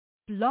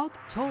Blog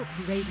Talk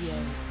Radio.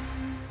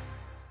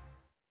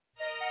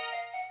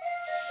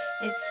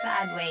 It's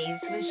Sidewayz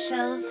with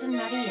Shellz and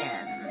Matty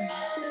M.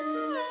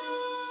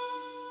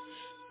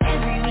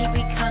 Every week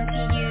we come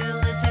to you,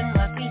 listen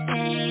what we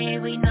say.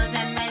 We know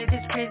that life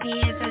is crazy,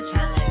 it's a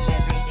challenge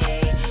every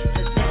day. So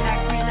sit back,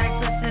 relax,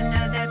 listen,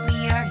 know that we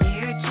are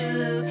here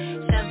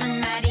too. Shellz and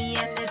Matty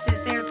M, this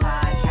is their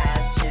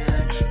podcast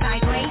tune.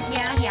 Sidewayz,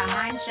 yeah,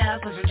 I'm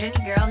Shellz, was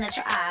Virginia girl, knit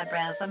your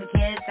eyebrows. Some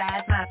kids,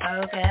 that's my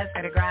focus.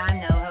 Gotta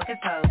grind, no hocus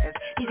pocus.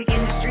 Music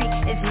industry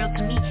is real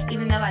to me,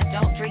 even though I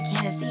don't drink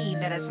Hennessy,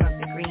 but I smoke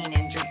the green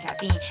and drink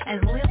caffeine,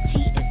 and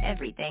loyalty is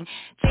everything.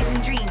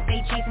 Chasing dreams, they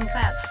chasing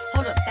clout.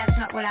 Hold up, that's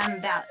not what I'm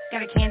about.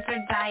 Got a cancer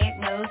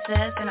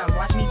diagnosis, and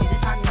watch me do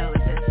this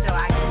prognosis, so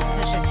I can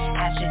push it,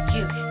 as should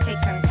you. Take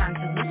some time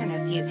to listen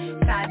to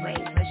you. Sidewayz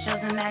with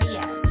Shellz and Matty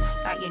M.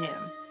 Thought you knew.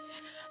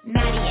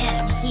 Matty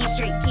M, he's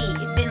straight T.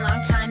 It's been a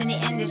long time in the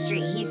industry.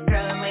 He's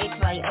throwing weights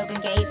while he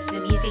open gates. The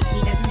music, he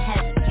doesn't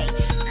hesitate.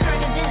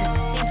 Current events,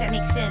 things that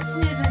make sense.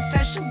 News and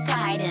special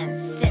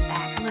guidance. Sit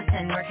back,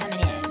 listen, we're coming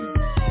in.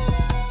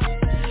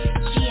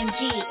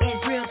 G is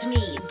real to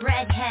me.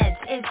 Breadheads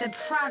is the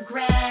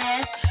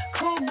progress.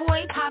 Cool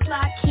boy, pop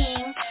lock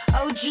king.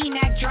 OG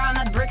Mac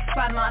drama, brick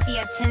squad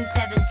mafia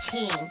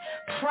 1017.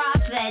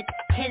 Prophet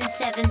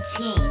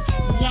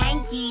 1017.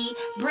 Yankee,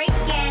 break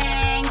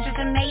gang. Just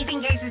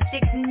amazing gigs in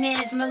 6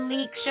 minutes.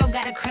 Malik show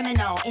got a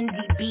criminal.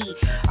 NDB.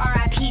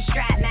 R.I.P.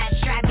 Strap, Matt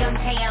Strap, Young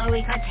Tay,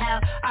 LOE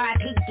Cartel.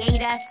 R.I.P.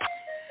 Gator.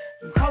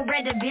 Code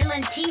Red the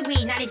villain.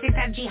 T-Weed 96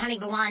 FG Honey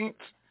Blunt.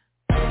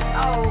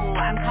 Oh,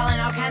 I'm calling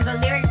all kinds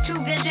of lyrics to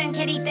Vision,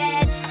 Kitty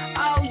Fed.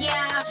 Oh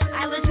yeah,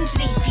 I listen to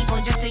these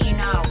people just so you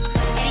know.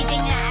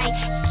 Anything that I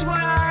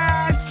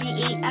swerve,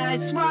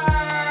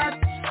 swerve.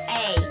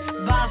 Hey,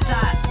 boss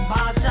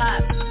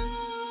up.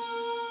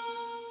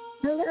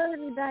 Hello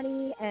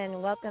everybody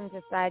and welcome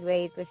to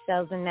Sidewayz with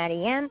Shellz and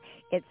Matty M.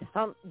 It's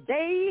hump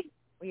day.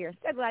 We are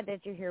so glad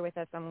that you're here with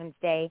us on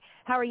Wednesday.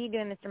 How are you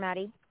doing, Mr.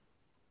 Matty?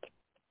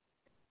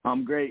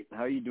 I'm great.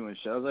 How are you doing,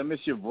 Shellz? I miss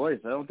your voice.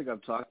 I don't think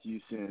I've talked to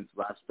you since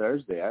last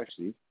Thursday,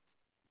 actually.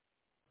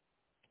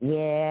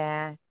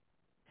 Yeah.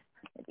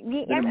 I'm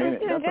doing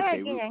good, okay.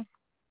 you know.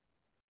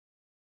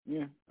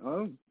 Yeah.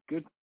 Oh,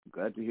 good.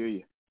 Glad to hear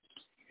you.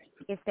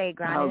 You stay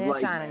grinding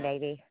and shining,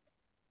 baby.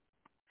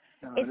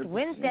 100%. It's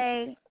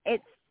Wednesday.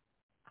 It's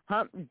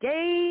hump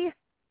day.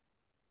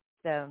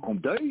 So,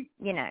 hump day?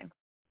 You know,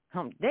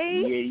 hump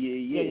day.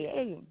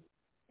 Yeah.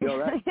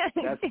 Yo,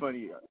 that's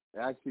funny.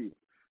 Actually,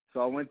 so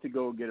I went to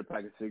go get a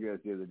pack of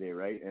cigarettes the other day,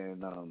 right?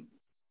 And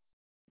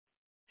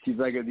she's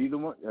like, are these the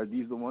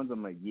ones?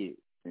 I'm like, yeah.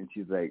 And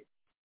she's like,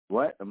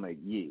 what? I'm like,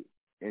 yeah.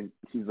 And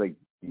she's like,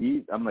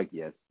 these? I'm like,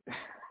 yes.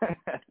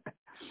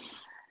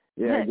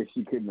 Yeah, I guess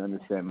she couldn't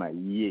understand my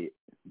yeah,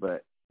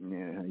 but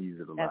yeah, I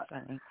use it a lot.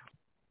 That's funny.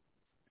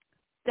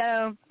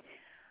 So,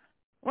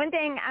 one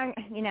thing, I'm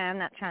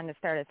not trying to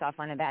start us off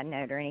on a bad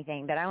note or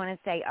anything, but I want to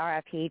say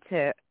R.I.P.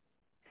 to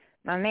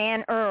my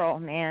man Earl.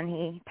 Man,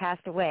 he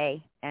passed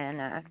away,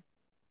 and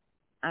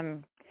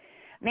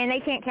they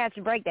can't catch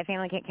a break. That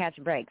family can't catch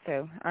a break.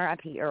 So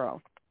R.I.P.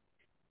 Earl.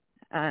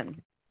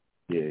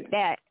 Yeah.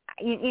 That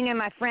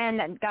my friend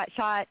that got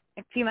shot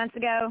a few months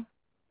ago.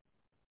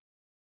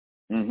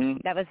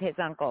 Mhm. That was his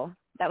uncle.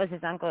 That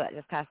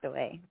just passed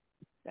away.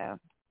 So.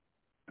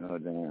 Oh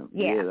damn.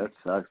 Yeah, that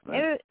sucks,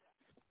 man.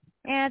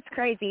 It's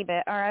crazy,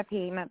 but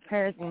R.I.P. My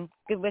prayers and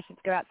good wishes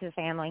go out to the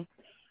family.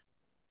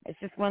 It's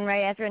just one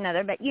right after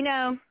another. But,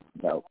 No.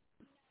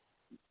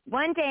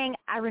 One thing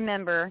I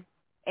remember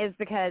is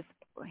because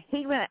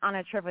he went on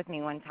a trip with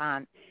me one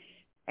time,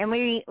 and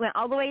we went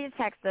all the way to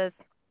Texas,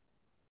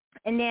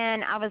 and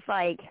then I was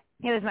like,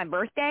 it was my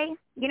birthday,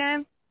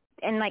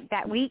 and like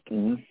that week.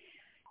 Mm-hmm.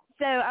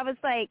 So I was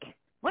like,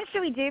 what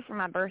should we do for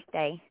my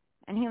birthday?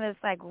 And he was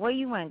like, what do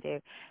you want to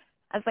do?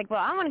 I was like,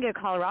 well, I want to go to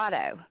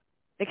Colorado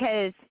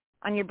because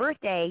on your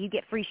birthday you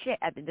get free shit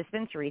at the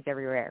dispensaries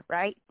everywhere,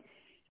 right?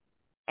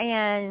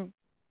 And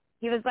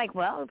he was like,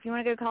 well, if you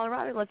want to go to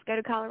Colorado, let's go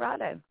to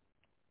Colorado.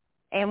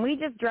 And we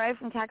just drove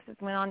from Texas,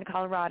 went on to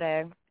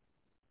Colorado.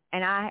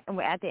 And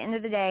at the end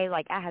of the day,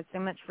 like, I had so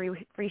much free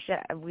shit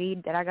of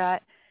weed that I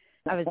got.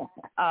 It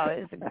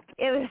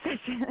was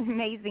such an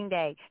amazing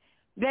day.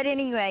 But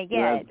anyway,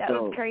 yeah, that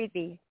was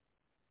crazy.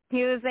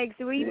 He was like,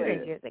 so what are you going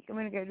to do? I was like, I'm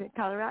going to go to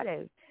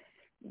Colorado.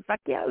 Fuck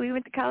yeah, we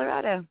went to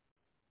Colorado.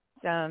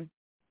 So.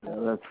 Yeah,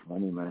 that's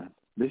funny, man.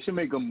 They should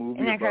make a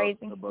movie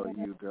about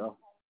you, girl.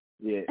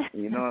 Yeah,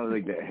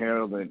 like the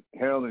Harold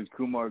and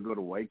Kumar go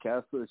to White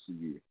Castle. It should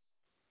be,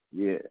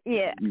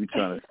 yeah. You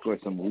trying to score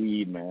some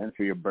weed, man,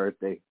 for your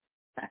birthday.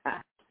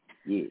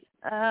 Yeah.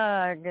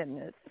 Oh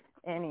goodness.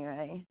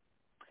 Anyway,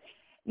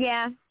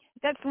 yeah,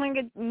 that's one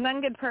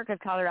good perk of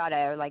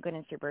Colorado. Like when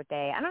it's your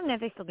birthday, I don't know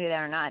if they still do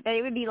that or not. But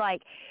it would be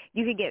like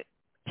you could get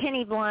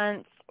penny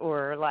blunts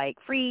or like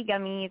free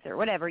gummies or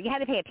whatever. You had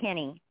to pay a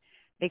penny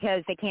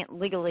because they can't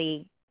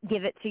legally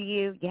give it to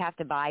you. You have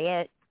to buy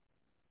it.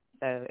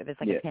 So it was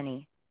like a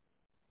penny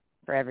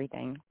for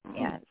everything.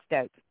 Yeah, it's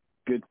stoked.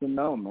 Good to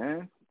know,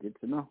 man. Good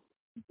to know.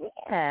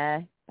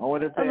 Yeah. I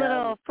wonder if a they have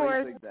little a place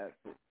fourth. like that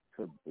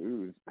for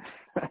booze.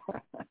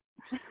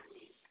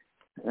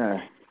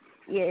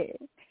 Yeah.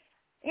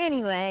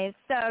 Anyways,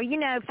 so, you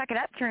know, Fuck It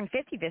Up turned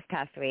 50 this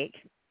past week.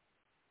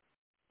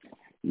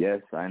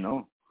 Yes, I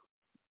know.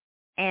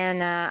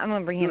 And I'm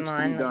going to bring him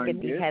on. Let's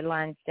get these good.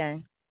 headlines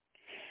done.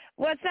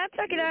 What's up,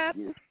 Fuck It Up?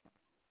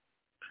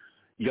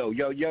 Yo.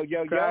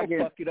 Cracking.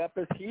 Fuck It Up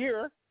is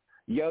here.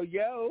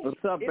 Yo.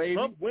 What's up, It's baby?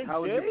 Hump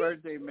How was Wednesday. your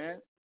birthday, man?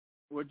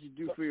 What'd you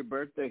do for your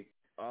birthday?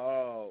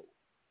 Oh,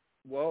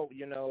 well,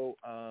 you know,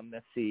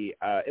 let's see.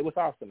 It was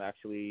awesome,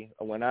 actually.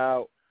 I went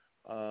out.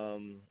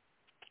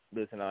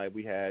 Liz and I,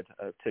 we had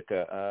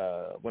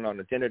went on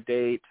a dinner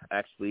date,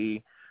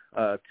 actually,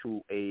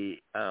 to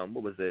a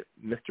what was it,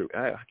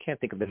 I can't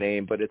think of the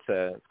name, but it's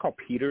called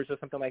Peter's or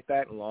something like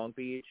that in Long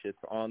Beach. It's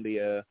on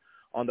the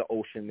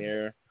ocean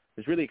there.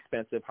 It's really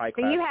expensive, high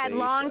class. So you had steak,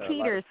 Long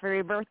Peters for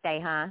your birthday,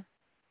 huh?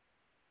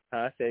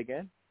 Huh? Say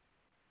again?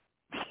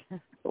 I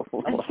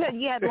said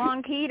you had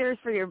Long Peters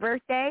for your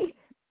birthday?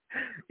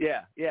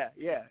 Yeah.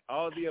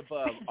 All the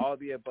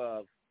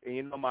above. And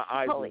you know, my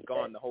eyes Holy was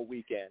gone shit. the whole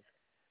weekend.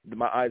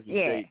 My eyes were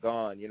straight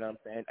gone. You know what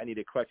I'm saying? I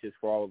needed crutches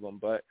for all of them.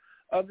 But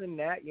other than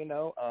that, you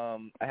know,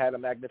 I had a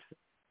magnificent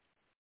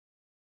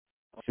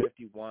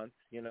 50 once.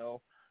 You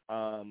know,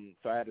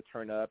 so I had to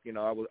turn up. You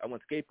know, I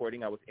went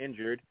skateboarding. I was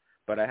injured,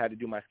 but I had to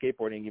do my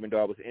skateboarding even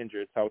though I was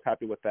injured. So I was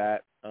happy with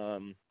that.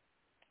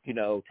 You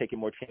know, taking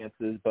more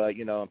chances. But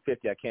you know, I'm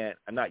 50.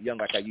 I'm not young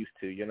like I used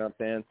to. You know what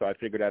I'm saying? So I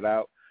figured that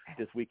out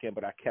this weekend,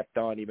 but I kept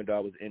on even though I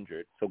was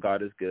injured. So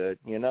God is good,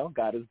 you know.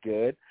 God is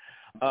good.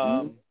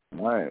 All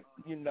right.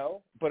 You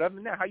know, but other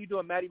than that, how you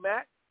doing, Matty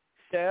Matt?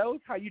 Shellz,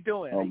 how you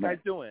doing? How you guys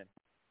doing?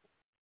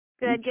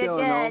 Good.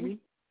 Homie?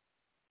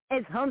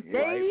 It's hump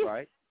day.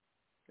 Right.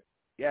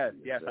 Yes,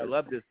 I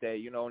love this day.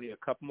 You know, only a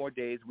couple more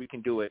days we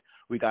can do it.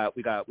 We got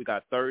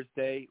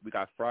Thursday, we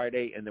got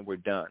Friday, and then we're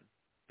done.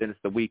 Then it's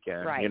the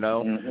weekend, right. You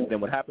know. Mm-hmm. Then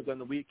what happens on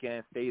the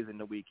weekend stays in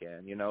the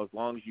weekend, you know, as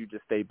long as you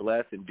just stay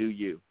blessed and do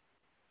you.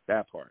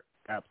 That part.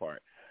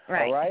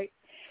 Right. All right?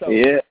 So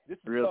Yeah, this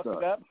is real Fuck It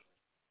talk. Up.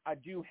 I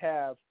do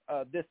have,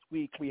 this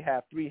week we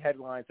have 3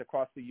 headlines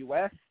across the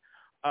U.S.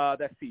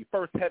 Let's see.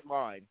 First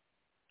headline.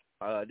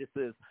 This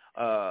is,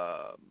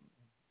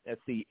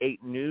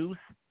 8 News.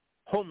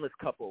 Homeless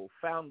couple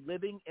found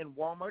living in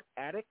Walmart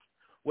attic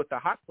with a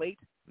hot plate,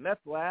 meth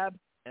lab,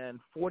 and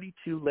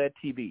 42 LED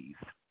TVs.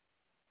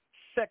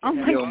 Second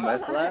headline.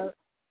 Meth lab?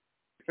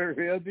 For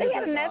real, dude? They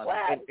had a meth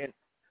lab?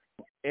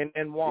 In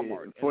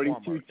Walmart. Yeah,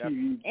 42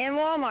 TVs. In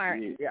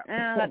Walmart. Yeah.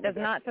 That does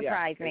not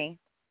surprise me.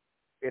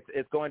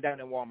 It's going down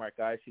in Walmart,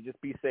 guys. So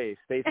just be safe.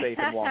 Stay safe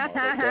in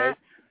Walmart,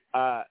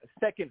 okay?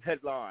 Second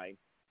headline.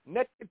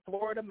 Naked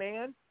Florida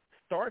man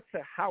starts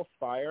a house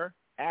fire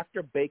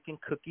after baking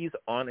cookies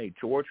on a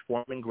George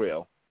Foreman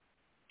grill.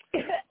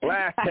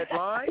 Last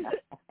headline.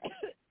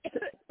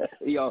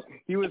 Yo,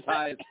 he was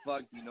high as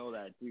fuck. You know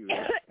that, too,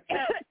 right?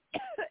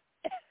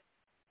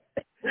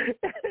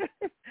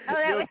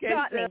 That okay,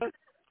 got me.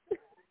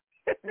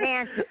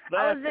 Man,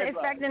 I was headline.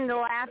 expecting to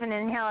laugh and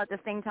inhale at the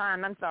same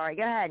time. I'm sorry.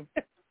 Go ahead.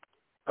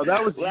 Oh,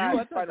 that was you? Last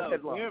I thought that was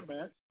headline. him,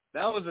 man.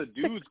 That was a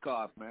dude's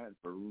cough, man,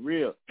 for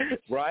real.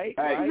 Right?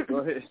 Hey, Right? go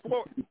ahead.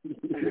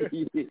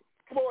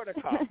 Florida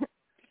cop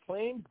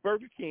claims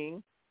Burger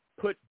King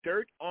put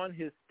dirt on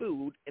his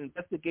food.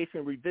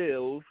 Investigation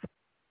reveals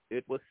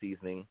it was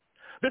seasoning.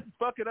 This is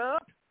Fuck It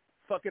Up.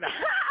 Fuck It Out.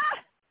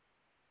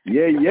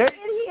 Yeah.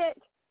 Idiot.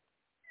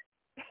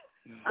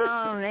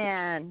 Oh,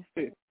 man.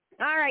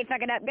 All right,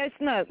 Fuck It Up. Go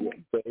smoke.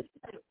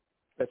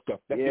 Let's go.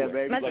 Yeah,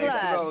 baby. Much Thanks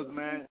love. for those,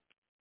 man.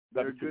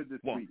 They're good this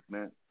week,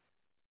 man.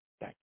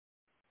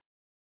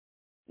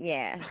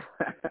 Yeah.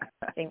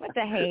 See, what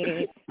the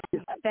Hades?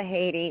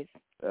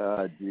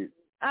 Dude.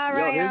 All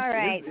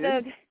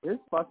right. His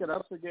Fuck It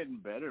Ups are getting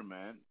better,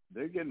 man.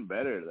 They're getting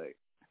better. Like,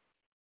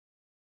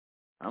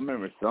 I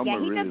remember some yeah,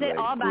 were he really does it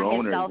all by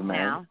groaners, himself man.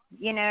 now.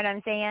 You know what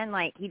I'm saying?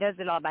 Like, he does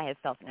it all by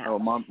himself now. Oh,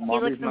 He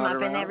Mommy's looks them not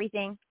up around? and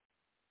everything.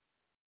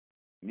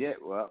 Yeah,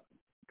 well,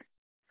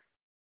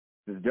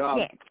 his job,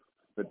 Yeah.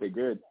 but they're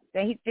good.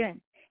 So he's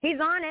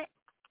on it.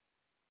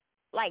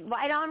 Like,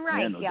 right on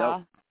right, Yeah, no y'all.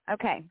 doubt.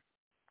 Okay.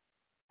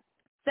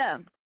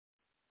 So,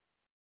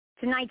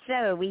 tonight's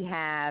show, we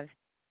have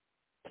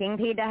King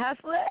P the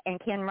Hustla and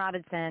Ken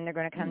Robinson. They're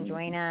going to come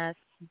join us.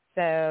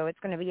 So, it's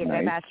going to be a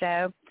dope-ass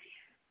show.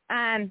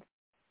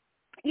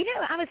 You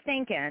know, I was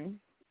thinking,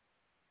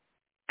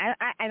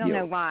 I don't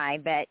know why,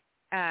 but,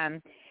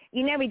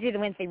 you know we do the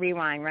Wednesday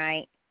Rewind,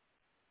 right?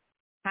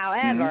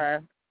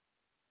 However,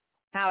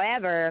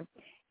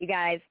 you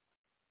guys,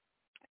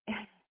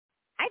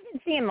 I've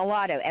been seeing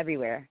Mulatto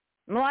everywhere.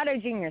 Mulatto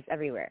Jr.'s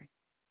everywhere.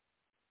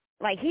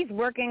 Like, he's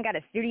working, got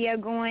a studio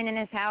going in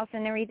his house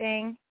and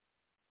everything.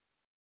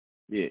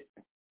 Yeah.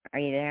 Are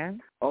you there?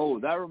 Oh,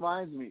 that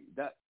reminds me.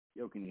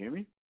 Yo, can you hear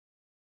me?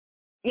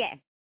 Yeah.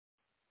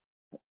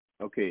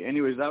 Okay.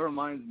 Anyways, that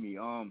reminds me.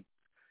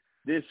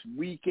 This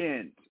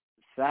weekend,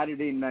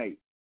 Saturday night.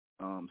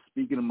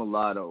 Speaking of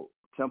Mulatto,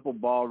 Temple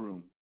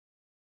Ballroom.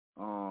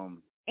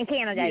 In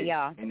Canada,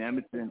 y'all. In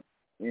Edmonton.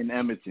 in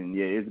Edmonton.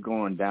 Yeah, it's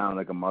going down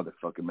like a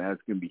motherfucker, man.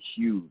 It's gonna be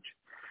huge.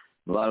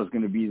 Mulatto's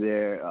gonna be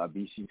there.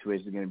 BC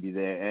Twitch is gonna be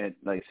there, and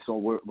like so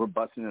we're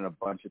busting in a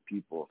bunch of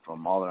people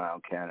from all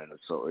around Canada.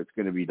 So it's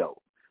gonna be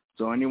dope.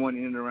 So anyone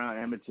in and around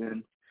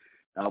Edmonton,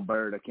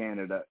 Alberta,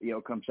 Canada,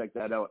 come check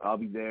that out. I'll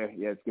be there.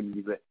 Yeah, it's gonna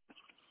be lit.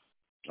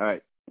 All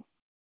right.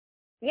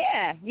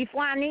 Yeah, you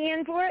flying me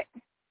in for it?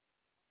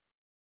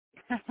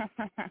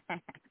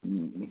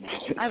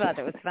 I thought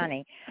that was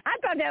funny.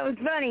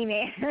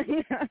 Man.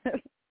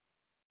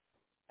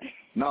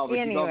 No, but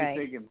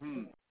anyway. You got me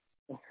thinking,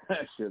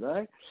 should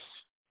I?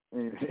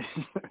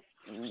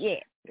 Yeah.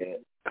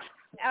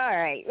 All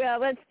right. Well,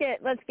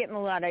 let's get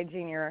Mulatto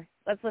Jr.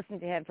 Let's listen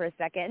to him for a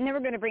second, and then we're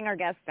going to bring our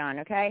guest on.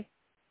 Okay.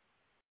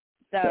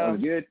 So.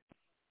 Sounds good.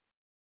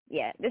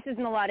 Yeah, this is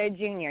Mulatto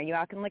Jr. You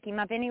all can look him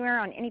up anywhere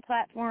on any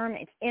platform.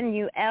 It's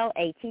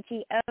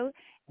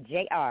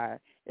MULATTOJR.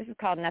 This is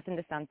called Nothing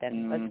to Something.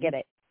 Mm-hmm. Let's get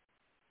it.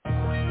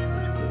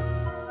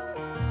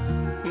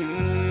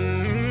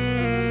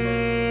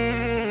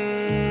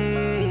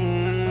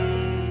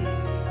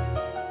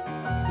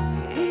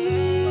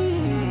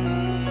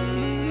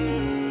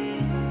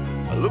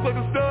 I look like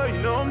a star, you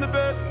know I'm the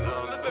best.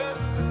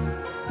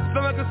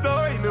 Sound like a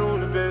star, you know I'm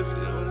the best.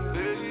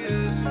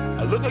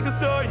 I look like a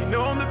star, you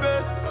know I'm the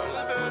best.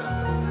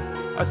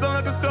 I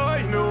sound like a star,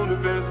 you know I'm the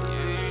best.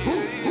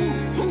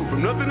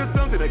 From nothing to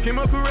something, I came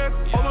out correct.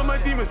 All of my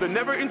demons are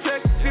never in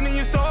check. Sitting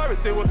your star and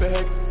say what the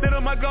heck. Said,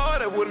 oh my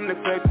God, I wouldn't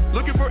expect.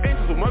 Looking for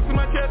angels with marks on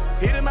my chest.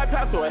 Hitting my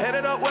path, so I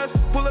headed out west.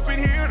 Pull up in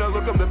here and I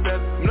look, I'm the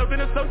best. From nothing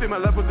to something, my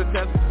life was a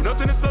test. From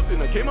nothing to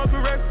something, I came out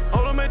correct.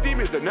 All of my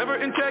demons are never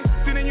in check.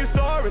 Sitting your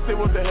star and say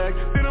what the heck.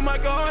 Said, oh my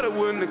God, I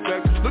wouldn't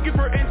expect. Looking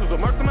for angels with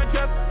marks on my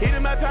chest.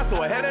 Hitting my path,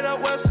 so I headed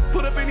out west.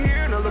 Pull up in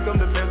here and I look, I'm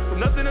the best. From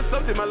nothing to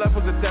something, my life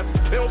was a test.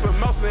 They open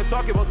mouths and they're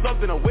talking about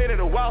something. I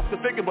waited a while,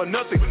 still thinking about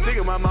nothing.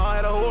 Thinking my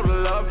mind had a hold of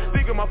love.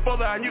 Thinking my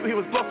father, I knew he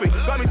was bluffing.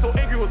 Got me so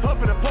angry, was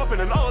huffing and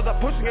puffing. And all of that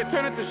pushing it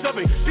turned into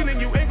shoving.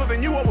 Feeling you angles and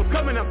knew what was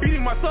coming. I'm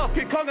beating myself,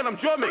 King Kong and I'm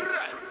drumming.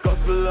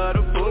 Gospel out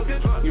of focus.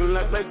 You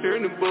like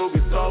turning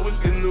bogus. Always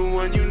been the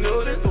one you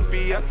notice. Don't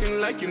be acting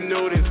like you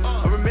notice.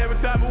 I remember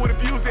time I would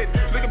abuse it.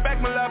 Looking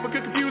back my life, I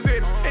could confuse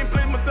it. Ain't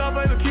playing myself,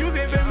 I accuse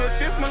it. Then let's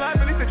shift my life,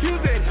 at least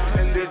accuse it.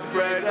 And this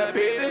pride I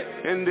paid it.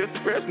 And this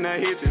depression I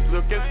hate this.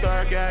 Look at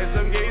star guys,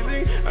 I'm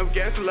gazing. I'm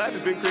guessing life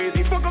has been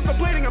crazy. Fuck up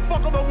complaining and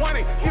fuck up the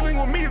wanting. Dealing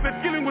with me is a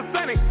dealing with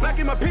signing.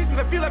 Lacking my patience,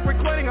 I feel like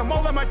reclining. I'm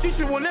all on my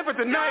teacher will never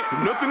deny.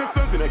 Nothing is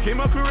something, I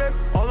came out correct.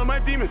 All of my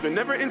demons are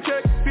never in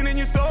check. Seen in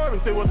your star and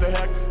say what the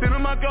heck. Said, oh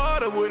my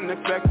God, I wouldn't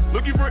expect.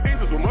 Looking for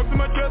angels with marks on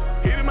my chest.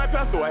 Hated my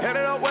past, so I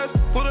headed out west.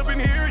 Pulled up in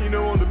here, you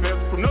know I'm the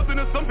best. From nothing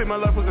to something, my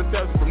life was a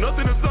test. From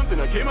nothing to something,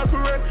 I came out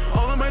correct.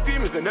 All of my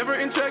demons are never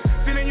in check.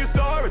 Seen in your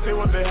star and say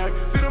what the heck.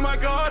 Said, oh my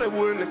God, I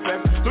wouldn't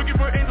expect. Looking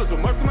for angels with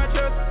marks on my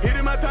chest.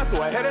 Hated my past,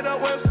 so I headed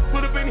out west.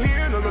 Pulled up in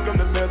here, and I look, I'm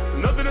the best.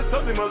 From nothing to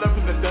something, my life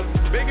was a test.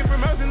 Begging for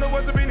mercy, the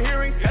words I've been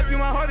hearing. Asking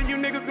my heart and you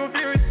niggas gon'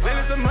 fear it.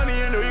 Lending some money,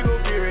 I know you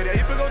gon' fear it. And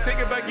if I gon' take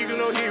it back, you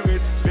gon' hear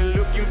it. Been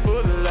looking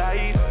for the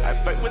light. I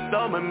fight with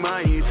all my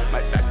might.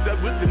 My back's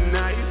up with the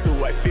knife,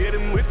 so I feared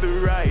him with the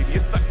right.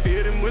 Yes, I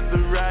feared him with the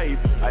right.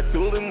 I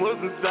told him what's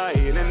inside,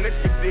 and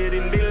next it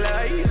didn't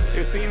daylight.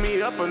 They see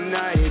me up all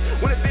night.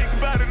 When I think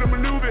about it, I'm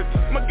maneuvers.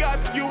 My God,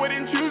 you I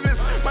didn't choose this.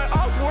 My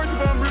off words,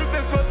 but I'm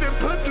ruthless. But them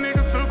pussy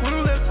niggas so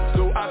clueless.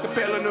 So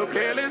acapella, no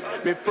careless.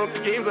 Been fuck the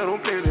games, I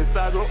don't play this.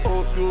 I go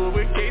old school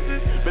with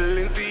cases.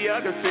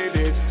 Balenciaga said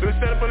it. So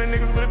instead of on the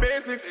niggas with the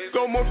basics,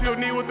 go more to your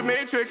knee with the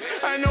matrix.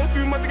 I know a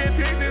few months to get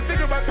chased.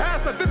 Think about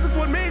past, like this is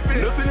what made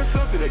it. Nothing is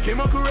something that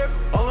came out correct.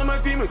 All of my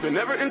demons are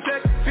never in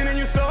check. Seen in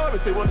your star and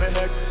say what the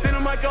heck. Said,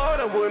 oh my God,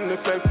 I wouldn't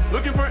expect.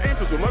 Looking for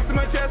angels with marks in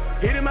my chest.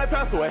 Hated my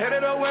past, so I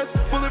headed out west.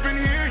 Full up in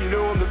here, you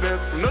know I'm the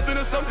best. From nothing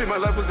to something, my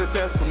life was a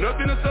test. From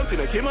nothing to something,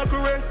 I came out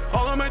correct.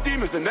 All of my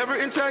demons are never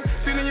in check.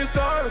 Seen in your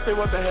star and say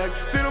what the heck.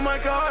 Said, oh my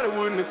God, I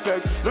wouldn't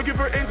expect. Looking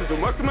for angels with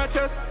marks in my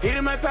chest.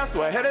 Hated my past,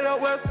 so I headed out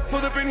west.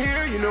 Full up in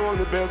here, you know I'm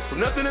the best. From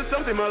nothing to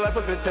something, my life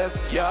was a test.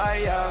 Yeah,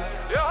 yeah.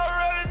 You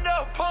already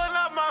know, pulling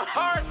out my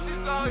heart.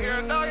 She's out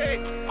here, doggy.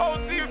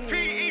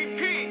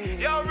 OCPEP.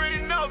 You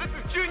already know, this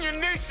is Junior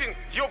Nation.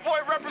 Your boy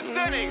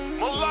representing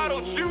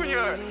Mulatto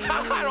Jr.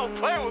 Don't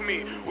play with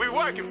me. We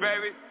working,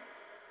 baby.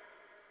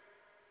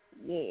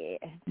 Yeah.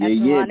 That's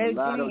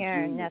Mulatto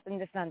Jr. Nothing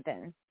to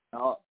something.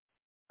 I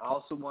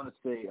also want to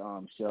say,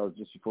 Shellz,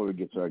 just before we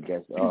get to our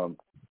guest,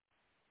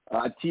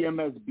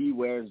 TMS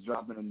Beware is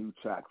dropping a new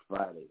track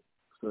Friday.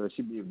 So there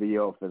should be a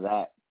video for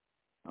that.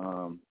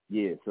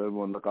 Yeah, so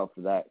everyone look out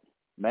for that.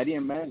 Matty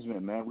M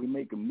Management, man, we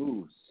making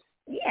moves.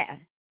 Yeah,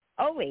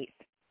 always.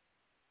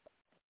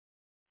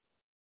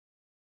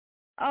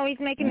 Always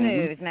making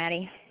moves,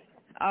 Matty.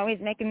 Always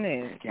making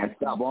moves. Can't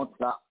stop, won't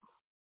stop.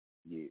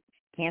 Yeah.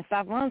 Can't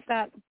stop, won't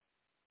stop.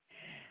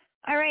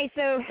 All right,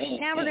 so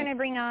now we're going to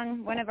bring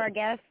on one of our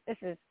guests. This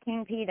is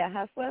King P the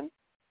Hustla.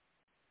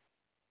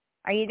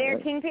 Are you there,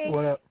 King P?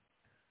 What up?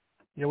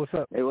 Yeah, what's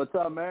up? Hey, what's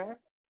up, man?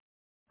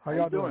 How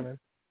y'all doing, man?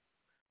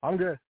 I'm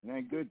good.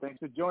 Man, good. Thanks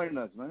for joining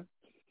us, man.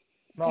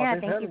 No, yeah,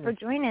 thank you for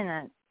joining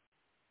us.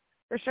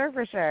 For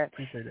sure.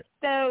 Appreciate it.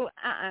 So,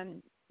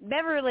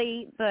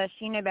 Beverly Bush,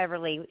 you know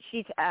Beverly.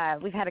 She's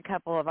we've had a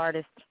couple of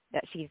artists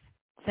that she's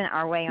sent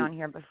our way on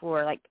here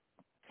before, like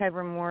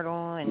Cobra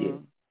Mortal,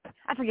 and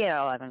I forget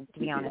all of them, to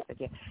be honest with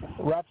you.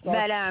 Rap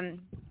star? But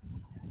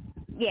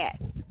yeah.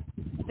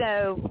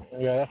 So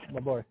yeah, that's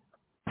my boy.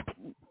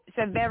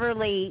 So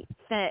Beverly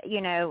sent, you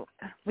know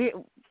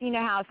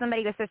how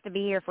somebody was supposed to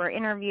be here for an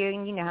interview,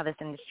 and you know how this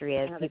industry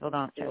is. People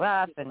don't show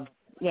up, and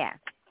yeah.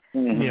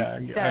 Mm-hmm. Yeah,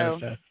 so I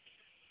understand.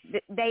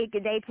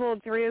 They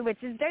pulled through,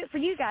 which is great for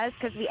you guys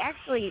because we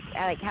actually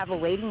have a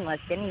waiting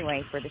list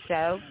anyway for the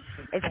show.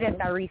 It's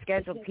just I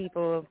rescheduled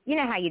people. You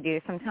know how you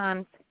do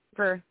sometimes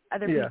for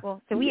other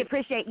people. So we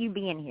appreciate you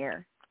being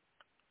here.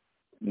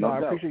 No, I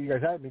appreciate you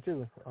guys having me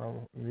too.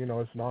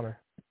 It's an honor.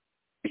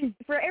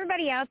 For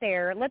everybody out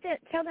there,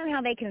 tell them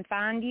how they can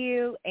find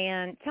you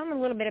and tell them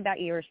a little bit about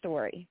your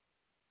story.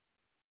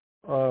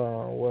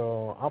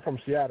 Well, I'm from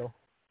Seattle.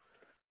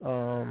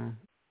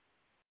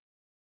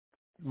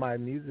 My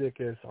music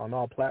is on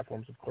all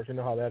platforms, of course. You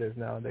know how that is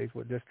nowadays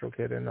with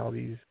DistroKid and all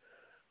these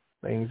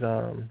things.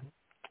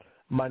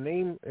 My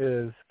name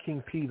is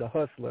King P, the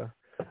Hustla.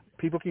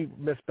 People keep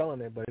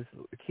misspelling it, but it's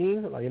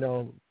King,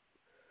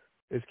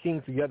 it's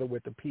King together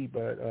with the P,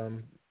 but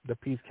the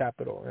P's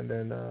capital. And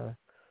then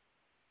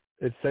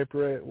it's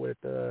separate with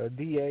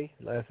DA,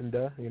 less than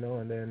duh,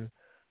 and then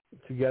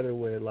together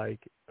with like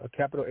a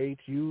capital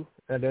HU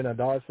and then a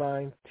dollar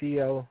sign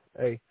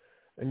TLA.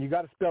 And you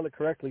got to spell it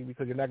correctly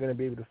because you're not going to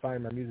be able to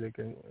find my music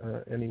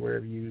anywhere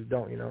if you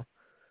don't,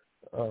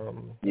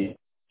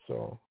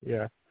 So,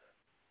 yeah.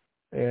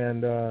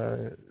 And,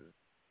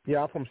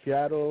 I'm from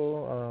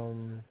Seattle.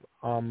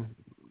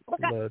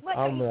 What got you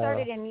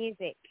started in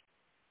music?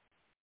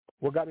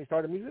 What got me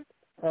started in music?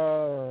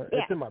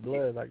 It's in my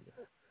blood. Like,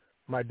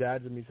 my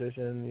dad's a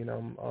musician,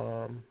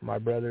 my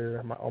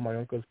brother, all my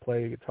uncles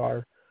play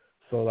guitar.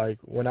 So, like,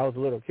 when I was a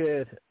little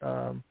kid,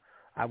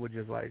 I would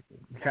just, like,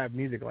 have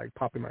music, like,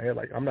 pop in my head.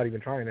 Like, I'm not even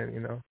trying it,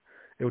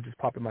 It would just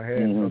pop in my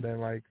head. Mm-hmm. So then,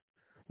 like,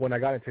 when I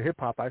got into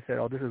hip-hop, I said,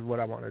 this is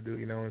what I want to do,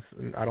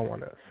 and I don't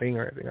want to sing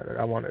or anything.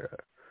 I want to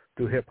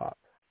do hip-hop.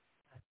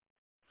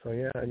 So,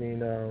 yeah,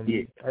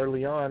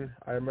 early on,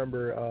 I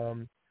remember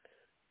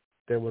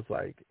there was,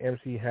 like,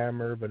 MC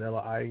Hammer,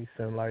 Vanilla Ice,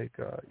 and, like,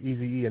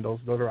 Eazy-E, and those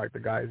are, like, the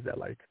guys that,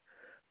 like,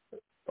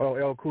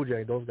 LL Cool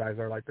J, those guys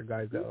are, like, the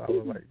guys that I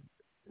was, like,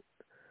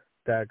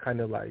 that kind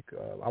of like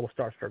I was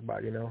starstruck by,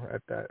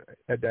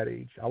 at that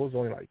age. I was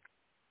only like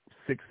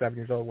 6, 7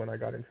 years old when I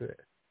got into it.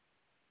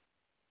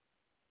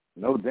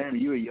 No, damn,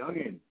 you were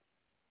youngin'.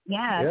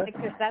 Yeah, 6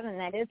 or 7,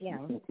 that is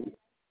young.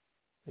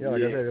 I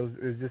said, it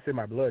was just in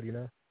my blood,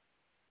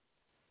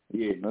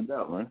 Yeah, no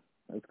doubt, man.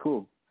 That's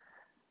cool.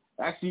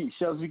 Actually,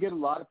 Shellz, we get a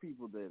lot of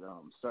people that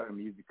start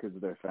music because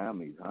of their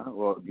families, huh?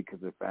 Well,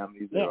 because their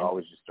families are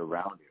always just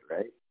around it,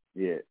 right?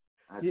 Yeah,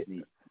 that's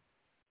neat.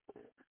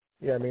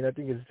 Yeah, I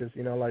think it's just,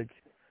 like,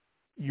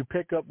 you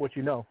pick up what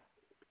you know.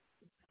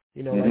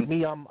 Like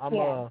me, I'm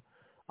a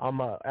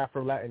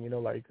Afro-Latin,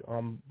 like,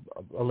 I'm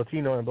a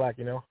Latino and Black,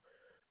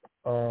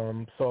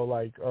 So,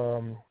 like,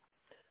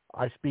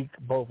 I speak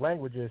both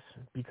languages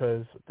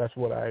because that's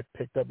what I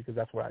picked up, because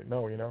that's what I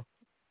know,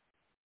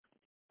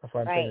 That's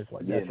why I'm saying it's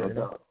like that, no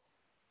doubt.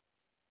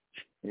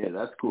 Yeah,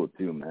 that's cool,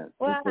 too, man.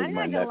 Well, I'm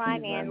not going to lie,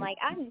 man. Like,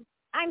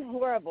 I'm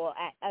horrible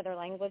at other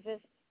languages.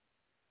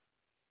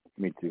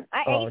 Me too.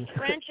 I aced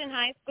French in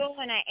high school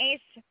and I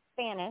aced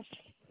Spanish.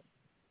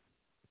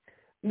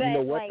 But, you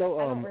know what, though?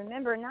 I don't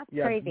remember, and that's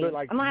crazy.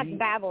 Like, I'm going to have to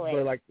babble it.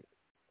 But, like,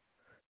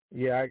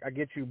 I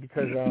get you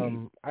because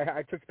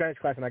I took Spanish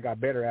class and I got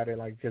better at it,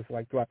 like, just,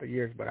 like, throughout the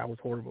years, but I was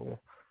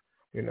horrible,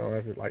 as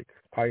it, like,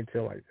 probably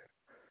until, like,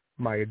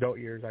 my adult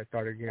years I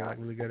started getting, like,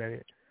 really good at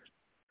it.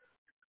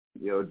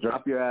 Yo,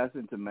 drop your ass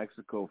into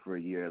Mexico for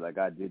a year like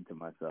I did to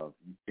myself.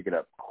 You pick it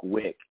up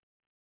quick.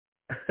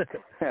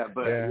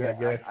 But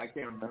I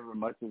can't remember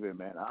much of it,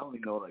 man. I only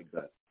know like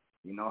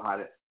how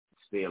to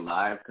stay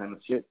alive kind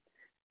of shit.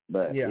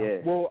 But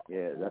that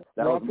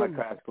was my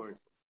crash course.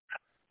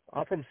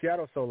 I'm from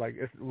Seattle, so like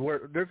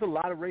there's a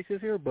lot of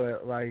races here,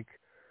 but like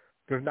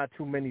there's not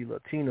too many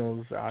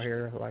Latinos out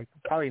here. Like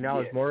probably now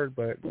it's more,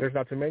 but there's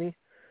not too many.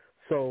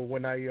 So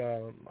when I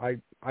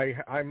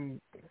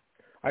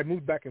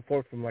moved back and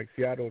forth from like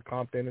Seattle to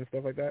Compton and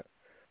stuff like that.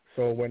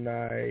 So when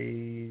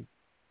I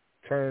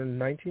turned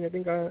 19, I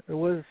think I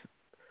was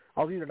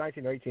either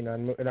 19 or 18,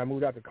 and I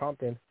moved out to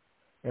Compton,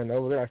 and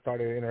over there I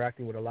started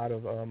interacting with a lot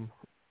of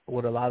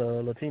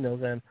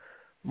Latinos and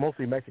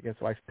mostly Mexicans.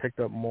 So I picked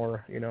up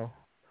more,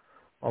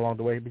 along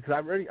the way because I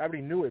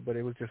already knew it, but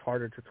it was just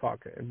harder to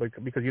talk,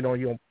 because you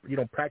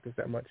don't practice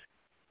that much.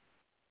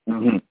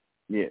 Mm-hmm.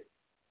 Yeah,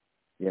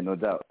 no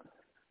doubt.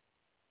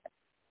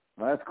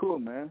 Well, that's cool,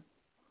 man.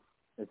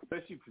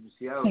 Especially from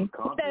Seattle to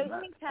Compton. So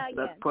let me tell you,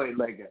 that's quite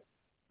like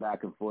a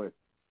back and forth.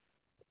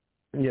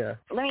 Yeah.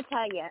 Let me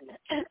tell you,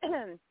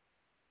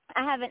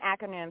 I have an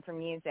acronym for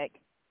music,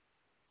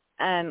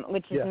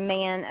 which is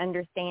Man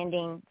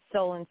Understanding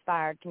Soul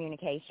Inspired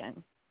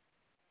Communication.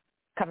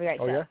 Copyright.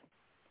 Oh, yeah?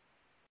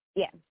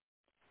 Yeah.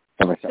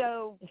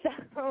 So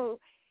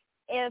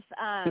if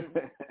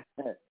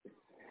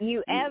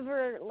you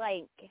ever,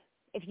 like,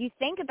 if you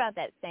think about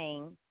that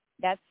saying,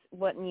 that's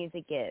what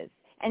music is.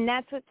 And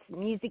that's what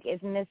music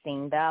is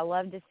missing. But I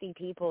love to see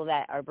people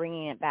that are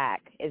bringing it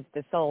back, is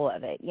the soul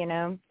of it, you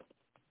know?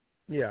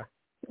 Yeah.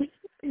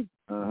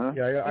 Uh-huh.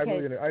 Yeah, I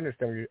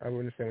understand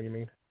what you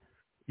mean.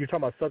 You're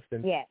talking about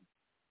substance. Yeah.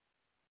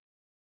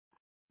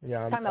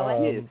 Yeah.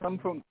 Some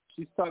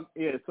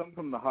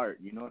from the heart.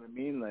 You know what I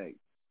mean? Like,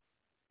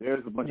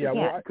 there's a bunch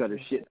of cutter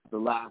shit the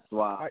last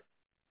while.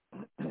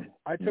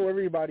 I tell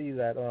everybody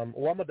that I'm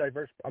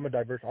a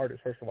diverse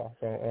artist, first of all.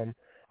 So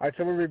I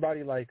tell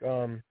everybody, like,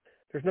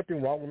 there's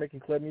nothing wrong with making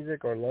club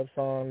music or love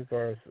songs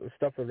or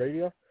stuff for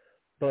radio,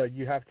 but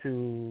you have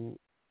to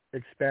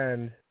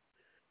expand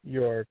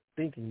your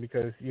thinking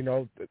because, you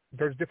know,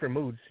 there's different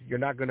moods. You're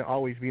not going to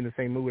always be in the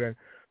same mood, and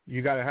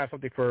you got to have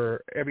something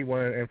for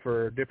everyone and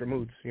for different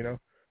moods, you know?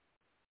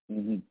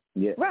 Mm-hmm.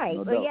 Yeah. Right.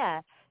 No well, doubt.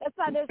 yeah. That's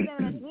why there's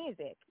so much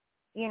music.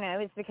 You know,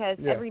 it's because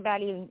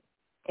everybody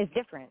is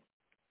different.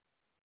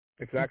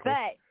 Exactly.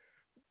 But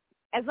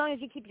as long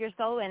as you keep your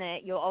soul in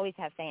it, you'll always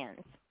have fans.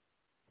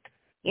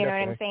 You know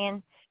what I'm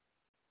saying?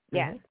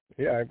 Yeah.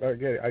 Yeah, I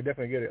get it. I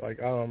definitely get it. Like,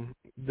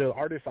 the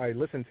artists I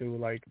listen to,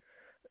 like,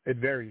 it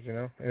varies, you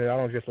know? And I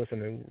don't just listen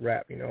to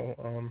rap, you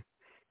know?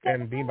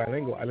 And being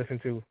bilingual, I listen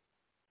to...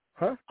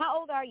 Huh? How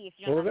old are you, if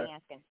you don't mind me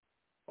asking?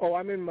 Oh,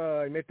 I'm in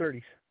my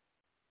mid-30s.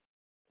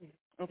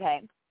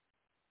 Okay.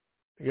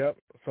 Yep.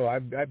 So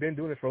I've been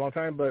doing this for a long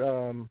time, but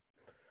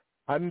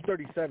I'm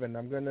 37.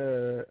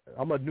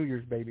 I'm a New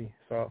Year's baby,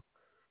 so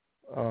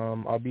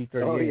I'll be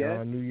 38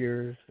 on New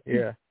Year's.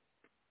 Yeah.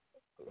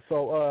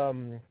 So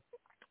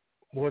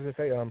what was I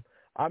say?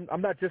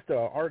 I'm not just an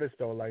artist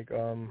though. Like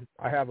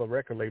I have a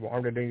record label,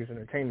 Armed and Dangerous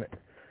Entertainment,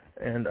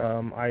 and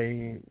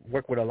I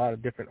work with a lot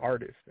of different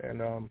artists.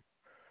 And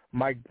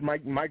my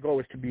goal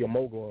is to be a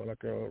mogul,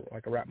 like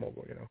a rap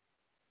mogul, you know.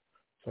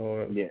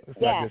 So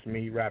it's not just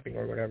me rapping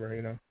or whatever,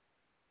 you know.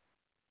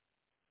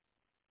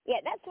 Yeah,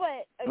 that's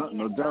what OG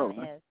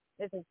McDrama is.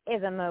 This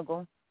is a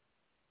mogul.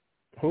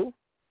 Who?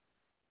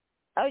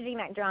 OG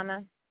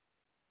McDrama.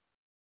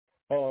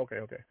 Oh, okay.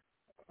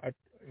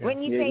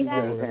 Wouldn't you say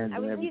that?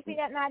 Wouldn't you say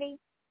that, Matty?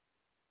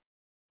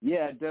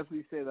 Yeah, I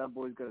definitely say that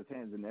boy's got his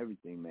hands in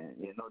everything, man.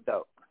 Yeah, no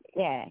doubt.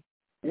 Yeah.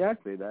 Yeah, I'd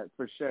say that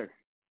for sure.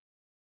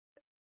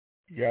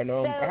 Yeah,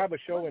 no, I have a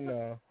show in.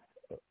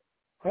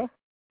 Huh?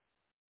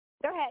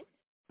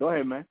 Go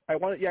ahead, man. I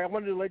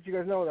wanted to let you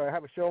guys know that I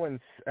have a show in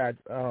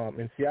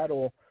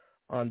Seattle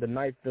on the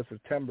 9th of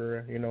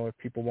September. You know, if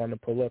people want to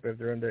pull up, if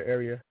they're in the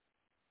area.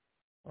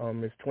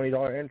 It's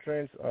 $20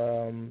 entrance.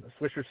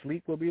 Swisher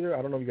Sleep will be there.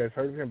 I don't know if you guys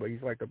heard of him, but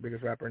he's like the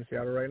biggest rapper in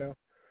Seattle right now.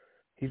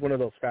 He's one of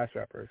those fast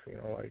rappers, you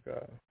know, like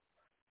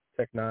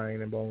Tech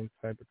Nine and Bones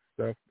type of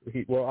stuff.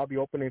 I'll be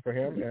opening for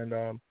him,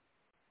 and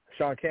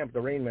Sean Kemp, the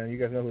Rain Man. You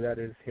guys know who that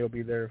is. He'll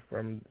be there,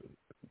 from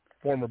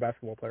former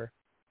basketball player.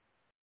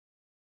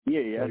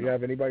 Yeah. So if you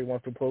have anybody who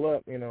wants to pull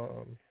up, you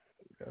know,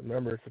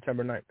 remember, it's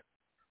September 9th.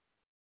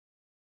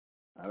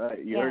 All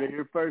right. You heard it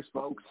here first,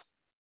 folks.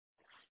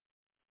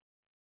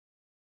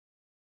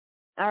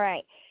 All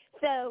right.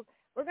 So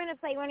we're going to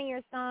play one of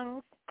your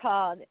songs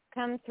called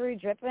Come Through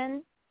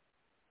Drippin'.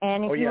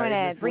 And if you want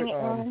to bring it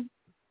on.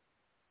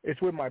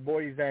 It's with my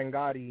boy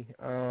Zangotti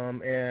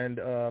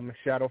and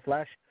Shadow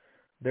Flash.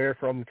 They're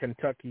from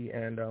Kentucky,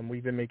 and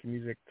we've been making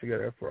music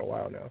together for a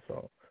while now.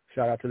 So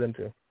shout out to them,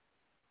 too.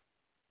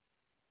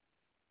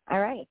 All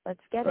right. Let's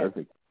get it.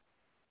 Perfect.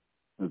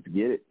 Let's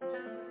get it.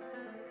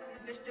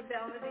 Mr.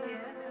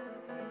 Belvedere.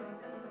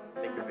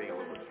 I think you're being a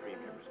little extreme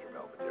here, Mr.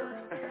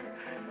 Belvedere.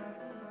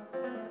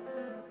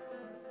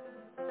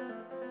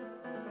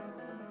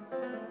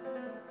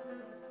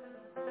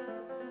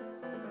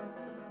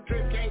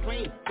 Drip game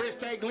clean, wrist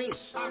stay gleam.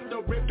 I'm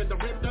still ripping the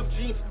ripped up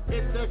jeans.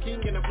 It's the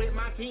king and I'm with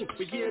my team.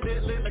 We get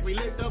it lit like we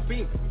lit the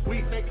beam.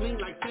 We stay clean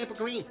like Tampa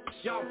Green.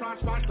 Y'all front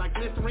spots like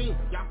Listerine.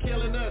 Y'all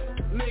killing us,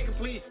 nigga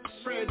please.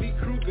 Freddy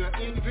Krueger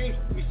in the dreams.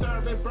 We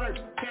serving birds,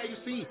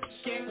 KUC.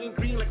 Getting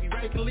green like we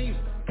raking leaves.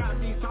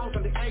 Got these hoes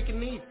on the aching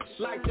knees.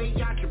 Like they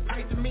got you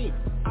pray to me.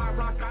 I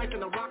rock ice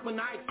and I rock my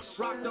night.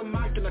 Rock the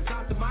mic and I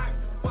drop the mic.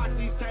 Watch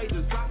these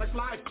tasers drop like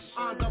flies.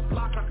 On the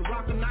block I can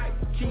rock the night.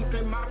 Keep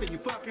in mind that you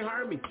fucking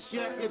heard me.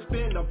 Yeah, it's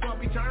been a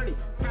bumpy journey.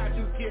 Had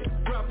to get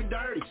rough and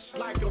dirty.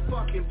 Like a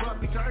fucking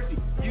rugby jersey.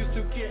 Used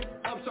to get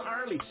up so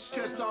early.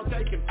 Just all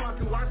day can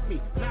fucking work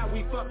me. Now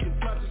we fucking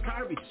flux is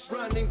curvy.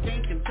 Running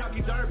game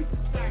Kentucky Derby.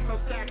 Stack on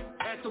stack,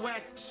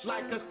 SOS.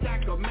 Like a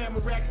stack of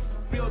Memorex.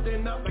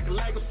 Building up like a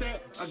Lego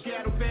set. A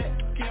ghetto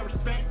vet, can't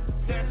respect.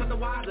 Dance on the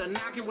water,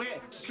 knock it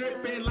wet.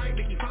 Dripping like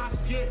Nicky Foster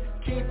jet.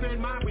 Keep in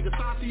mind we the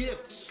sauciest.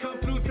 Come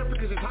through dripping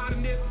cause it's hot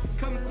in this.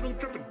 Come through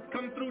dripping,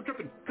 come through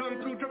dripping. come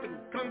through dripping,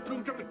 come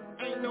through dripping.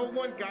 Ain't no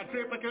one got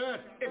drip like us.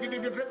 If you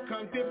dig a drip,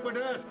 come dip with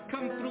us.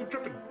 Come through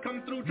dripping,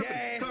 come through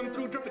dripping, come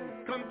through dripping,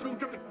 come through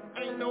dripping.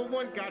 Ain't no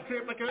one got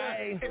drip like us.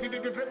 If you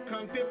dig a drip,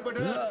 come dip with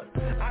us.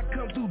 Look, I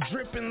come through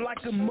dripping like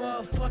a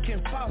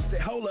motherfucking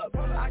faucet. Hold up,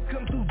 I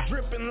come through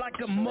dripping like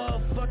a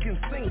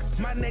motherfucking sink.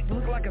 My neck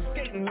look like a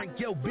skating rink.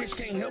 Yo, bitch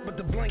can't help but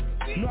to blink.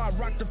 No, I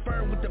rock the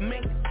fur with the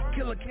mink.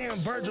 Killer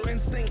Cam, Virgil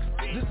instincts.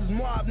 This is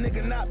Mob,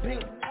 nigga, not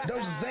Pink.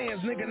 Those are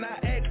Zans, nigga,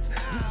 not X.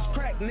 This is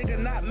crack, nigga,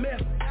 not meth.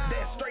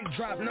 That straight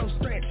drop, no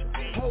stretch.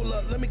 Hold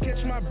up, let me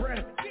catch my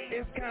breath.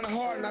 It's kinda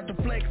hard not to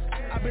flex.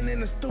 I've been in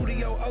the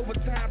studio,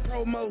 overtime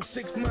promo,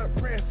 6-month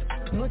press.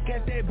 Look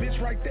at that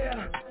bitch right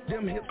there.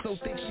 Them hips so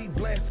thick she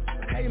blessed.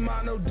 Hey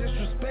ma, no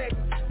disrespect.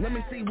 Let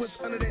me see what's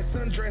under that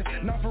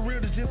sundress. Not for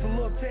real, it's just a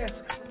little test.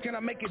 Can I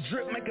make it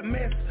drip, make a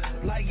mess?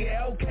 Like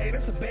yeah, okay,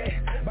 that's a bet.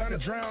 About to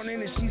drown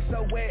in it, she's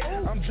so wet.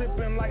 I'm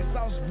dripping like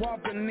sauce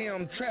walking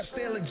them. Trap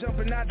Stanley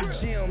jumping out the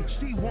gym.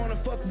 She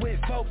wanna fuck with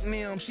folk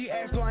them. She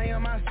asked who I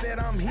am, I said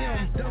I'm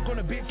him. Dunk on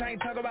the bitch, I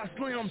ain't talk about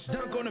Slim.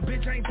 Dunk on the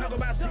bitch, I ain't talk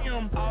about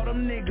them. All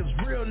them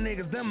niggas, real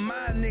niggas, them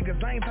my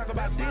niggas, I ain't talk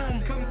about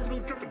them. Come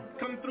through dripping,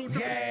 come through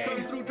dripping, yeah.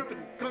 Come through dripping,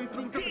 come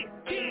through dripping.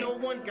 Ain't no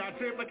one got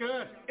drip like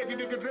us. If you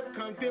dig a drip,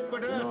 come dip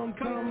with us. Come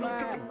through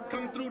dripping,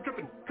 come through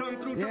dripping, come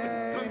through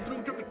dripping, come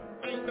through dripping.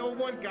 Ain't no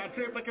one got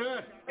drip like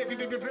us. If you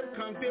dig a drip,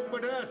 come dip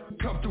with us.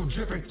 Come through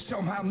dripping, show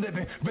 'em how I'm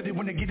living. Really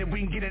wanna get it,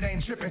 we can get it,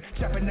 ain't tripping.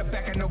 Chopping the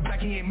back, I know black,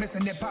 he ain't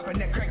missing that. Popping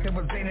that crack that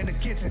was in the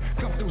kitchen.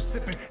 Come through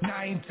sipping, now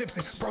I ain't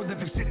tipsing. Bro,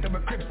 living shit that my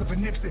crips up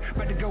and nipsy.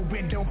 Better go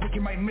in, don't think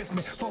you might miss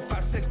me. 4,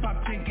 5, 6,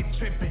 pop, 10, get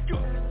tripping.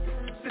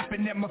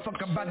 Sipping that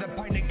motherfucker by the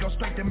pint, it go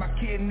straight to my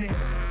kidney.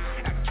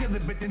 I kill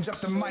it, but then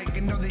drop the mic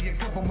and know that a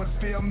couple ones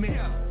feel me.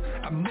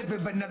 I'm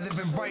living, but not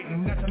living right,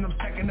 and that's when I'm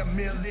stacking a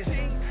meal list.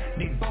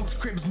 Need boats,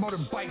 cribs,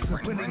 motorbikes, and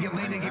plenty of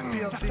lean and get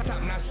filthy.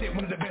 Top notch shit,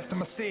 one of the best in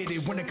my city.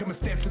 When it come a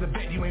step to the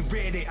bed, you ain't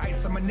ready.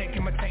 Ice on my neck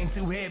and my chain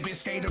too heavy.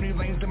 Skate on these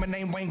lanes and my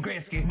name Wayne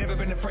Gretzky. Never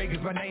been afraid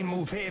cause my name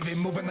move heavy.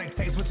 Moving like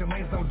tape, switching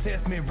lanes, don't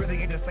test me.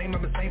 Really ain't the same,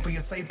 I'm the same for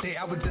your safety.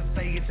 I would just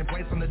say it's your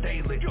place on the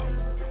daily.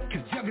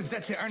 Cause youngins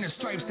that you earning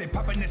stripes, they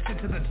popping this shit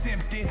to the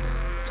tempted.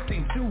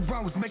 Seen 2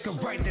 wrongs make a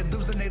right, they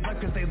losing their life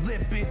cause they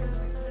lip it.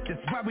 That's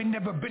why we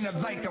never been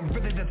alike, I'm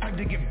really the type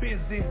to get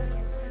busy.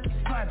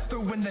 Slide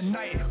through in the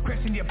night,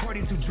 crashing your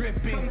party too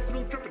dripping. Come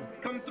through dripping,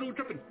 come through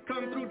dripping,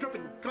 come through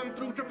dripping, come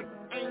through dripping.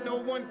 Ain't no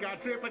one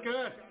got drip like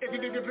us. If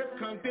you dig a drip,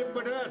 come dip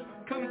with us.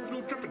 Come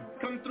through dripping,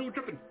 come through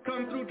dripping,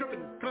 come through dripping,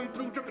 come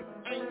through dripping.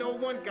 Ain't no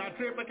one got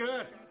drip like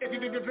us. If you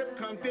dig a drip,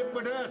 come dip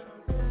with us.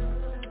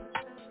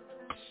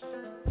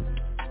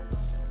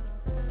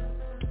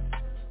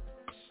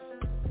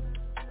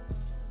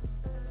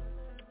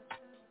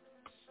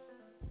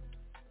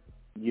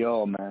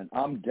 Yo, man,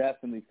 I'm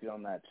definitely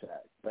feeling that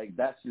track. Like,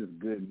 that's just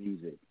good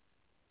music.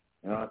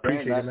 You know what I'm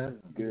saying? That's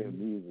just good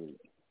music.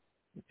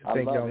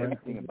 I love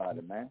everything about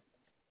it, man.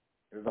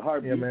 There's a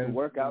hard beat to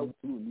work out,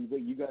 too.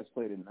 You guys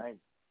played it nice.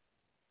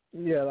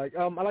 Yeah, like,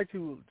 I like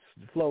to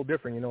flow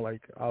different, you know,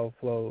 like, I'll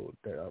flow,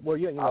 well,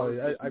 yeah, you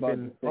know,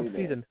 I'm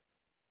seasoned.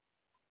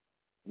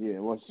 Yeah,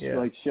 well,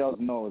 like Shellz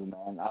knows,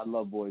 man, I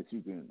love boys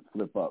who can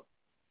flip up,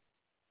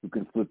 who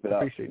can flip it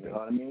up. You know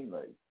what I mean?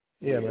 Like,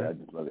 yeah, man. I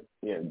just love it.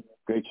 Yeah,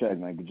 great track,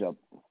 man. Good job.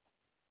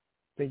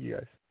 Thank you,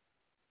 guys.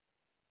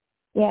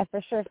 Yeah,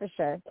 for sure, for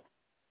sure.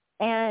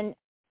 And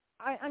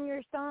on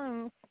your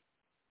songs,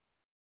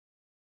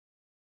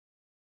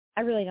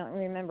 I really don't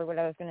remember what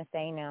I was going to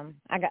say now.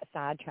 I got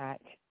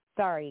sidetracked.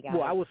 Sorry, you guys.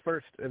 Well, I was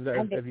first.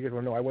 If you guys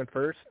want to know, I went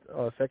first.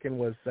 Second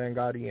was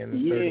Sangati, and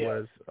third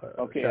was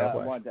okay. I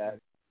wanted to ask.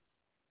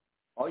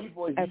 All you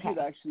boys, you should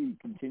actually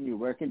continue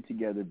working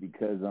together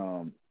because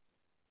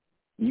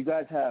you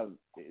guys have.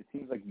 It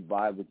seems like you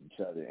vibe with each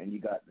other, and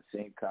you got the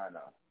same kind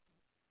of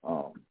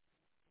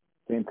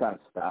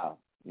style.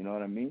 You know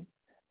what I mean?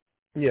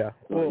 Yeah.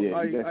 So, well,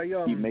 yeah,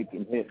 I keep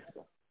making hits.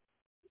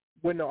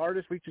 When the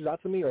artist reaches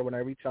out to me, or when I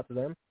reach out to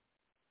them,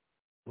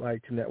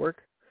 like to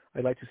network,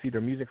 I like to see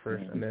their music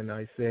first, and then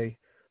I say,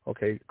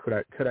 okay, could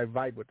I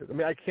vibe with it? I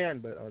mean, I can,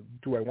 but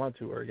do I want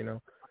to, or you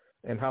know,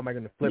 and how am I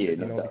going to flip it?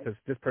 You know, because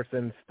this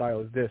person's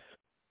style is this,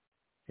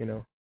 you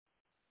know.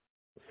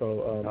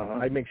 So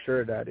I make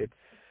sure that it's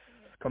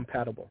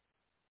compatible.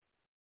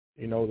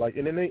 You know, like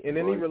in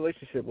any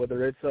relationship,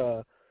 whether it's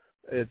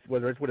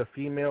with a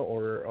female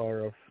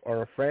or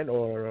a friend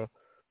or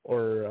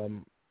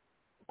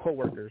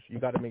co-workers, you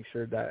got to make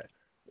sure that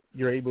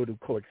you're able to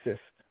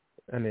coexist,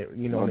 and it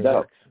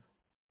works.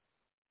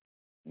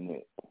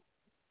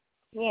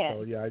 Yeah.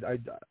 So yeah,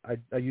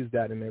 I use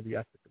that in every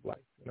aspect of life,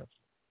 you know.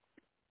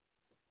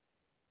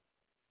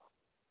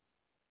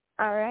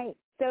 All right.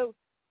 So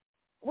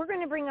we're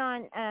going to bring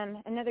on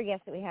another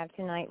guest that we have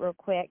tonight real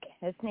quick.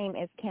 His name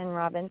is Ken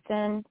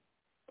Robinson.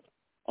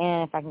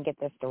 And if I can get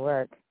this to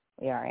work,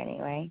 we are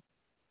anyway.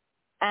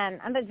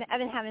 I've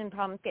been having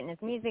problems getting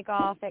his music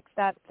all fixed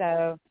up.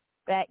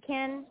 But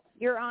Ken,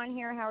 you're on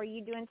here. How are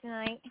you doing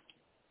tonight?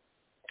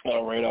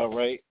 All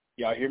right.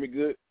 Y'all hear me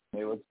good?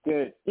 Hey, what's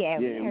good? Yeah,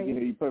 we can hear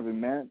you perfect,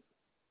 man.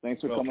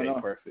 Thanks for coming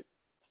on. Perfect.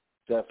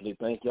 Definitely.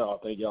 Thank y'all.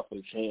 Thank y'all for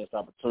the chance,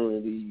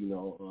 opportunity. You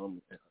know,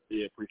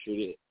 yeah,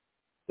 appreciate it.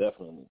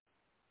 Definitely.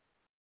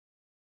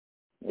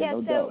 Yeah.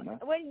 No So, doubt, man.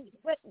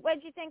 what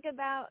did you think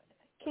about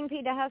King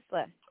P the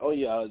Hustler? Oh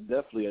yeah,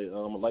 definitely.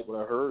 Like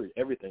what I heard,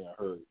 everything I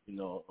heard. You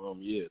know,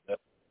 yeah,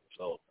 definitely.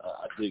 So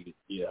I dig it.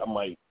 Yeah, I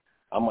might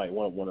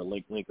want to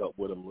link up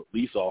with him, at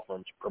least offer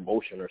him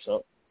promotion or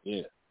something.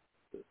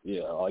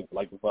 Yeah. I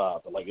like the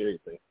vibe. I like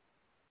everything.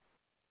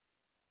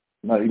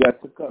 No, you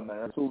got to come,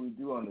 man. That's what we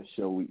do on the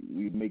show.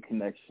 We make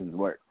connections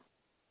work.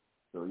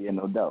 So yeah,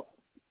 no doubt.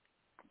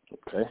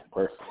 Okay,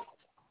 perfect.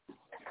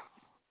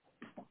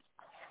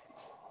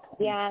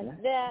 Yeah,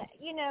 it's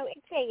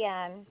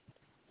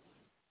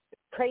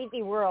a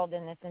crazy world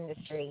in this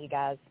industry, you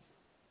guys.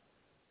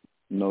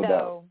 No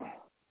doubt.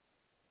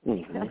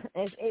 Mm-hmm.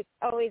 It's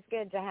always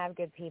good to have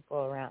good people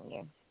around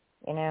you,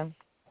 you know?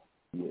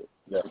 Yeah,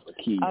 that's the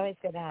key. Always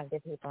good to have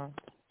good people.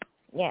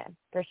 Yeah,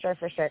 for sure.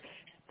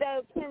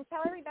 So, Ken,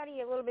 tell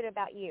everybody a little bit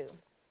about you.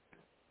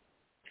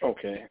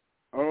 Okay.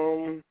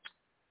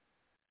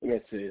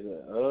 Let's see.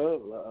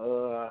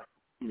 Let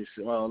me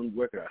see.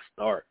 Where could I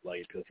start?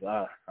 Like, cause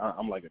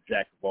I'm like a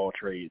jack of all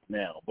trades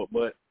now.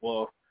 But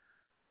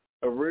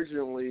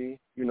originally,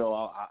 you know,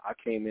 I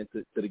came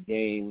into the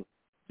game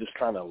just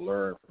trying to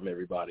learn from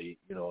everybody.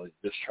 You know,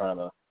 just trying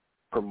to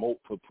promote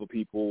for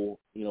people.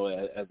 You know,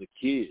 as a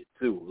kid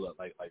too,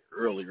 like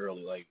early,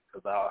 like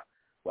because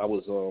I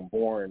was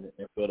born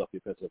in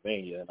Philadelphia,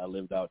 Pennsylvania, and I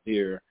lived out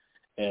there.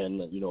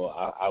 And, you know,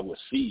 I would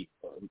see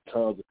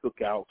tons of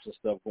cookouts and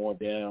stuff going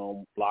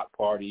down, block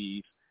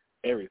parties,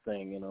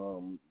 everything.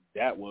 And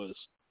that was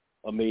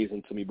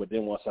amazing to me. But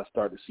then once I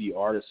started to see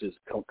artists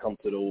come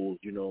to those,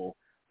 you know,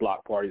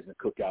 block parties and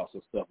cookouts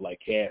and stuff like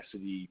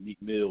Cassidy,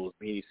 Meek Mills,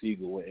 Beanie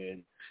Siegel,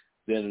 and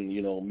then,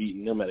 you know,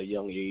 meeting them at a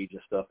young age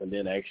and stuff, and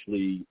then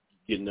actually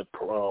getting to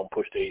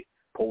push their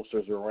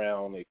posters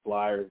around, their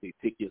flyers, their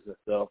tickets and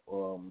stuff,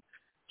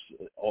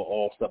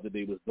 all stuff that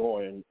they was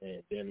doing,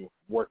 and then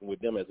working with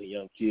them as a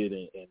young kid,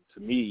 and to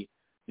me,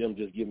 them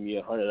just giving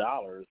me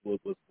 $100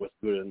 was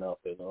good enough,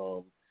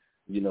 and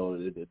you know,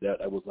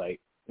 that was like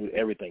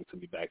everything to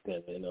me back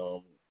then,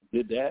 and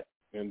did that,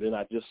 and then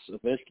I just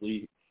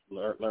eventually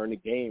learned the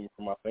game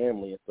from my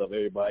family and stuff.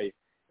 Everybody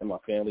in my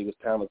family was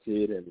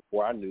talented, and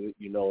before I knew it,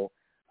 you know,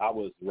 I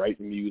was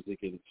writing music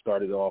and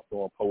started off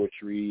doing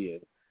poetry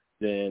and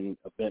then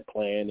event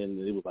plan,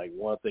 and it was like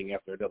one thing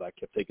after another. I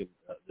kept taking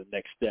the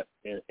next step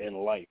in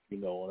life, you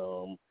know,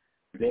 and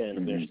then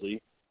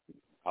eventually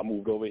I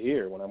moved over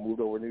here. When I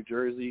moved over to New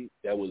Jersey,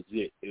 that was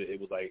it.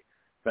 It was like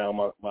found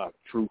my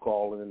true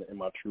calling and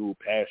my true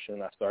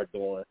passion. I started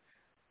doing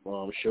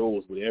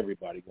shows with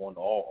everybody, going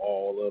to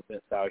all the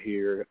events out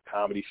here,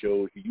 comedy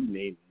shows, you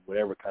name it,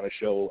 whatever kind of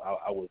show,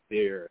 I was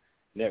there,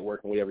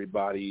 networking with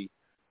everybody,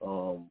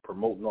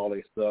 promoting all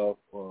their stuff,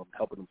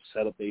 helping them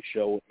set up their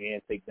show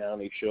and take down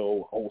their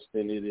show,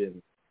 hosting it,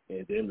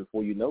 and then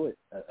before you know it,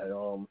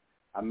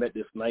 I met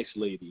this nice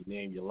lady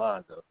named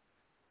Yolanda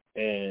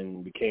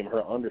and became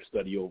her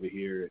understudy over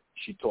here.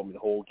 She taught me the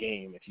whole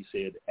game, and she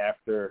said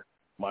after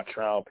my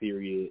trial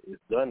period is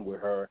done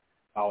with her,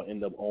 I'll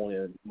end up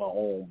owning my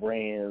own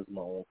brands,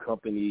 my own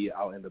company.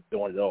 I'll end up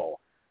doing it all.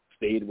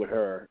 Stayed with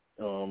her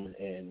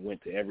and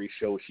went to every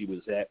show she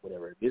was at,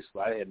 whatever.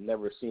 I had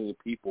never seen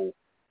people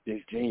this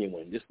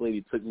genuine. This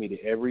lady took me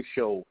to every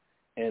show,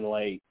 and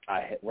like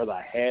whether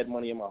I had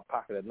money in my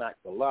pocket or not,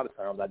 'cause a lot of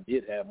times I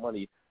did have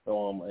money,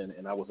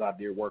 and I was out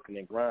there working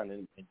and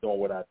grinding and doing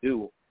what I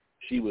do.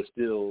 She would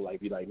still like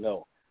be like,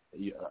 no,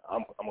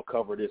 I'm gonna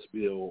cover this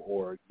bill,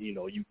 or you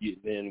know, you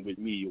get in with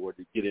me, or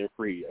to get in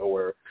free,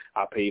 or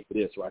I paid for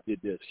this, or I did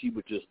this. She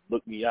would just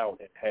look me out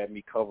and have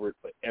me covered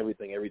for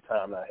everything every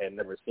time. I had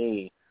never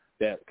seen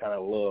that kind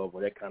of love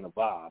or that kind of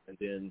vibe. And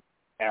then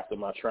after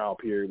my trial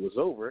period was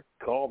over,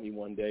 called me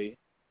one day,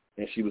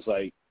 and she was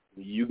like,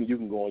 "You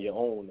can go on your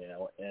own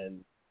now."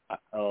 And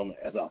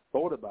as I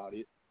thought about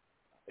it,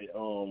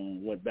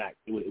 went back.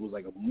 It was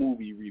like a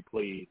movie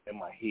replayed in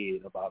my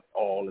head about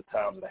all the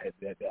times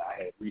that I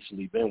had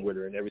recently been with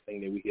her and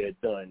everything that we had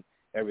done,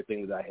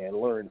 everything that I had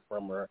learned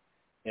from her.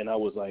 And I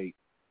was like,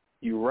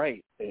 "You're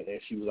right."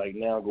 And she was like,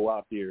 "Now go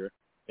out there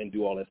and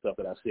do all that stuff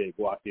that I said.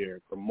 Go out there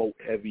and promote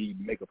heavy,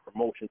 make a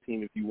promotion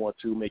team if you want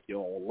to, make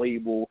your own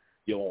label,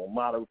 your own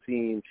model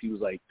team." She was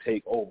like,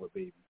 "Take over,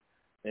 baby."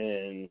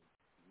 And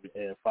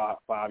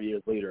 5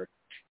 years later,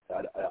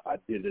 I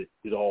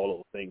did all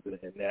those things,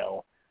 and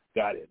now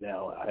got it.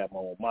 Now I have my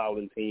own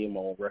modeling team, my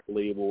own record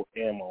label,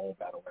 and my own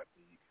battle rap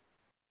league.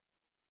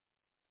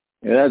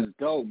 Yeah, that's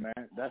dope,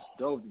 man. That's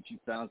dope that you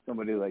found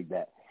somebody like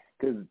that.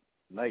 Because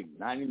like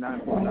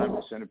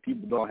 99.9% of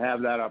people don't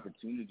have that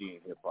opportunity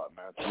in hip hop,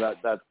 man.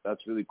 So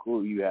that's really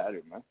cool. You had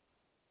it, man.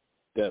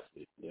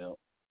 Definitely, yeah.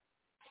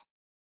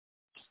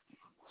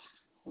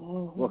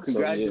 Well,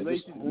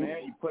 congratulations,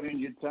 man. You put in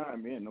your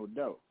time, man. No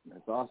doubt.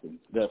 That's awesome.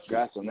 Definitely.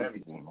 Congrats on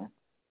everything, man.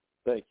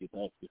 Thank you.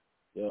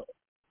 Yeah.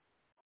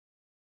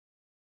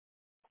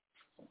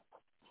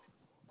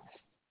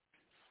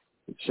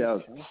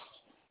 Shellz.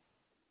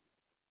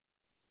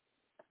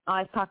 Oh,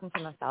 I was talking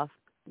to myself.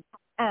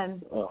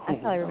 I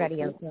tell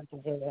everybody else not to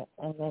do it,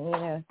 and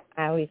then,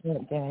 I always end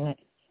up doing it.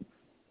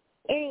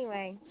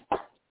 Anyway,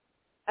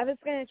 I was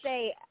going to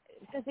say,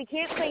 since we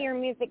can't play your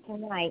music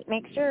tonight,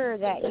 make sure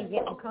that you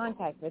get in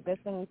contact with us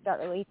when you start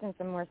releasing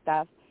some more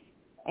stuff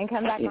and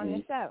come back on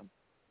the show.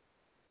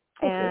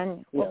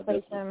 And we'll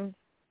play some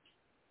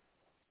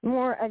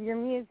more of your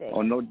music.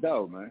 Oh, no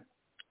doubt, man.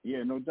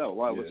 Yeah, no doubt.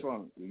 Why? What's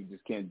wrong? You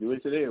just can't do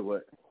it today or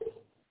what?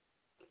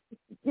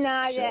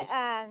 No,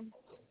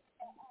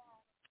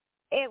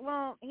 it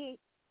won't.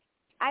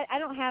 I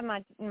don't have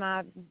my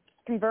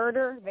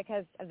converter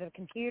because of the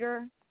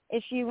computer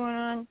issue going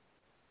on.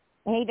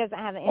 And he doesn't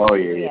have an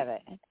MP3 of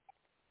it.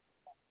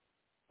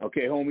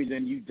 Okay, homie,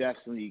 then you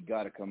definitely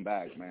got to come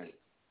back, man.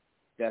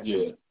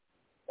 Definitely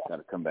got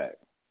to come back.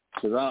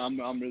 Because I'm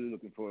really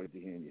looking forward to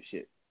hearing your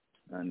shit.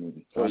 I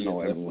mean, I know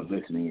everyone's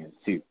listening in,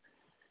 too.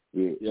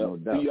 Yeah, no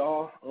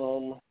doubt.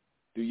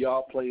 Do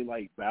y'all play,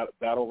 like,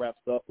 battle rap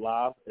stuff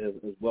live as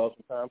well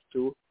sometimes,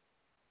 too?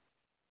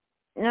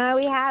 No,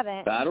 we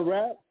haven't. Battle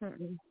rap?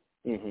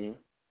 Mm-hmm.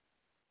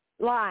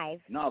 Live.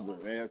 No,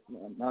 but man,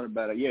 it's not a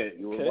bad idea.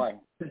 Why?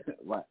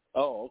 Why?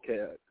 Oh,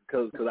 okay.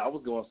 Because I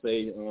was going to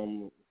say,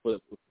 for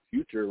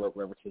future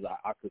references,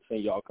 I could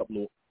send y'all a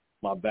couple of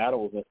my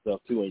battles and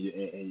stuff, too,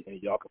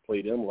 and y'all could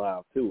play them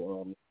live,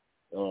 too.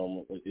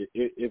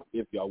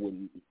 If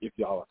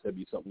y'all said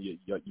be something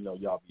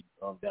y'all be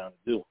down to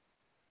do.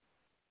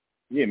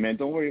 Yeah, man,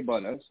 don't worry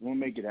about us. We'll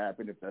make it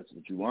happen if that's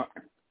what you want.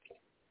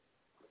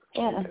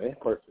 Yeah. Okay,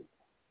 perfect.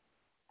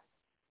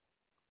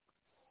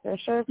 For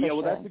sure.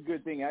 That's a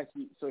good thing,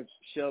 actually. So,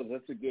 Shellz,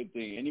 that's a good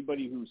thing.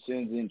 Anybody who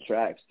sends in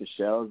tracks to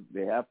Shellz,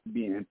 they have to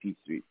be in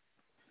MP3.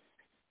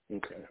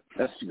 Okay.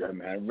 That's good,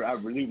 man. I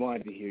really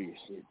wanted to hear your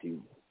shit,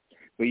 dude.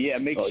 But, yeah,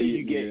 make sure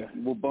you get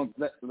we'll bump,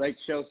 like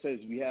Shellz says,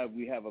 we have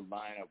a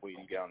lineup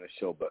waiting to get on the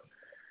show, but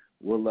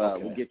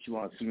we'll get you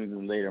on sooner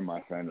than later,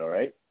 my friend, all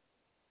right?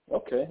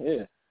 Okay,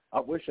 yeah. I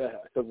wish I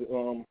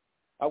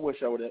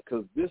would have,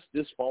 because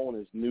this phone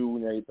is new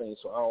and everything,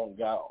 so I don't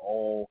got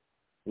all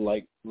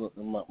like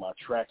my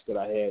tracks that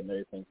I had and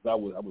everything. Cause I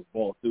was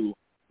going through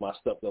my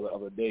stuff the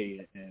other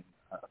day, and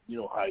you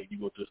know how you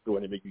go to the store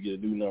and they make you get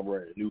a new number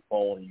and a new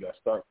phone, and you got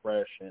to start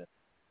fresh, and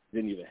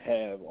didn't even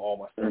have all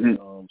my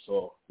stuff.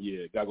 So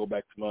yeah, gotta go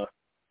back to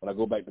when I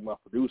go back to my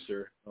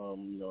producer,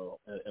 in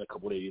a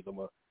couple of days, I'm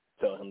gonna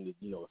tell him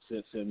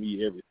to send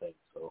me everything.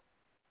 So.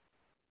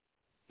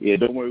 Yeah,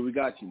 don't worry, we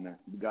got you, man.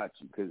 We got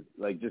you, because,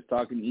 like, just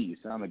talking to you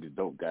sound like a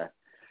dope guy.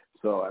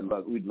 So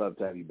we'd love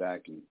to have you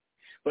back.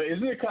 But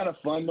isn't it kind of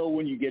fun, though,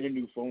 when you get a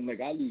new phone?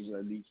 Like, I lose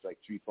at least,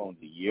 3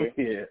 phones a year.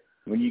 Yeah.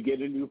 When you get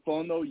a new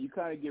phone, though, you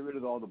kind of get rid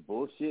of all the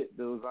bullshit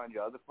that was on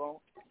your other phone.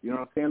 You know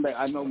what I'm saying? Like,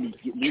 I know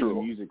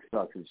music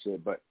sucks and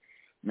shit, but,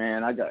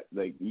 man, I got,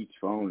 each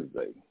phone is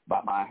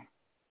bye-bye,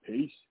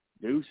 peace,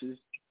 deuces.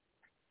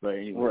 But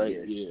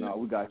anyway, no,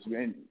 we got you.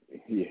 And,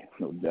 yeah,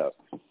 no doubt.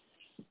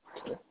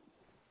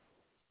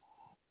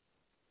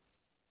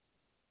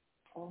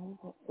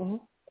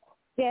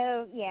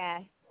 So yeah,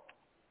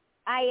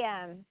 I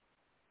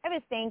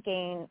was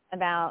thinking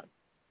about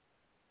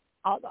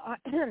all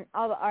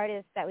the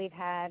artists that we've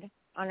had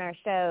on our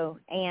show,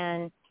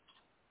 and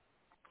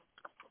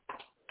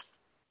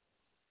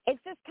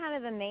it's just kind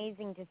of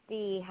amazing to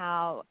see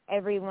how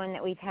everyone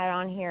that we've had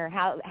on here,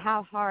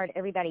 how hard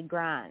everybody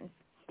grinds,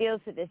 still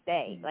to this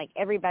day. Like,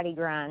 everybody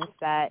grinds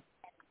that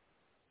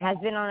has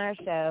been on our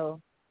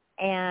show.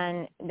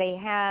 And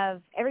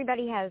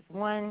everybody has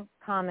one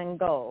common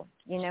goal,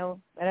 you know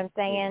what I'm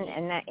saying?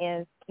 And that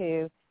is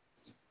to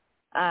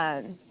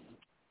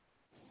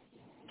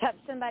touch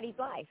somebody's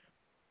life,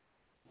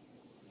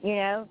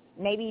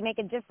 maybe make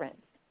a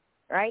difference,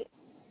 right?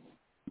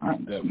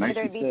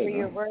 Whether it be through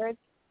your words,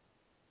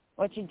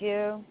 what you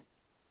do,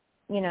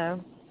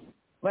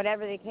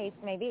 whatever the case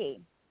may be,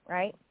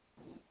 right?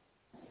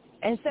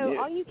 And so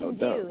all you can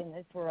do in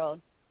this world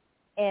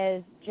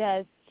is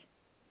just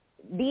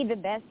be the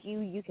best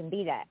you can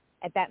be at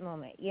that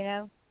moment,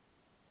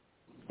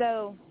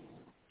 So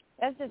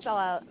that's just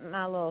all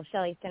my little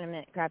Shelly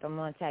sentiment crap I'm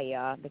going to tell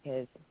y'all,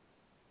 because,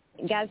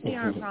 guys, we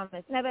aren't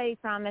promised. Nobody's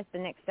promised the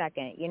next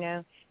second,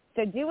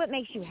 So do what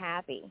makes you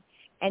happy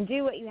and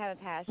do what you have a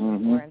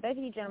passion for. And both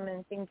of you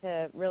gentlemen seem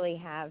to really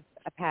have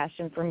a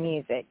passion for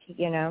music, So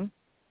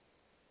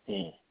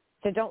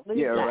don't lose that.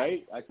 Yeah,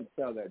 right? I can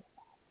tell that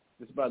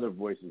just by their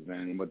voices,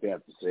 man, and what they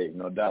have to say,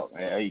 no doubt.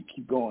 Hey,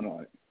 keep going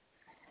on it.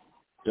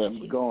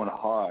 Keep going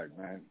hard,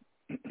 man.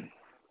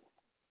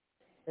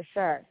 For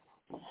sure.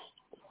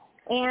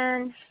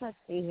 And let's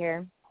see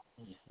here.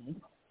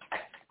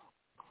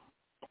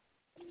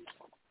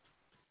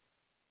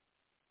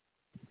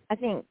 I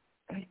think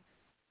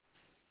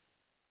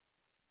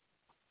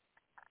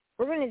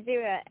we're going to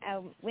do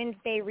a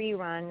Wednesday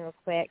rerun real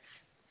quick.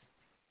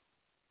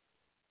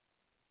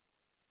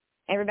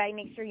 Everybody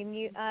make sure you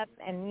mute up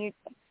and mute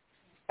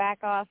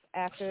back off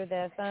after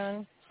the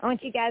phone. I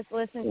want you guys to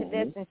listen to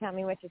this and tell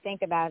me what you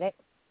think about it.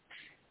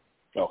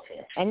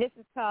 Okay. And this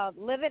is called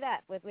Live It Up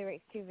with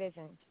Lyrics 2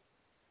 Vision.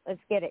 Let's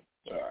get it.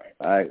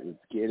 All right,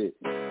 let's get it.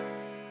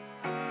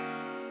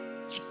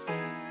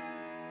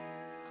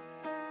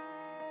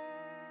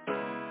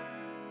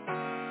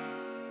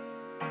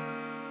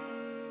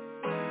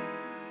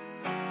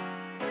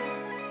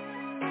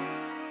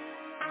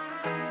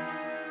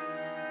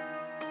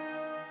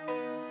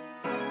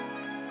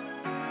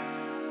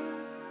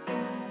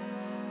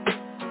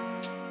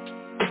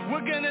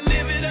 We're gonna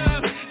live it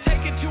up,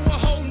 take it to a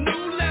whole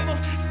new level.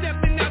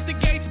 Stepping out the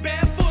gates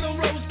barefoot on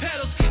rose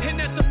petals, and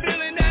that's the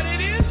feeling that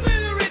it is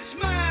with a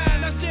rich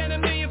mind. I stand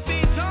 1,000,000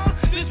 feet tall,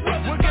 this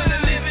world is mine. We're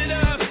gonna live it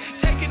up,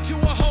 take it to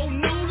a whole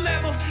new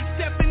level.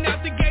 Stepping out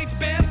the gates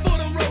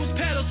barefoot on rose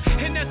petals,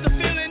 and that's the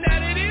feeling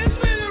that it is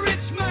with a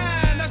rich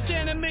mind. I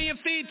stand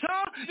 1,000,000 feet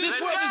tall, this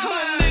world is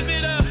mine. Live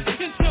it up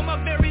until my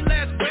very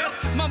last breath.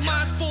 My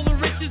mind's full of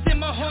riches and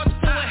my heart's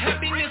full of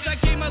happiness. I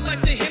gave my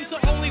life to him,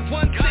 so only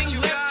one thing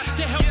left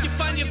to help you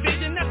find your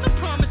vision. That's the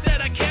promise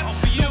that I kept.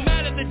 No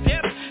matter the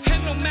depth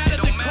and no matter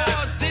the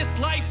cause, this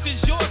life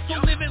is yours, so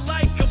live it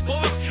like a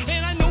boss.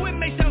 And I know it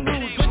may sound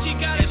rude, but you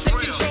gotta take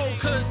control,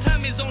 cause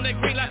time is on that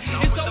green light.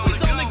 It's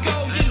always on the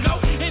go, you know,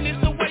 and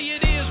it's the way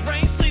it is,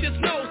 rain, sleet, or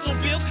snow. So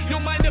build your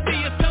mind to be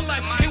a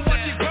sunlight and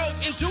watch it grow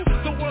into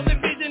the world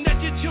and vision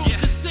that you choose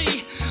to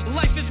see.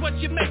 Life is what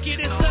you make it,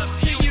 it's up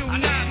to you,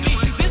 not me.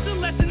 This is a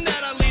lesson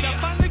that I lead.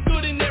 I find the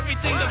good in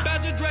everything. The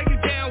bad to drag you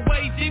down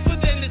way deeper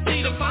than the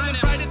sea. To find the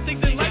brightest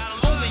things in life,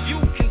 only you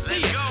can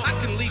see it. I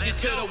can lead you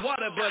to the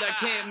water, but I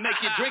can't make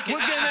you drink it.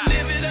 We're gonna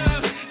live it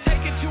up,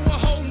 take it to a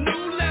whole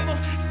new level.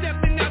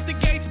 Stepping out the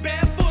gates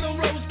barefoot on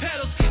rose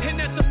petals, and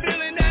that's the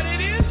feeling that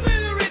it is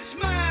with a rich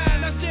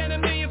mind. I stand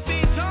 1,000,000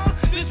 feet tall,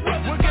 this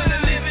world is mine. We're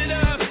gonna live it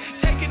up,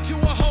 take it to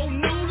a whole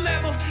new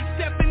level.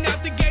 Stepping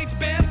out the gates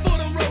barefoot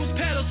on rose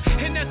petals,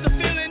 and that's the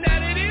feeling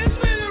that it is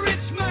with a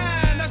rich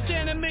mind. I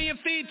stand 1,000,000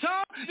 feet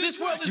tall, this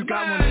world is mine. You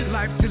got one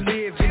life to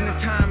live and the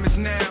time is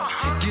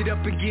now. Get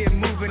up and get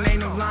moving, ain't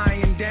no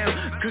lying down.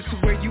 Cause to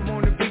where you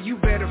wanna be, you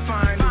better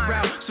find a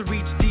route. So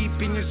reach deep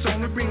in your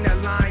soul and bring that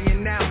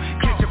lion out.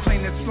 Catch a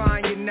plane that's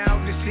flying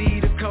out to see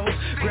the coast.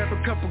 Grab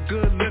a couple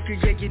good liquor,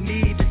 yeah, you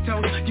need the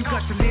toast. You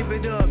got to live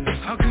it up,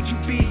 how could you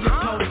be your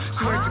post?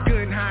 Swear to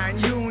good and high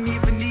and you don't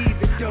even need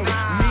the dope.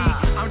 Me,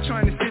 I'm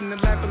trying to sit in the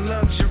lap of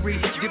luxury.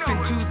 Dip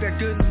into that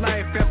good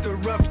life after a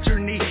rough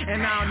journey.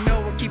 And I don't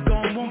know what keep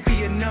going won't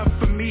be enough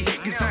for me.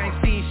 Cause I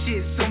ain't seen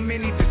shit, so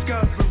many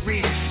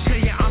discoveries. Tell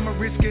ya I'ma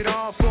risk it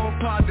all for a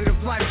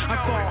positive life. I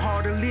fought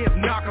hard to live,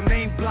 knock 'em,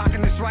 they ain't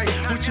blocking this right.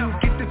 Once you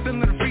get the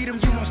feeling of freedom,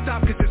 you won't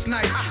stop cause it's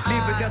nice.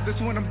 Live it up,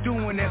 that's what I'm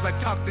doing as I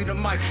talk through the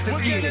mic.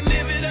 Let's get it. We're gonna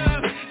live it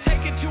up,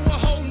 take it to a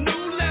whole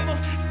new level.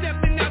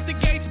 Stepping out the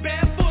gates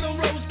barefoot on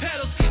rose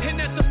petals, and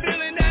that's the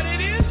feeling that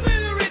it is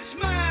with a rich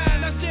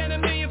mind. I stand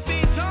 1,000,000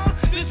 feet tall,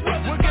 this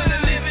world is mine. We're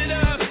gonna live it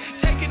up,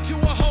 take it to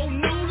a whole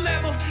new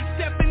level.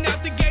 Stepping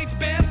out the gates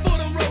barefoot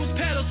on rose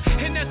petals,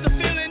 and that's the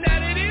feeling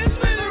that it is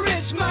with a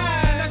rich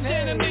mind. I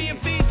stand 1,000,000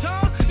 feet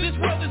tall, this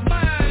world is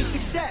mine.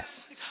 Success,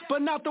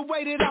 but not the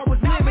way that I was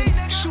living.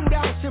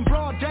 Shootouts in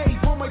broad day,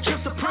 one-way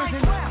trips to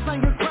prison.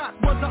 Slanging crack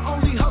was the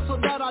only hustle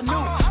that I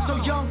knew. So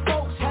young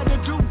folks had to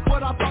do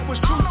what I thought was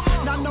true.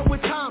 Now know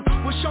what time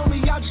will show me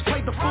I just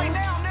played the fool.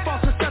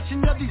 False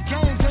perception of these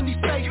games and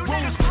these fake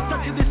rules.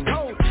 Stuck to this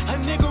code, a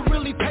nigga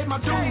really paid my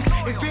dues.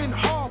 It's been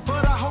hard,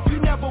 but I hope you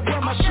never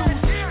wear my shoes.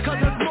 Cause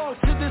there's more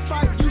to this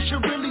life you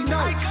should really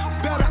know.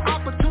 Better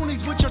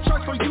opportunities with your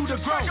choice for you to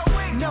grow.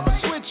 Never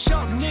switch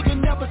up, nigga,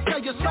 never stay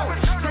your soul.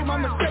 Say my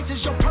mistakes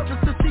is your purpose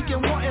to seek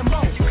and wanting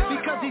more.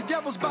 Because these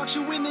devils box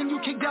you in and you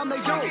kick down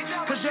their door.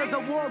 Cause there's a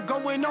war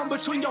going on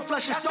between your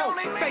flesh and soul.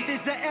 Faith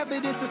is the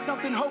evidence of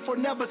something hopeful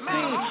never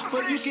seen.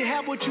 But you can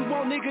have what you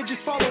want, nigga,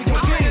 just follow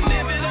your dreams.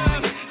 Live it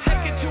up,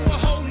 take it to a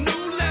whole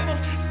new level.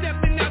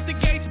 Stepping out the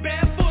gates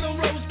barefoot on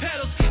rose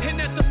petals, and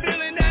that's the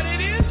feeling that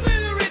it is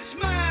with a rich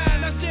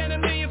mind. I stand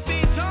 1,000,000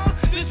 feet tall,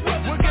 this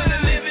world is mine. We're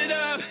gonna live it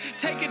up,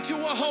 take it to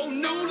a whole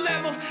new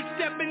level.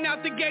 Stepping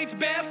out the gates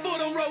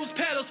barefoot on rose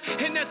petals,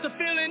 and that's the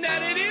feeling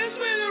that it is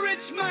with a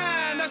rich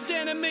mind. I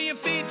stand 1,000,000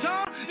 feet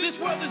tall, this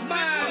world is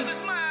mine.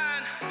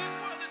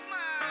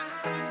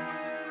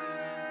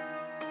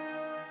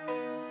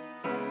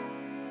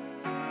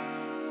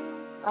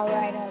 All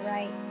right.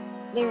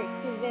 Lyrics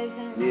to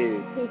Vision.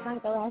 Yeah. Two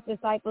Funk the Last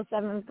Disciple,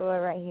 7th floor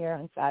right here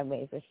on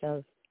Sidewayz with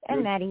Shellz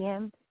and Matty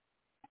M.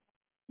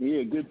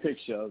 Yeah, good pick,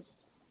 Shellz.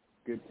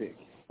 Good pick.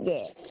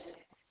 Yeah.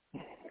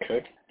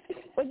 Okay.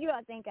 What do you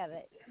all think of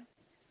it?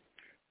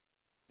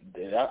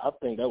 Yeah, I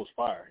think that was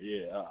fire.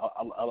 Yeah,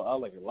 I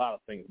like a lot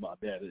of things about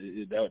that.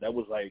 That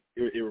was like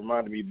it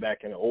reminded me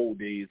back in the old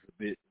days a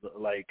bit,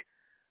 like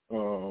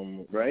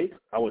right.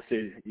 I would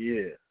say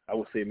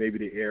maybe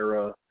the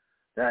era.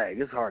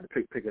 It's hard to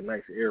pick a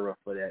nice era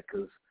for that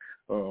because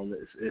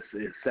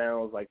it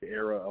sounds like the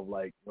era of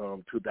like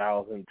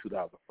 2000,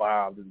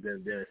 2005, and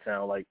then it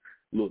sounds like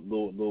a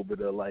little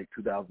bit of like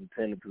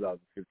 2010 and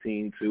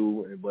 2015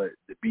 too. But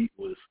the beat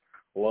was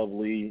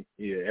lovely.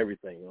 Yeah,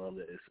 everything.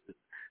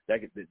 That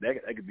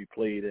could be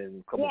played in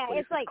a couple places. Yeah,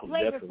 it's like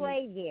Flavor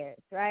Flav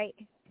years, right?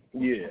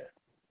 Yeah,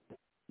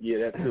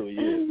 that too.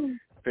 Yeah,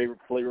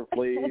 favorite Flavor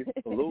Flav,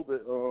 a little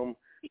bit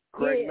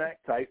Craig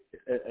Mack type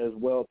as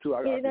well too.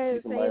 I could see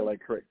somebody like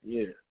Craig,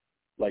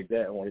 like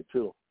that on it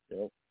too. You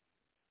know?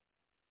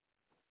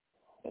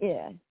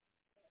 Yeah.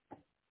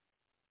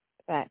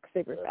 Facts,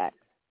 super facts.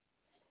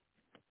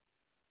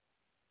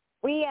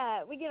 We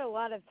get a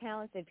lot of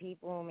talented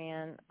people,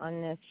 man,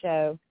 on this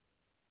show.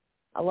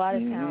 A lot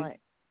of talent.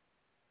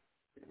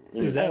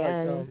 Is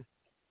that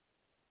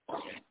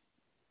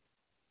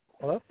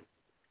Hello?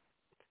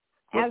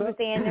 I was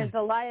saying there's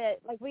a lot of,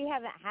 like, we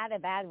haven't had a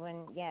bad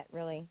one yet,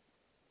 really.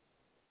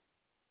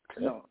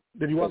 No.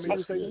 Did you want me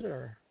to say this,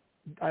 or?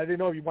 I didn't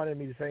know if you wanted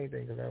me to say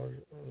anything because I was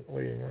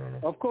waiting. I don't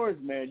know. Of course,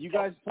 man. You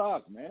guys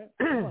talk, man.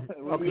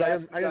 Okay, I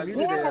am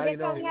muted there. I didn't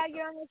know. We have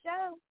you on the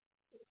show.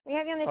 We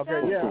have you on the Okay,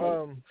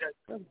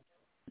 show.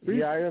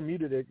 yeah, I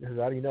unmuted it because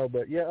I didn't know.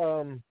 But,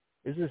 yeah,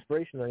 it's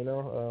inspirational, you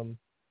know.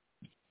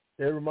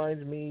 It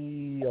reminds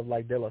me of,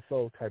 like, De La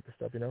Soul type of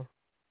stuff, you know?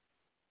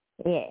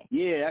 Yeah.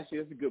 Yeah, actually,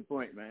 that's a good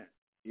point, man.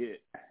 Yeah.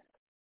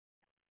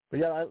 But,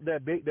 yeah,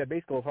 that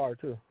bass goes hard,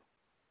 too.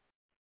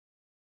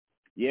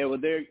 Yeah, well,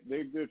 they're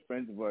good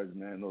friends of ours,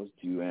 man, those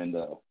two. And,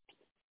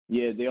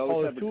 yeah, they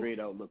always have a great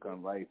outlook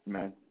on life,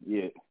 man.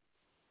 Yeah.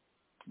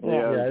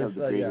 Okay. I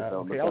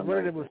was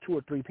wondering if it was 2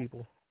 or 3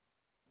 people.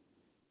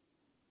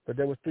 But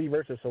there was 3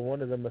 verses, so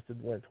one of them must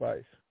have went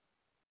twice.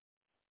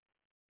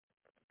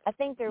 I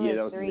think there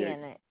was 3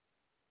 in it.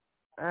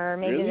 Or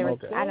maybe there was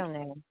 2. I don't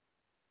know.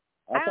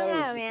 I don't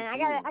know, man.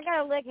 I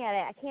gotta look at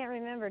it. I can't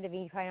remember, to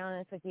be quite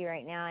honest with you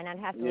right now, and I'd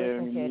have to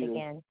listen to it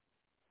again.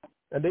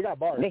 And they got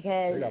bars. They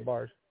got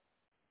bars.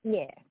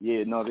 Yeah.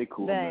 Yeah, no, they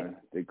cool, man.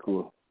 They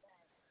cool.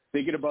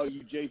 Thinking about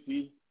you,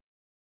 JP.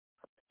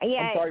 Yeah,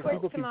 I'm sorry, it quits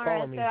people tomorrow, keep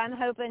calling me. so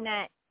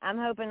I'm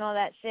hoping all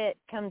that shit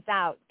comes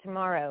out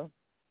tomorrow.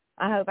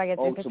 I hope I get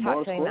to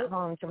talk to him at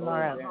home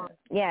tomorrow.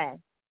 Yeah.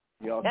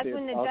 That's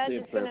when the judge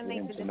is going to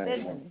make the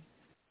decision.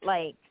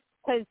 Like,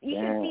 because you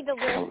should see the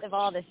list of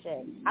all the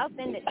shit. I'll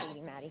send it to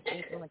you, Maddie, so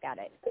you can look at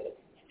it.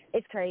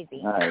 It's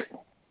crazy. All right.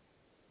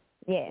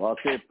 Yeah. Well, I'll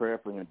say a prayer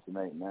for him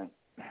tonight, man.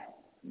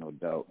 No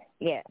doubt.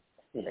 Yeah,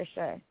 for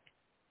sure.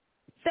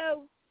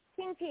 So,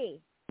 King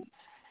P,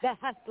 the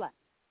Hustla.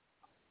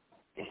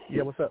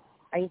 Yeah, what's up?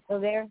 Are you still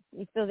there?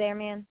 You still there,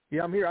 man?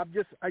 Yeah, I'm here.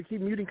 I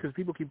keep muting because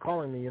people keep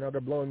calling me. You know,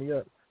 they're blowing me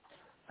up.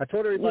 I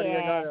told everybody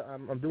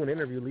I'm doing an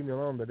interview. Leave me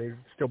alone, but they're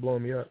still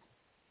blowing me up.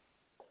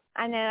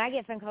 I know. I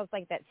get phone calls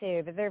like that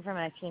too, but they're from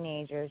my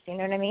teenagers. You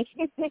know what I mean?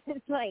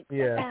 It's like,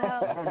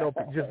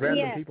 just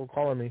random people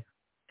calling me.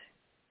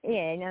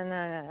 Yeah,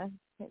 no.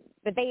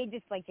 But they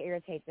just like to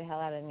irritate the hell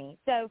out of me.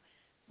 So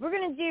we're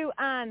gonna do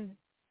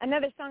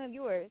another song of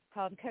yours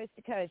called Coast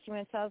to Coast. You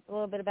want to tell us a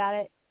little bit about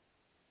it?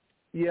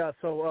 Yeah.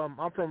 So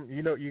I'm from.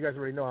 You guys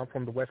already know I'm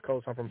from the West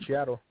Coast. I'm from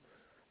Seattle.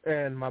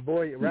 And my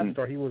boy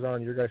Rapstar, he was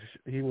on your guys'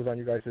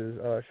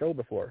 show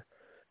before.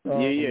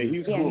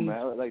 He's cool, man.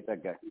 I like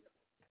that guy.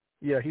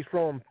 Yeah, he's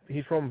from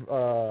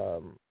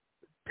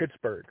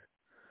Pittsburgh.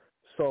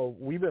 So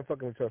we've been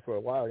fucking with each other for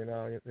a while, you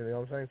know what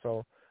I'm saying?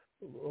 So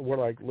we're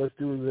like, let's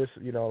do this,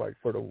 like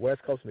for the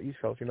West Coast and the East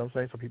Coast, you know what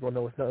I'm saying? So people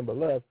know it's nothing but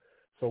love.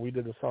 So we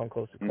did the song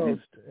Coast to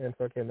Coast, and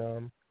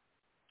fucking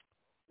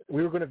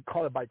we were gonna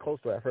call it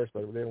Bi-Coastal at first,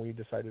 but then we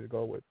decided to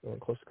go with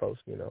Coast to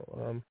Coast,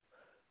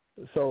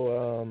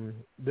 So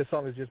this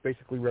song is just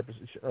basically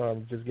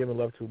just giving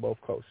love to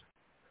both coasts.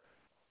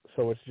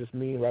 So it's just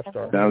me and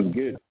Rapstar. Sounds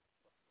good.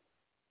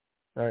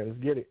 All right, let's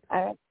get it.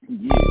 All right.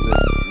 Yeah,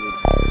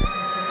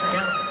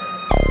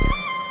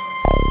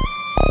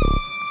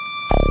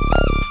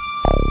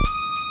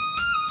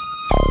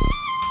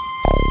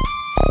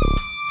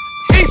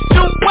 East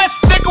to West,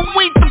 nigga,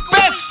 we the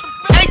best.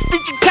 Ain't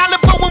feature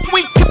caliber when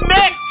we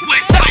connect.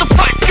 Shut the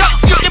fuck up,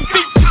 you can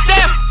beat to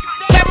death.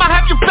 Can I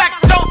have your back,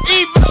 don't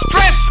even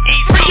stress.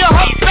 Free your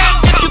hustle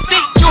down if you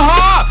think you're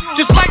hard.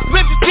 Just like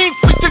ripped jeans,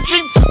 with your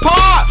jeans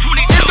apart.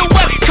 In the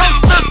West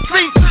Coast, the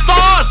streets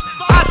stars.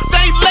 I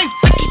stay laced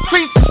to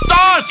increase the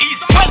stars.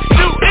 West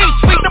to East,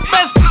 we the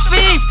best to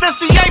see. That's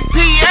the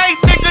APA,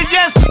 nigga,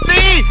 yes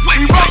indeed.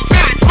 We rock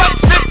this,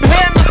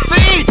 hand the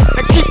seed.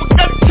 And keep a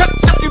gun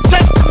tucked if you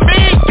test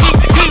me.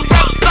 Keep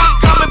Rapstar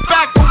coming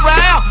back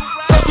around.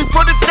 Cause we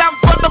put it down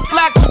for the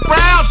blacks and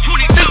browns.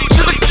 Listen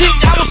to the king,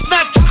 I will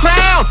snatch your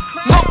crown.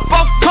 Look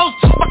both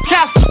coasts, my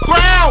castle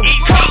ground.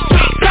 Coast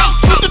to coast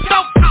with the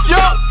dope,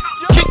 yo.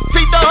 King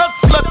P the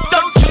hustler,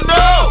 don't you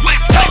know?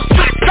 Coast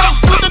to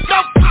coast with the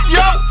dope,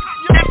 yo.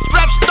 It's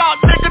Rapstar,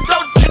 nigga,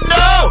 don't you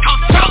know?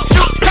 Coast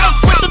to coast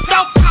with the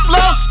dope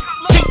flows.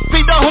 King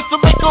P the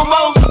hustler, make them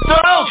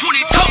overdose.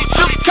 Coast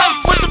to coast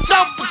with the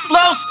dope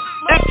flows.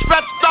 It's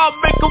Rapstar,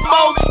 make them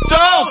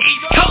overdose.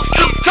 Coast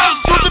to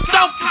coast with the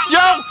dope,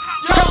 yo.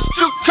 Coast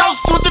to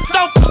coast with the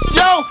dope,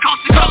 yo.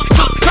 Coast to coast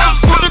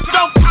with the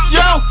dope,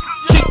 yo.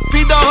 King P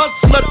the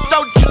hustler,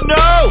 don't you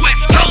know?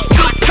 Coast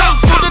to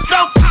coast with the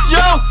dope,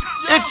 yo.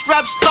 It's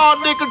Rapstar,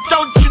 nigga,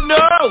 don't you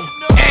know?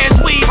 As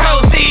we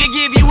proceed to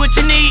give you what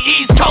you need,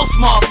 East Coast,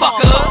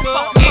 motherfucker.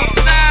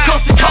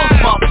 Coast to coast,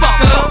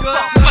 motherfucker.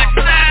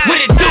 What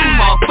it do,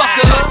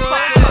 motherfucker?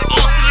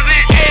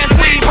 As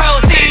we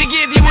proceed to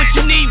give you what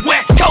you need,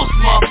 West Coast,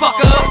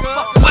 motherfucker.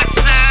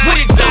 What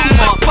it do,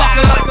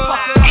 motherfucker?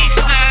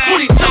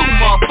 What it do,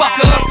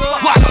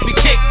 motherfucker? Watch me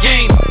kick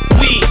game.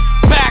 We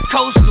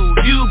bi-coastal,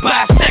 you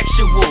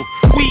bisexual.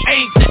 We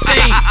ain't the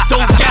same.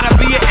 Don't gotta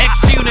be an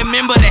ex-student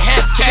member to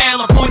have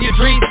California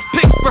dreams.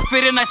 Pittsburgh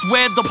fitting, that's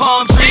where the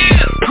palm trees.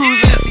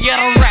 Cruising in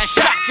Seattle, rat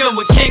shotgun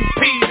with King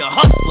P, the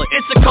hustler.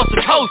 It's a coast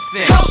to coast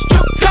thing. Coast to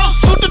coast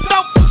with the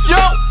dope,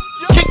 yo.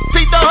 King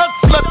P, the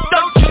hustler,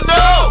 don't you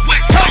know?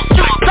 Coast to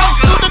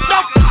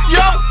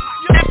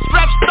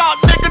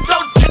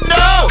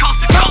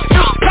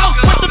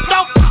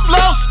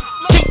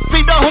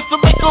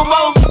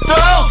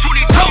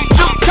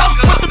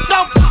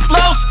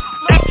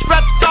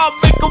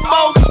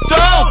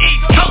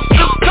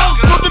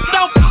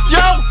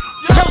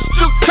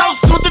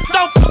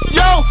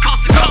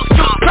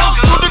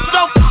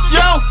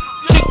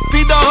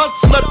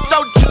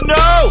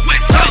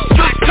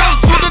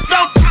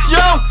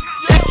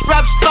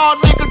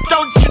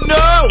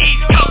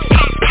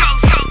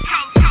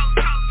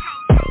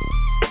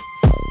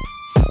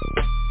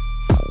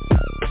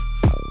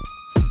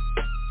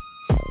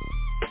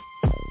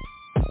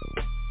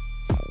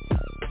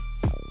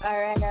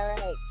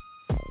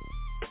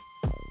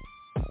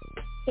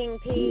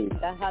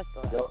the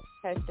Hustla,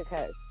 Coast to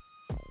Coast.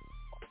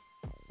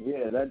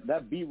 Yeah,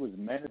 that beat was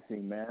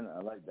menacing, man.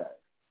 I like that.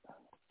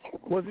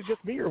 Was it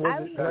just me, or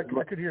was I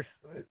could hear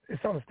it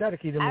sounded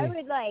staticky to me? I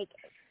would like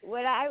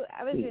what I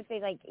was gonna say,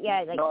 like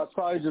no, it's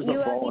probably just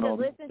you a phone. need to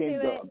listen to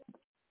it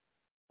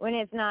when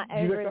it's not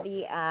over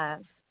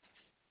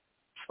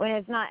when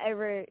it's not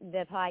over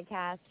the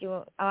podcast.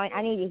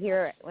 I need to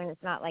hear it when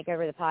it's not like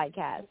over the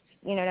podcast.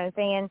 You know what I'm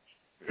saying?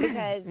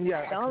 Because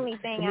the only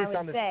thing I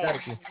would say,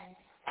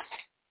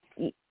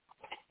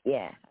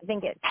 I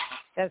think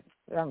that's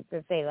what I'm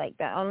going to say. Like,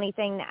 the only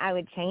thing that I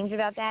would change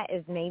about that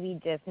is maybe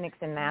just mix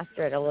and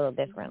master it a little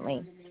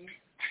differently.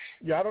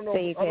 Yeah, I don't know.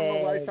 I don't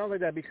know why it sounds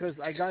like that, because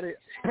I got it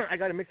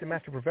mix and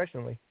master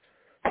professionally.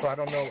 So I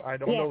don't know. I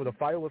don't know if the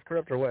file was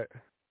corrupt or what.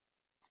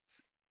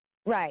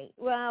 Right.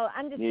 Well,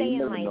 I'm just saying,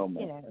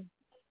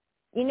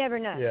 you never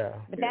know. Yeah.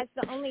 But that's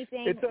the only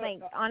thing,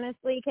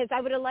 honestly, because I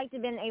would have liked to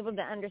have been able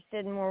to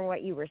understand more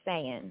what you were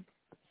saying.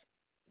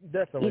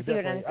 Definitely. You see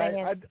what I'm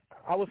saying?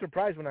 I was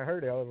surprised when I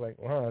heard it. I was like,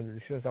 wow,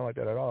 it shouldn't sound like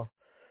that at all.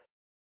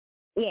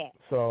 Yeah.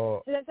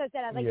 So that's what I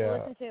said. I'd like to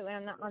listen to it when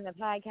I'm not on the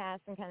podcast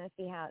and kind of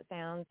see how it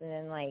sounds. And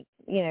then,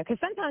 because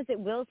sometimes it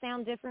will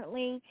sound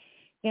differently,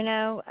 but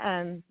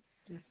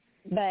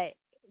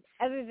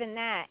other than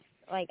that,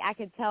 I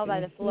could tell by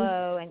the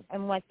flow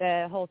and what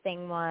the whole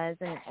thing was,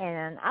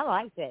 and I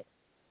liked it.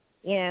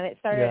 It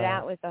started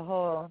out with the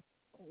whole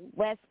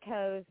West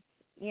Coast,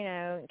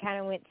 kind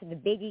of went to the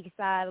Biggie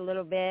side a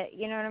little bit.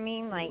 You know what I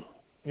mean?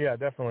 Yeah,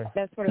 definitely.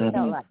 That's what it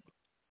felt like.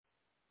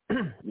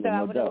 So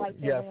I would have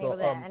liked to have been able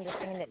to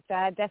understand it. So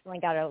I definitely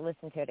got to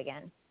listen to it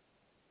again.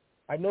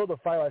 I know the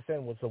file I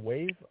sent was a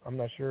WAV. I'm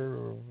not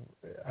sure.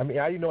 I mean,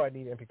 I know I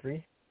need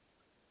MP3,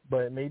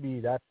 but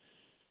maybe that's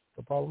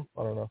the problem.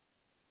 I don't know.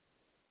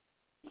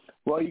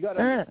 Well, you got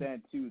to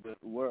understand, too, that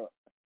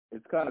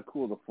it's kind of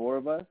cool, the four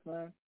of us,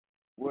 man.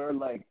 We're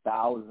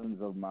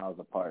thousands of miles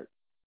apart,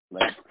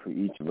 for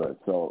each of us.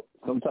 So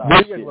sometimes where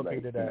are you guys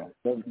located at?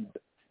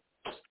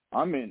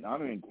 I'm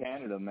in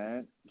Canada,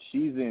 man.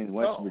 She's in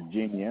West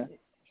Virginia.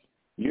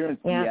 You're in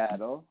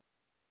Seattle,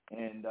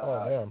 and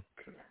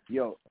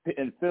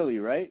in Philly,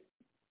 right?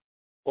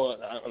 Well,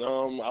 I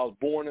was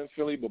born in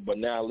Philly, but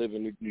now I live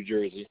in New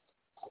Jersey.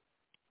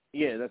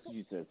 Yeah, that's what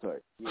you said.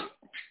 Sorry.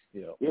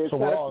 Yeah. So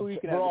we're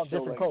all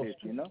different coasts,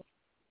 Yeah,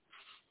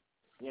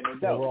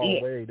 we're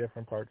all way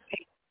different parts.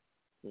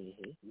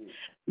 Mm-hmm.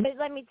 But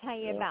let me tell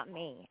you about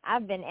me.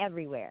 I've been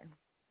everywhere.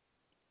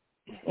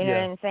 You know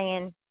what I'm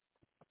saying?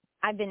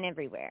 I've been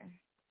everywhere.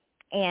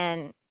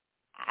 And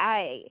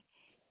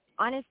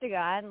honest to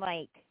God,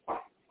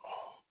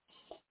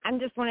 I'm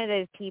just one of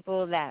those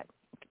people that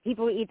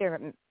people either,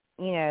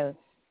 go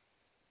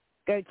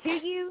to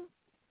you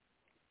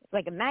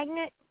like a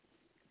magnet,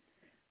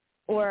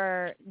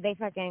 or they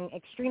fucking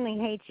extremely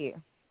hate you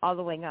all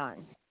the way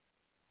gone.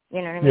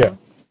 You know what I mean? Yeah.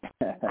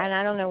 And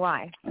I don't know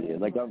why. Yeah,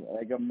 like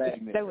a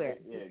magnet. So weird.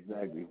 Yeah,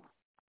 exactly.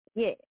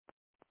 Yeah.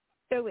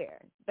 So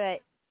weird.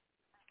 But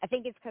I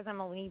think it's because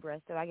I'm a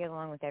Libra, so I get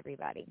along with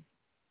everybody.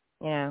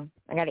 I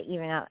got to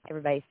even out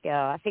everybody's scale.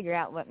 I figure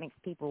out what makes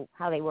people,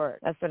 how they work.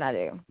 That's what I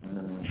do.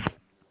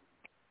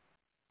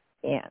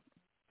 Yeah.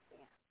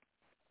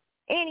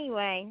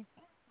 Anyway.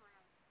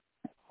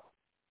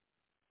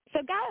 So,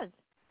 guys,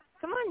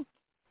 come on.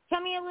 Tell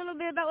me a little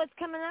bit about what's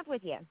coming up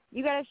with you.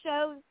 You got a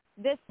show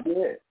this...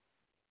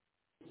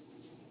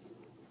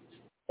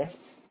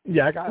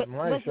 Yeah, I got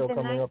my show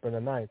coming up in the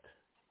 9th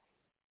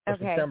of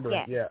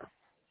September. Yeah.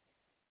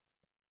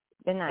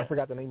 The 9th. I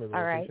forgot the name of the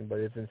location, but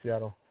it's in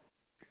Seattle.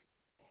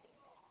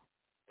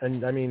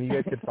 And, I mean, you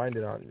guys could find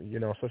it on,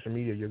 social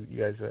media. You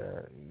guys,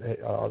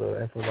 all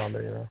the info's on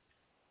there,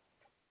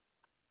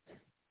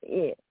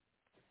 Yeah.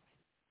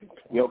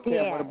 Yo,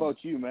 Cam, what about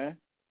you, man?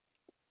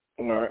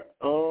 All right.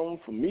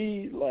 For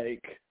me,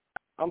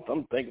 I'm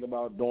thinking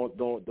about doing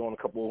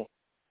a couple,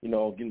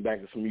 getting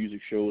back to some music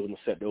shows. I'm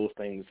gonna set those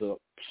things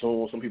up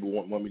soon. Some people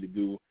want me to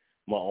do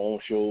my own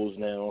shows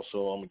now,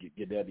 so I'm gonna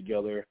get that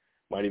together.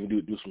 Might even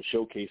do some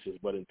showcases.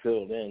 But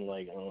until then,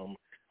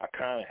 I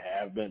kind of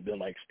have been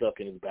stuck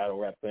in this battle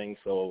rap thing.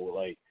 So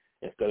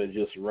instead of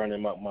just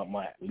running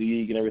my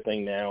league and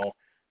everything now,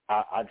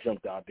 I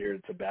jumped out there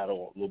to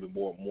battle a little bit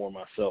more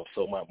myself.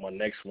 So my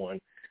next one.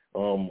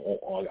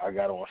 I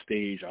got on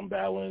stage. I'm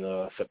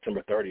battling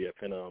September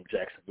 30th in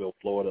Jacksonville,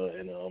 Florida,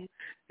 and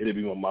it'll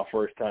be my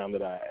first time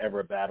that I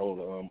ever battled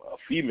a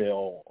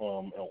female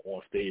on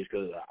stage,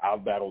 because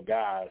I've battled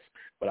guys,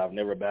 but I've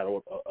never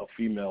battled a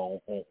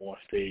female on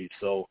stage.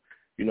 So,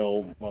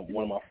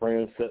 one of my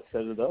friends set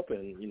it up,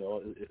 and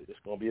it's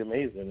gonna be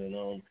amazing.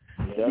 And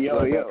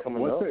that's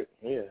coming up.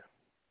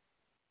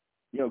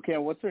 Yo,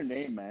 Ken, what's her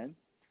name, man?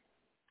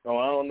 Oh,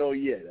 I don't know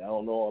yet. I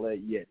don't know all that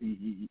yet.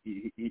 He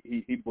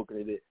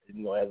booking it,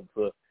 as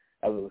a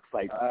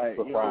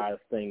surprise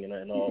thing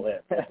and all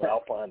that. But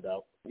I'll find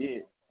out. Yeah.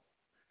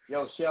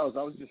 Yo, Shellz,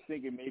 I was just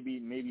thinking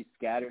maybe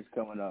Scatter's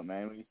coming up,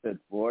 man. When you said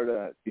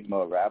Florida,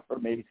 female rapper,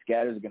 maybe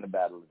Scatter's gonna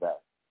battle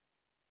that.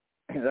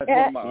 That's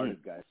one of my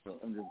artist guys. So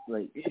I'm just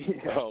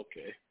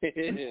okay.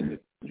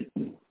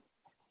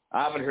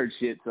 I haven't heard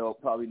shit, so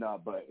probably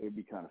not, but it'd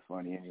be kind of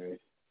funny anyways.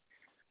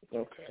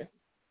 Okay.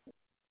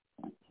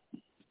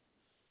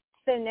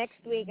 So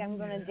next week I'm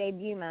going to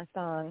debut my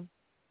song,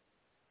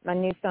 my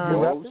new song.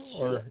 You rapping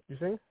or you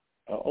sing?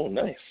 Oh,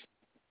 nice.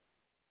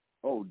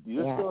 Oh,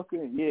 you're still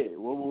singing? Yeah,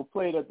 we'll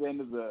play it at the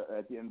end of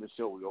the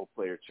show. We'll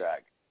play your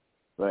track.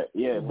 But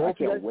yeah, I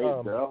can't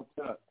wait, girl.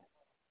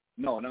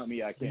 No, not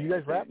me. I can't. Do you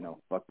guys rap? No,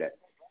 fuck that.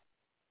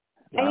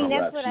 I mean,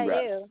 that's what I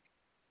do.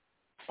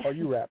 Oh,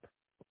 you rap.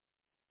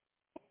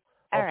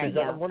 All okay, right,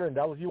 I was wondering,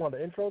 that was you on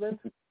the intro then?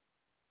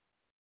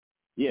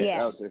 Yeah,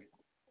 that was it.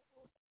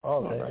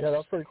 Oh, okay. Yeah, that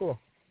was pretty cool.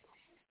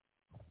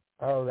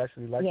 I was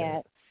actually liking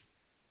it.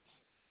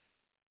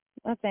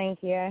 Well,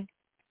 thank you.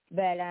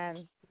 But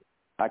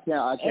I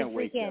can't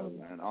wait,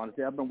 man.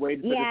 Honestly, I've been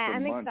waiting for this for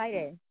I'm months.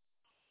 Excited.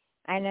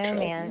 I know,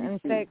 man. I'm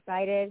so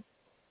excited.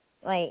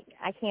 Like,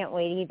 I can't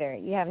wait either.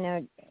 You have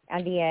no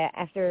idea.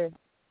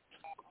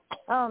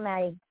 Oh,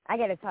 Maddie, I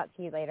got to talk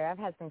to you later. I've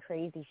had some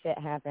crazy shit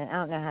happen. I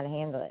don't know how to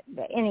handle it.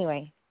 But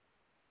anyway.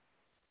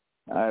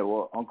 All right,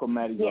 well, Uncle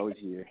Maddie's always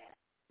here.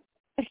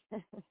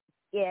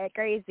 Yeah,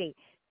 crazy.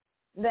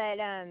 But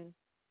I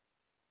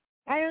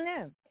don't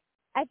know.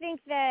 I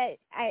think that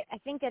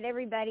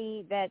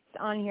everybody that's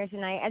on here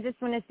tonight, I just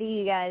want to see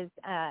you guys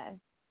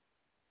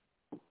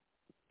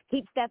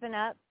keep stepping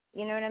up.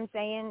 You know what I'm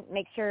saying?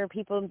 Make sure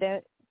people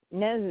don't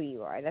know who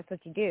you are. That's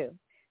what you do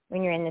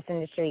when you're in this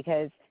industry,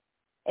 because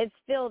it's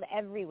filled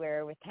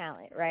everywhere with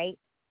talent, right?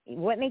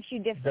 What makes you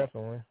different?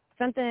 Definitely.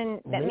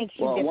 Something that makes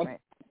you different.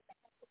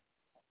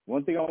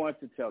 One thing I wanted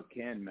to tell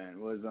Ken, man,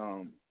 was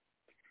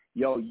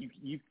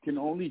you can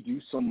only do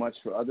so much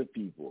for other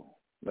people.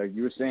 Like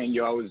you were saying,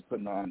 you're always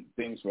putting on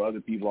things for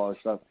other people, all this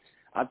stuff.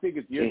 I think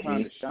it's your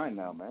time to shine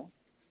now, man.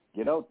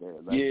 Get out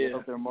there. Get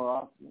out there more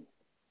often.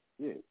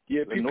 Yeah.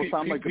 Yeah, no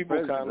time like the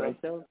present, right?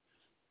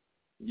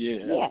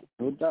 Yeah.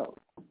 No doubt.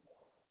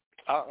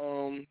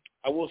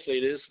 I will say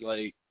this,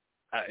 like,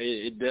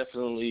 it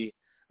definitely,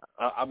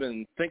 I've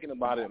been thinking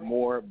about it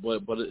more,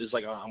 but it's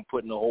like I'm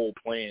putting the whole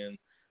plan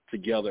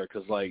together,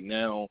 because, like,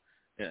 now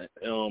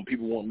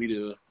people want me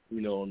to,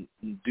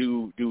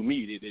 do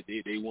me.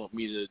 They want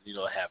me to,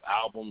 have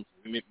albums,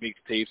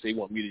 mixtapes. They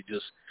want me to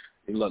just,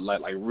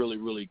 like really,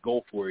 really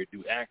go for it.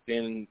 Do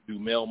acting, do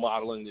male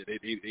modeling.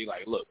 They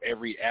like, look,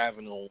 every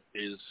avenue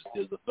is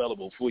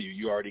available for you.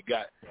 You already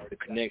got the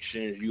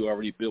connections. You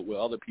already built with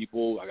other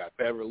people. I got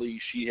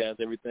Beverly. She has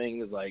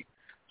everything. It's like,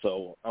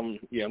 so I'm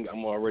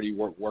already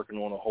working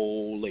on a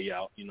whole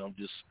layout.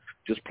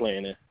 Just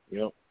planning.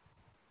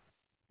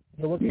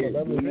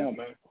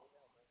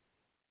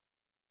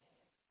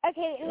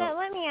 Okay, now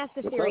let me ask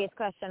a serious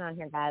question on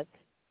here, guys.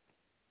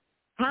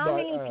 How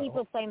many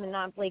people play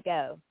Monopoly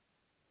Go?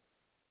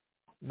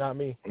 Not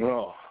me.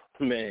 Oh,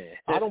 man.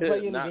 I don't play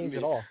any games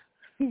at all.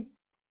 I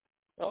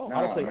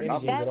don't play any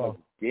games at all.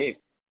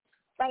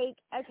 Like,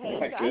 okay,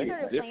 so I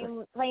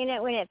started playing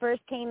it when it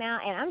first came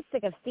out, and I'm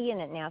sick of seeing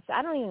it now, so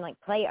I don't even,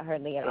 play it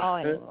hardly at all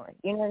anymore.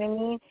 You know what I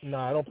mean? No,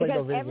 I don't play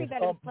no video games.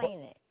 Because everybody's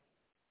playing it.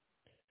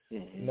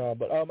 No,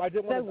 but I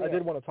did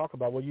want to talk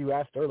about what you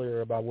asked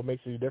earlier about what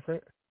makes you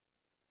different.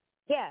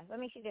 Yeah, what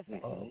makes you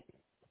different?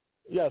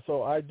 Yeah,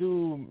 so I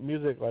do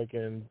music like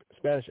in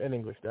Spanish and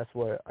English. That's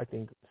what I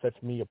think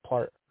sets me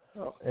apart.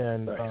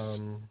 And nice.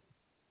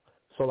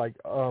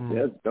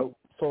 That's dope.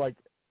 So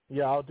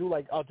I'll do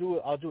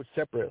it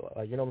separate.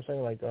 Like, you know what I'm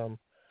saying? Like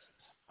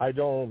I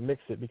don't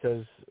mix it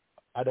because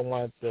I don't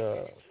want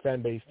the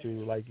fan base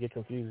to get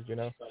confused.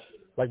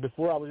 Like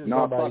before I was just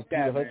going by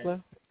Peter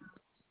Hustla.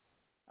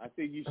 I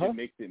think you should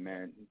mix it,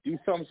 man. Do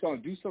some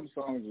songs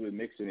with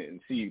mixing it and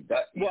see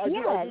that. Well,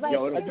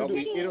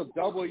 it'll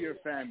double your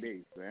fan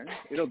base, man.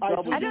 It'll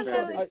double your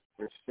fan base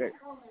for sure.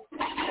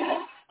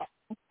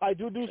 I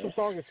do some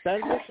songs in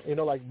Spanish,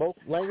 like both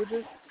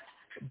languages,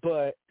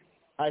 but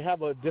I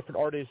have a different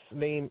artist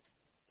name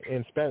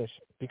in Spanish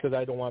because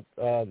I don't want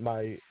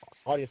my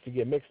audience to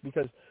get mixed.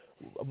 Because,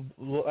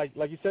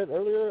 like you said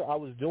earlier, I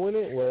was doing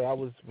it where I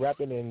was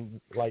rapping in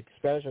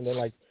Spanish, and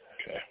then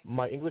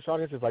my English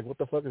audience is like, what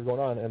the fuck is going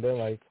on? And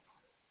then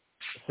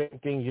same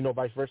thing,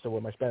 vice versa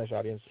with my Spanish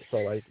audience.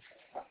 So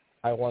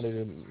I wanted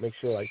to make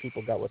sure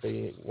people got what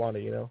they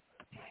wanted,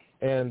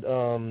 And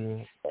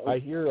I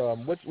hear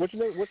what's your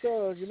name? What's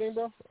your name,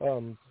 bro?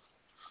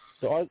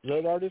 The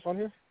other artist on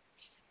here?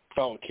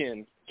 Oh,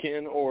 Ken,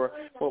 or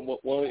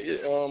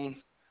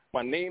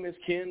my name is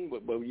Ken,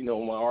 but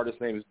my artist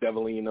name is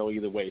Devilino.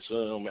 Either way, so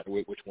it don't matter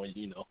which one.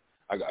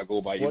 I go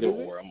by either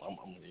or. I'm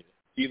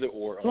either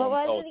or.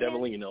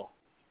 Devilino.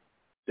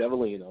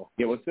 Devilino.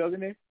 Yeah, what's the other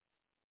name?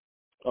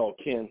 Oh,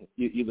 Ken.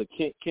 Either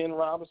Ken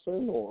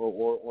Robinson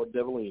or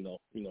Devilino.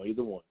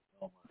 Either one.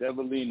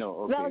 Devilino.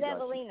 Okay. No,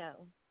 Devilino.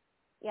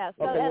 Yeah,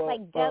 so that's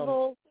like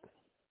Devil.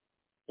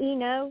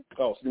 Eno.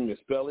 Oh, so let me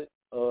spell it.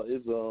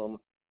 It's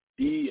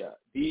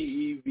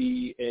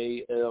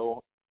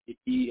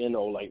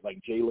DEVALENO,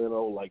 like Jay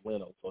Leno, like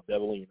Leno. So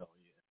Devilino.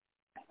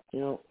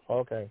 Yeah.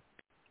 Okay.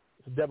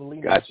 It's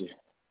Devilino. Gotcha.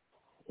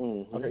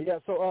 Mm-hmm. Okay, yeah,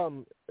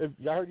 so if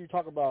I heard you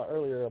talk about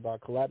earlier about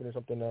collabing or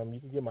something, you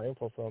can get my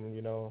info from,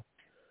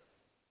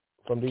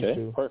 from these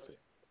two. Perfect.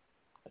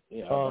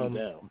 Yeah, I'm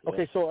down. Yeah.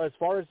 Okay, so as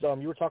far as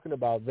you were talking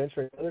about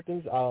venturing other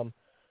things, I'm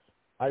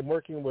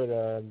working with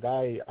a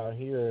guy out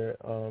here.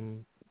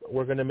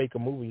 We're gonna make a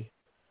movie.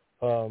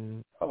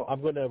 I'm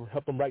gonna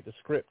help him write the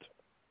script.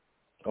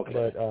 Okay.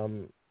 But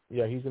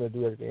yeah, he's gonna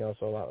do everything else.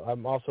 So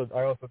I'm also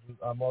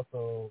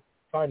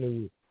trying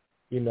to,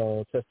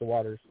 test the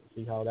waters,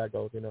 see how that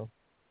goes.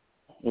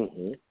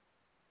 Mhm.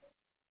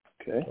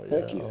 Okay. So,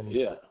 Heck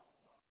yeah.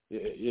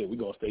 Yeah. We're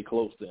gonna stay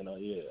close then.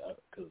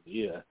 Because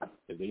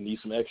if they need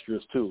some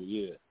extras too,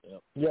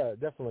 Yeah,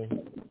 definitely.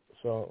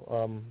 So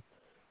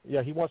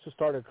yeah, he wants to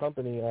start a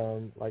company,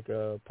 like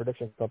a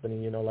production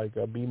company, like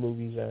B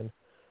movies, and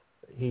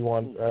he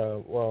wants.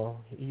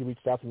 He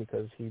reached out to me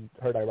because he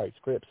heard I write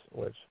scripts,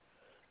 which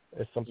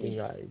is something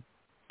I've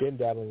been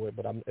dabbling with,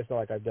 but it's not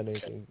like I've done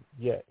anything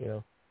yet,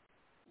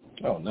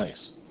 Oh,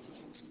 nice.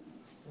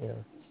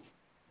 Yeah.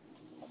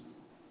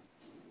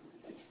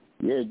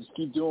 Yeah, just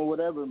keep doing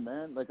whatever,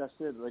 man. Like I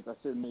said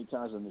many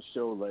times on the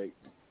show, like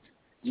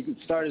you can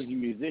start as a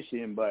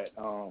musician, but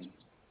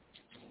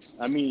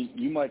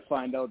you might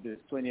find out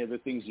there's plenty of other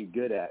things you're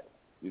good at.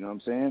 You know what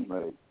I'm saying?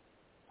 Like,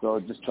 so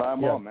just try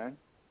them all, man.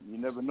 You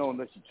never know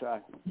unless you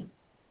try.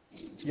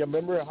 Yeah,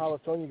 remember how I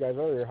was telling you guys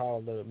earlier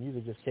how the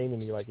music just came to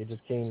me, like it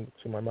just came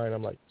to my mind.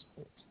 I'm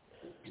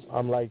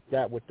like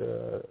that with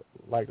the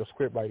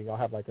script writing. I'll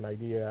have like an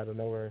idea out of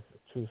nowhere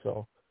too.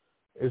 So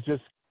it's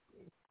just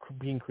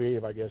being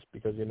creative, I guess,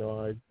 because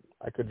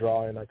I could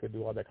draw and I could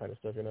do all that kind of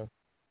stuff,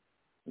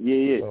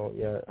 Yeah. So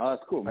yeah, oh,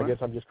 that's cool, man. I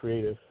guess I'm just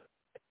creative.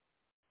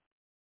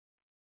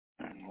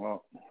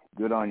 Well,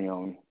 good on you,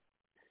 homie.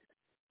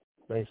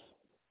 Thanks.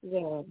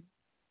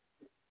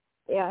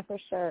 Yeah, for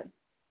sure.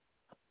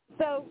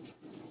 So,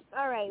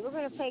 all right, we're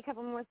going to play a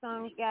couple more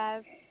songs,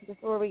 guys,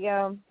 before we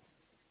go.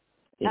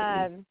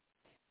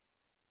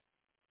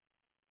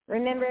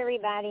 Remember,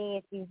 everybody,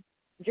 if you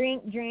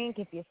drink,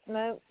 if you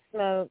smoke,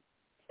 it's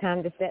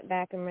time to sit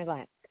back and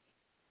relax.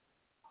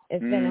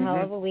 It's been a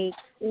hell of a week.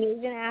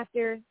 Even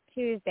after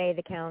Tuesday,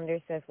 the calendar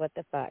says, what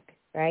the fuck,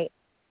 right?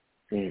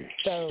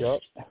 So,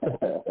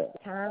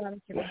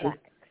 time to relax.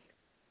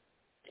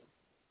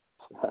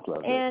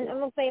 And I'm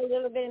going to play a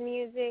little bit of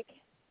music.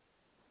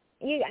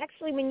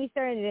 When we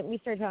started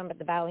talking about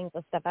the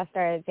bilingual stuff, I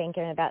started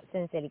thinking about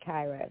Sin City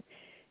Cairo.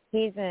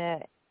 He's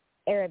an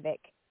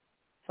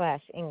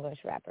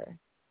Arabic/English rapper.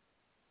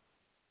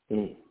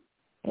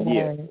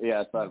 Yeah,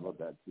 I thought about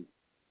that too.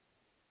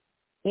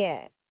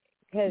 Yeah,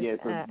 because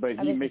but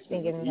he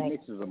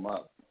mixes them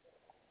up.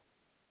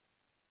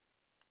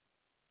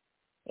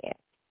 Yeah,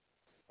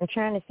 I'm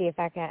trying to see if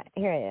I can.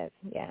 Here it is.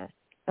 Yeah,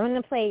 I'm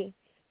gonna play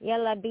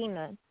Yalla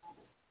Bima.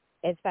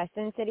 It's by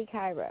Sin City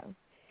Cairo.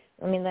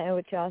 Let me know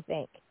what y'all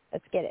think.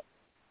 Let's get it.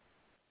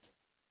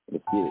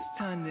 Let's get it.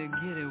 Time to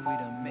get it, we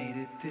done made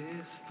it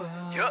this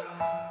far. Yup.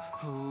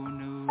 Who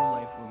knew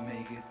life would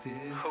make it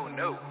this far? Who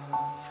knew?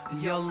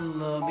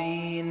 Yalla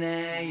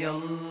bina,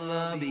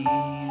 yalla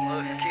bina.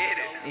 Let's get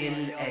it.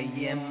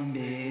 الأيام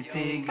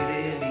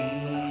بتجري.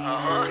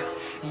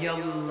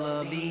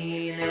 يلا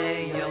بينا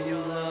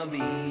يلا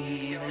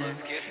بينا.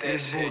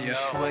 اصبر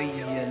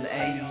شوية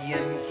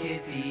الأيام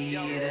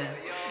كتيرة.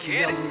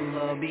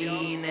 يلا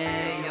بينا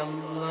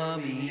يلا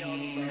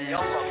بينا.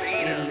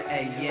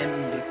 الأيام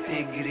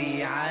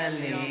بتجري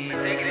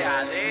علينا.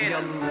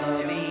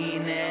 يلا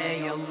بينا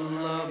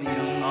يلا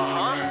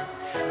بينا.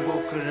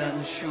 بكرة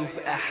نشوف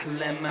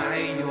أحلام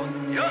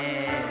عيوننا.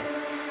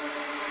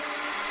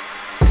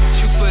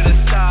 Shoot for the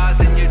stars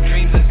and your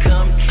dreams will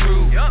come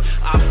true.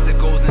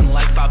 Obstacles in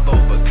life I've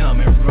overcome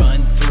and run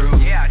through.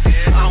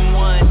 I'm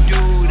one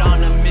dude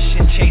on a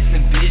mission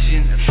chasing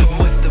visions.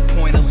 What's the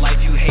point of life?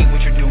 You hate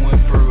what you're doing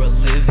for a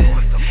living.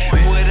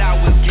 What I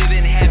was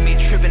given had me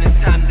tripping. It's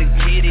time to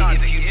get it.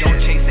 If you don't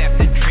chase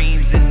after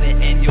dreams, in the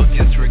end you'll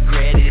just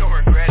regret it.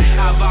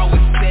 I've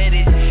always said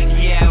it.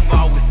 Yeah, I've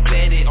always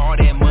said it. All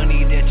that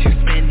money that you're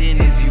spending,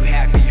 is you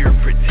happy? You're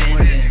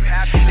pretending.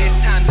 It's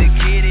time to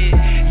get it.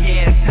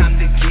 Yeah, it's time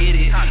to get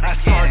it. I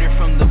started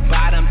from the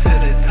bottom to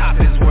the top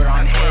is where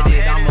I'm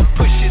headed. I'ma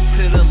push it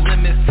to the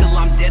limits till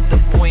I'm dead. The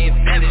boy ain't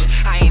finished.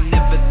 I ain't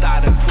never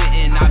thought of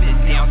quitting. I've been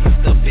down since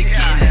the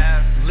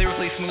beginning.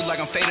 Lyrically smooth like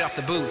I'm faded off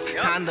the booth.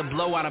 Time to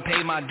blow out and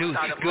pay my dues.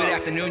 Good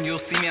afternoon,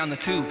 you'll see me on the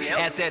tube.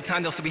 At that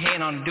time they'll still be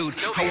hating on the dude.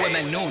 هو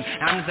مجنون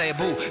عامل زي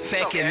ابوه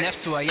فاكر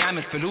نفسه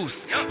هيعمل فلوس.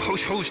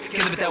 حوش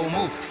كده بتاعه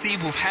move.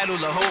 سيبه في حاله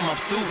لو هو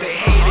مبسوط. They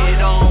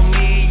hated on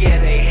me, yeah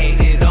they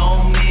hated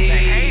on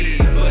me.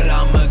 But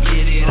I'ma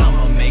get it,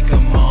 I'ma make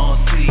them all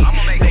see.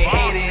 They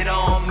hated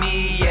on me,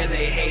 yeah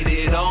they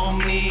hated on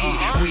me.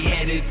 We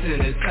headed to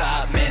the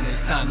top, man,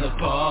 it's time to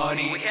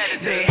party.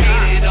 They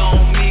hated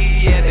on me,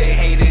 yeah they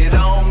hated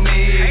on me.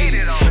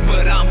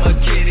 But I'ma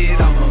get it,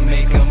 I'ma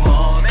make them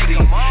all see.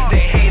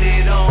 They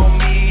hated on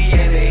me,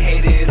 yeah they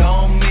hated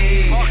on me.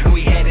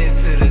 We headed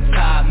to the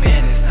top,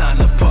 man, it's time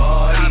to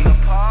party.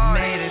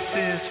 Made it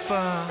this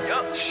far.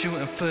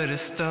 Shooting for the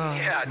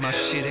stars. My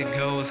shit, it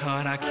goes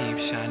hard. I keep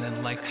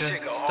shining like a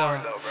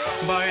star.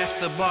 Bar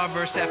after bar,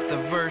 verse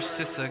after verse.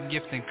 It's a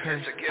gift and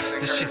curse.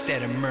 The shit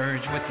that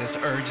emerge with this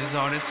urge is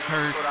all this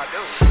hurt.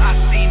 I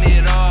seen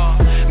it all.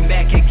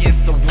 Back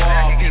against the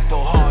wall.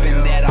 People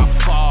hoping that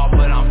I fall,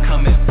 but I'm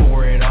coming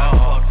for it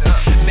all.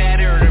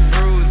 Battered and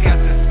bruised, got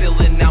to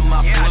spilling out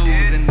my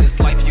blues. In this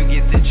life you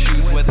get to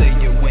choose whether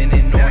you're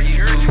winning or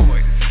you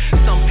lose.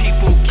 Some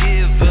people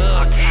give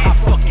up, I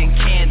fucking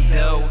can't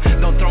though.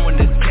 Don't throw in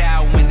the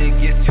towel when it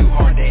gets too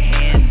hard to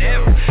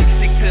handle.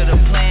 Stick to the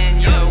plan,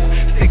 yo.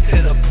 Stick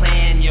to the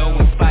plan, yo.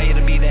 Inspire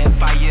to be that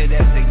fire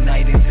that's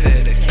ignited to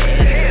the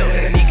candle.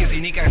 Technique is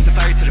unique, I got the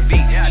fire to the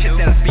beat. Shit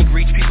that I speak,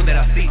 reach people that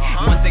I see.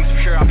 One thing's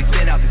for sure, I'll be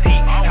spitting out the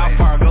heat. How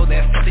far I go,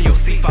 that's something you'll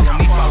see. Follow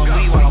me while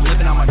I'm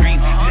living out my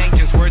dreams. These ain't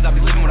just words, I'll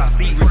be living what I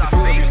see. Reap the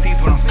fruit of your seeds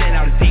when I'm spitting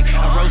out the deep.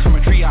 I rose from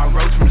a tree, I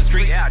rose from the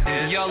street.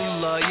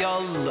 Yalla,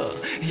 yalla,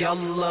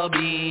 yalla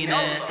bean.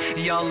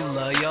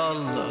 Yalla,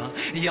 yalla,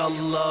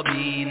 yalla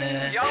bean.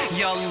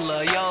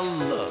 Yalla,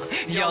 yalla,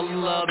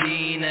 yalla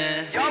bean.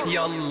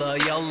 Yalla,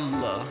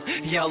 yalla,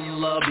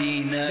 yalla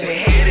bean.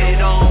 They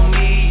hated on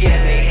me,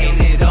 yeah, they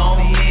hated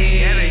on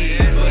me.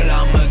 But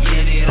I'ma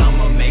get it,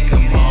 I'ma make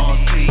them all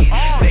see.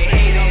 They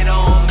hated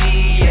on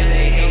me, yeah,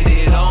 they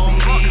hated on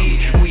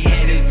me. We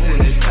headed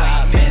to the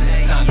top, and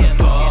it's time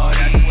to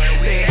party.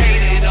 They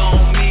hated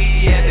on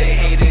me, yeah, they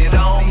hated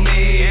on me.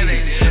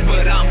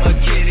 But I'ma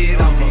get it,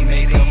 I'ma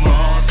make them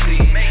all see.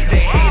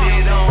 They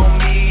hated on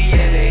me,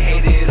 yeah, they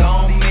hated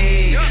on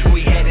me.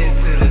 We headed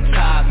to the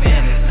top,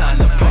 man, it's time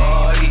to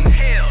party.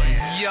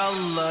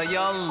 Yalla,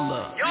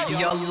 yalla,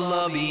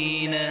 yalla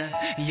bean.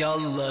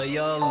 Yalla,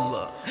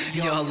 yalla,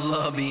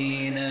 yalla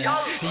bean.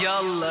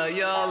 Yalla,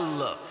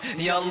 yalla,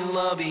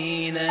 yalla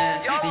bean.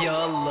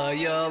 Yalla,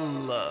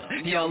 yalla,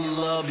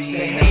 yalla bean.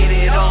 They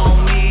hated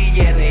on me,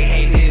 yeah, they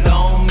hated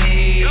on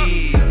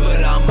me.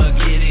 But I'ma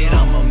get it,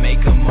 I'ma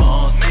make them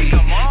all see.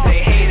 They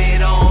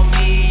hated on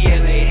me, yeah,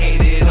 they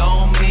hated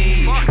on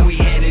me. We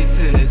headed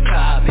to the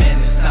top,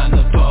 man, it's time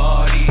to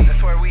party.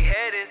 That's where we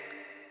headed.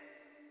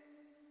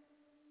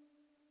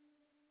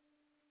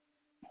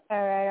 All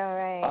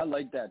right. I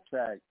like that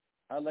track.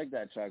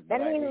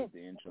 But I hate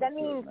the intro. That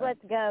means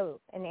let's go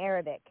in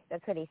Arabic.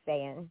 That's what he's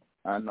saying.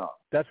 I know.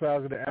 That's what I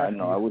was going to ask. I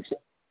know. I wish.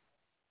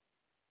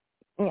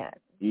 Yeah.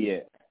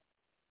 Yeah.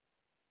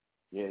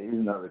 Yeah, he's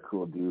another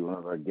cool dude. One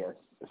of our guests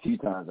a few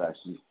times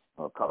actually,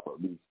 or a couple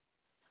of these.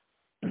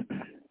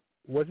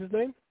 What's his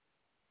name?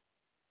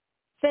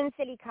 Sin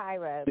City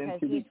Cairo, because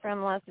he's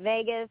from Las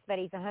Vegas, but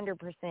he's 100%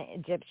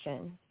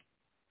 Egyptian.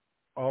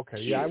 Okay,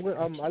 yeah, I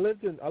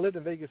lived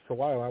in Vegas for a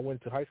while. I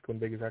went to high school in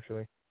Vegas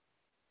actually.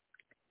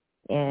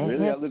 Yeah,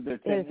 really, I lived there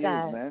 10 years,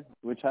 man.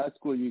 Which high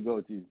school you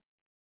go to?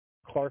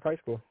 Clark High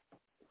School.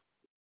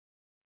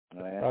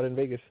 Oh, yeah? Out in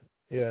Vegas.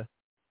 Yeah.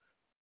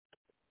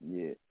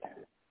 Yeah.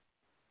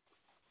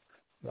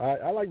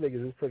 I like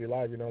Vegas. It's pretty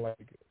live, you know.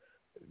 Like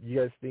you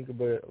guys think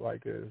about it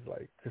like as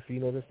like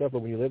casinos and stuff,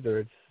 but when you live there,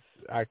 it's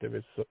active.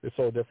 It's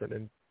so different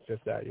than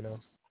just that, you know.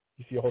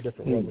 You see a whole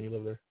different world when you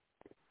live there.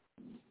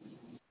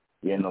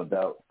 Yeah, no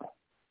doubt.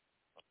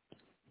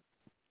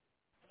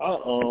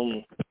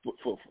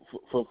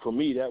 For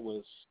me, that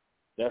was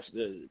better.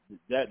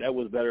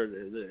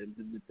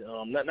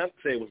 Not to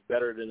say it was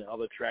better than the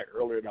other track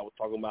earlier that I was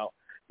talking about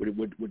with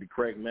the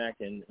Craig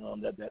Mack and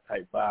that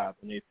type vibe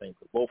and everything.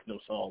 Both of them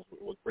songs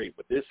were great,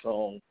 but this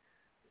song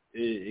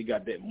it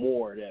got that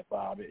more of that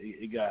vibe.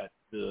 It got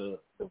the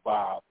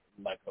vibe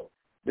like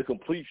the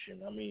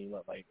completion. I mean,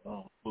 like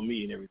for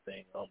me and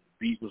everything. The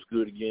beat was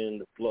good again.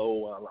 The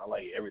flow, I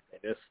like everything.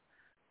 That's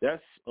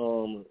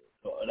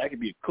that could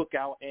be a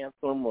cookout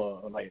anthem,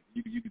 or like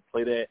you could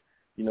play that,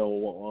 you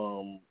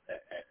know,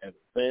 at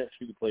events.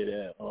 You could play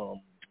that.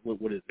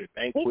 What is it?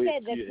 Banquet. He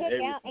said the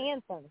cookout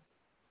anthem.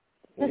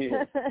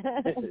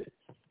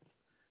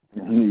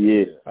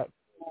 Yeah.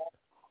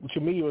 To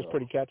me, it was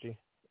pretty catchy.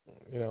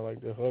 You know,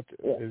 like the hook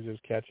is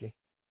just catchy.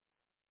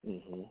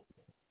 Mhm.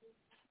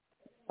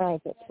 I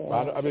like it too.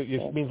 I mean,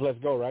 it means let's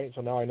go, right?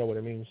 So now I know what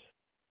it means.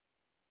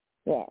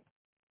 Yeah.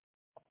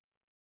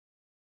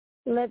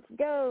 Let's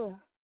go.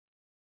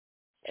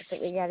 That's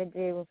what we got to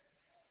do.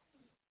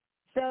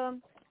 So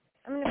I'm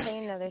going to play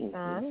another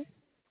song.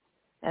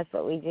 That's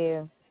what we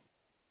do.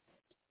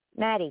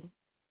 Maddie.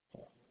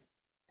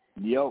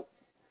 Yo.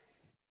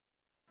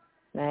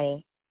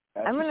 Maddie.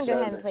 I'm going to go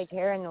ahead and play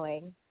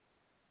Paranoid.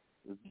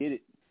 Let's get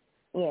it.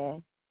 Yeah.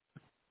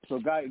 So,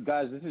 guys,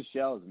 this is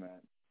Shellz,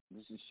 man.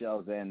 This is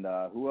Shellz. And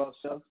who else,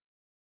 Shellz?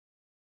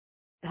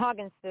 Hog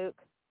and Spook.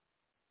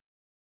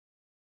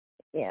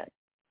 Yeah.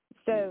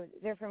 So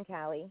they're from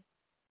Cali.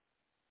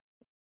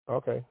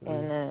 Okay.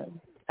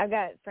 And I've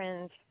got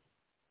friends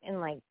in,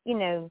 like, you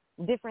know,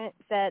 different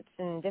sets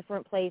and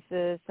different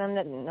places. Some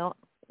that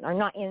are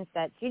not in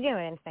sets. You know what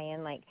I'm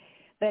saying? Like,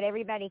 but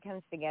everybody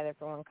comes together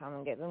for one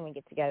common good. When we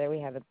get together,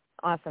 we have an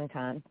awesome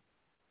time.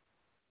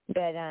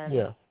 But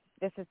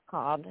this is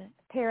called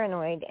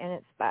Paranoid, and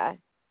it's by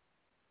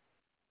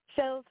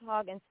Shellz,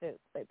 Hog, and Spook.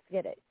 Let's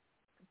get it.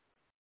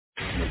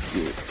 Let's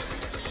get it.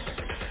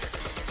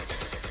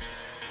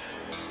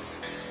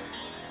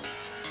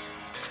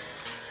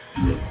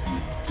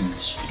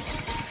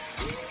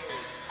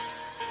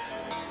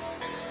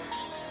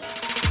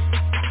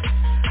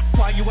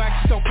 Why you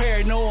acting so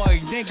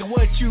paranoid? Nigga,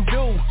 what you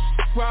do?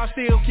 Raw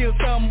still kill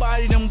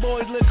somebody, them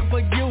boys looking for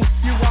you.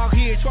 You out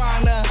here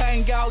trying to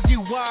hang out, you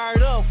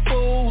wired up,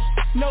 fool.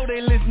 Know they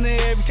listen to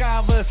every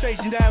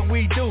conversation that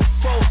we do.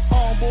 Both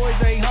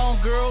homeboys, they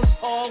homegirls,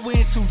 all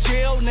went to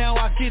jail. Now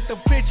I get the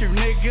picture,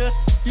 nigga.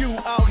 You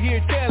out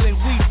here telling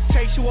we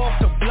chase you off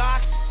the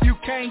block. You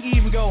can't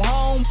even go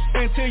home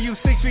until you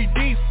 6 feet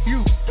deep.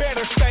 You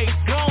better stay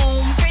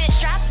gone. Pretty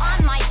strap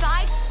on my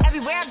side.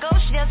 Everywhere I go,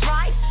 she does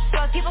right.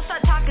 So if people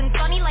start talking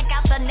funny like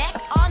out the neck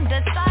on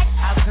the side,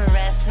 I'll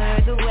caress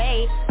her the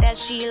way that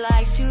she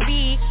likes to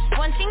be.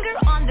 One finger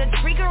on the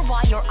trigger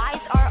while your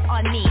eyes are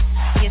on me.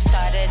 You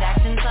started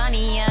acting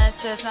funny, yes,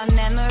 it's a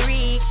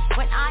memory.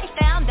 When I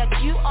found that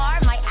you are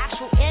my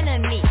actual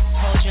enemy.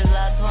 Hold your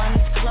loved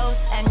ones close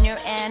and your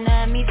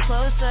enemies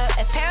closer.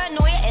 If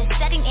paranoia is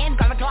setting in,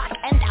 grab a Glock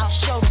and I'll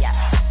show ya.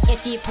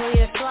 If you pull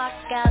your Glock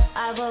out,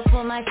 I will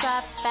pull my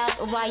strap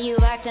out. Why you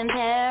acting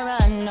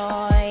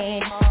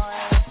paranoid?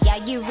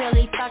 Yeah, you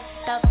really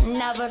fucked up,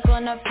 never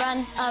gonna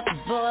front up,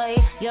 boy.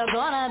 You're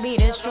gonna be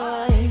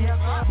destroyed.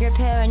 You're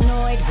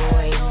paranoid,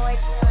 boy.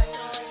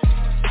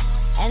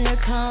 And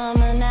they're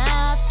coming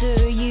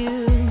after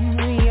you.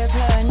 You're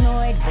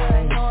paranoid,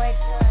 boy.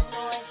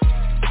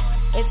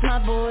 It's my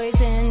boys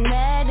in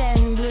red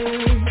and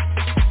blue.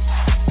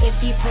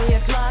 If you pull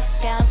your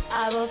Glock out,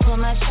 I will pull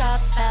my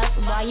strap out.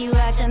 Why you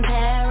acting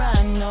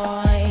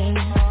paranoid?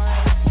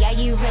 Yeah,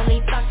 you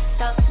really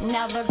fucked up,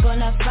 never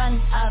gonna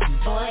front up,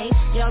 boy.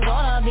 You're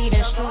gonna be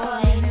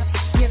destroyed.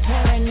 You're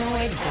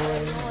paranoid,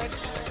 boy.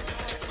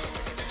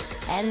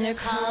 And they're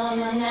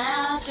coming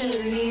after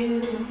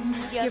you.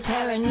 You're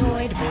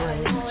paranoid,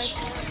 boy.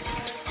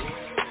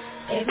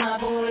 It's my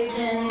boys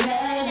in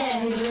red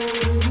and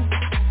blue.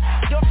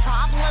 Your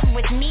problem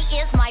with me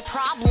is my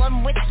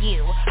problem with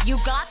you. You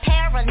got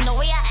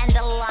paranoia and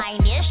a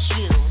line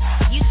issue.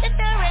 You sit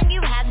there and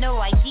you have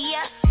no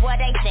idea what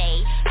I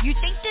say. You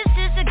think this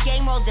is a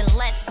game, well then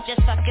let's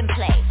just fucking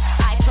play.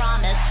 I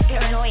promise,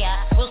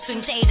 paranoia will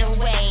soon fade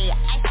away.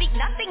 I speak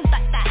nothing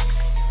but facts,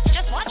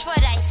 just watch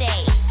what I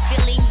say.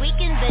 Feeling weak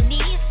in the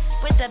knees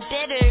with a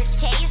bitter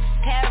taste.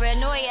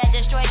 Paranoia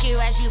destroys you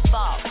as you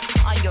fall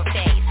on your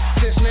face.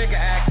 This nigga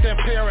acting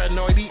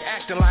paranoid, he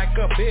acting like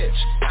a bitch.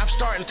 I'm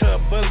starting to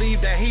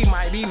believe that he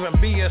might even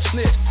be a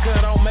snitch.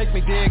 Cause don't make me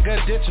dig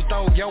a ditch and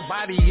throw your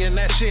body in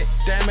that shit.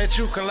 Damn it,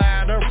 you can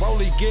lie to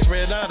Rolly, get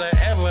rid of the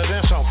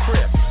evidence on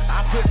Crip.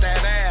 I put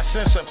that ass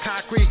in some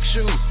concrete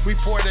shoes.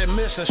 Reported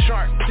missing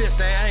shark tip,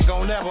 they ain't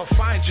gon' never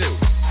find you.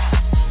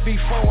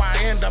 Before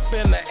I end up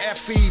in the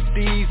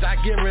FEDs, I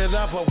get rid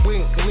of a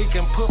wink, we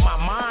can put my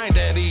mind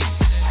at ease.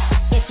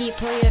 If you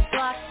pull your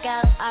Glock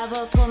out, I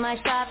will pull my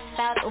strap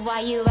out. Why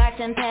you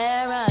acting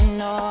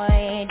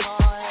paranoid?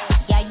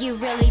 Yeah, you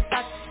really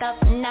fucked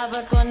up,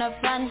 never gonna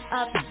front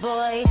up,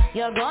 boy.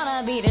 You're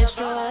gonna be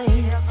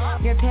destroyed.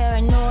 You're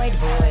paranoid,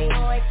 boy.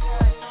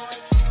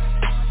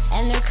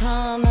 And they're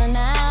coming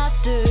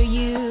after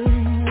you.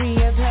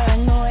 You're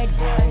paranoid,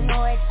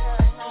 boy.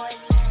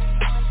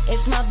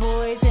 It's my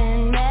boys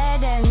in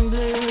red and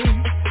blue.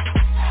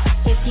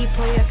 If you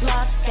pull your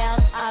Glock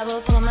out, I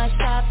will pull my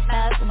strap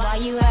out. Why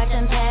you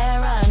acting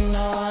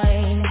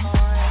paranoid?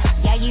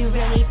 Yeah, you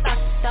really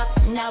fucked up,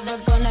 never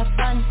gonna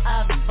front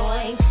up,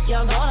 boy.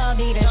 You're gonna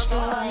be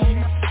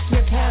destroyed.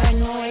 You're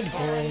paranoid,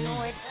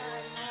 boy.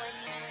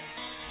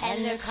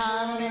 And they're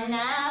coming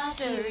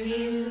after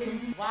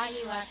you. Why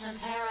you acting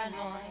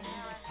paranoid?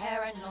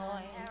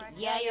 Paranoid.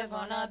 Yeah, you're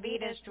gonna be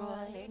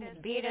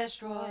destroyed. Be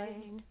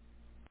destroyed.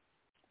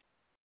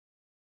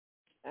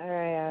 All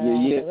right.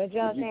 Yeah. What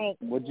y'all think?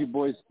 What you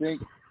boys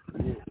think?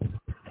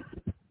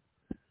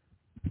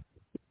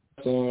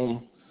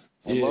 Hello?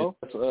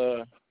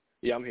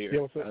 Yeah, I'm here. Yeah,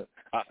 what's up?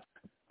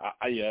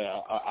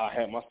 I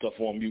had my stuff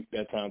on mute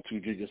that time too,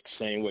 just the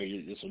same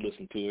way, just to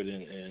listen to it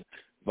and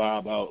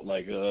vibe out.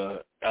 Like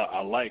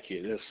I like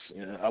it.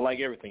 I like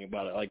everything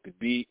about it. I like the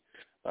beat.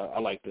 I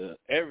like the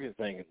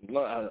everything.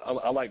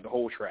 I like the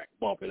whole track.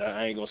 Bump it.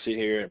 I ain't gonna sit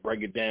here and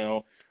break it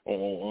down.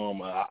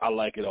 I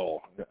like it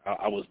all.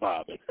 I was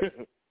vibing.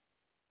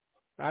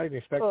 I didn't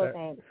expect Cool, that.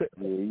 thanks.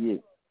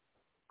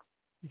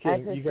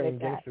 Yeah. You getting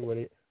gangster with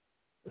it.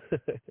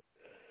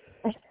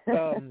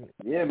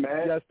 Yeah,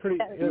 man. That's pretty.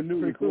 Who knew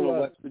pretty the cool cool.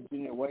 West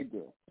Virginia white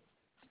girl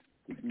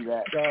to do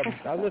that?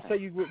 I was gonna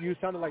say you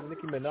sounded like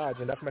Nicki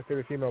Minaj, and that's my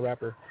favorite female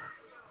rapper.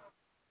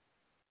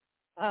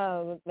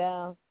 Oh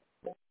well,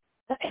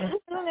 I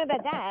don't know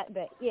about that,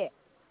 but yeah,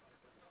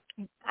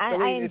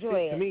 I enjoy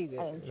it. To me,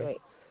 I enjoy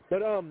it.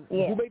 But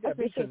Yeah, who made I that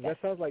beat? appreciate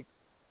that.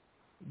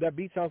 That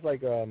beat sounds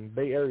like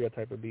Bay Area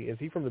type of beat. Is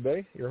he from the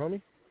Bay? Your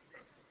homie?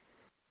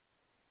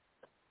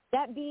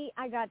 That beat,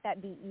 I got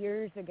that beat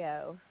years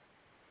ago.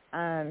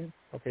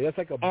 Okay, that's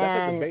like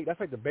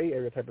the Bay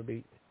Area type of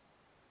beat.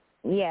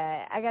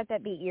 Yeah, I got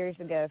that beat years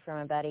ago from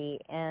a buddy,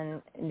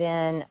 and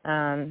then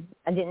I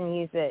didn't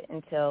use it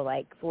until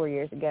like 4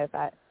 years ago.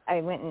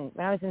 When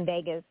I was in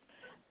Vegas,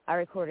 I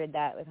recorded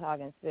that with Hog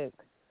and Spook,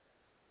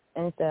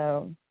 and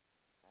so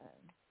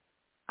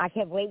I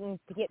kept waiting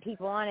to get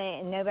people on it,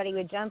 and nobody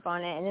would jump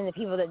on it. And then the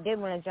people that did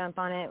want to jump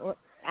on it,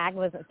 I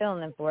wasn't feeling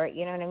them for it.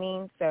 You know what I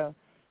mean? So,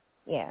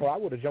 yeah. Well, I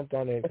would have jumped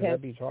on it because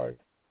that beat's hard.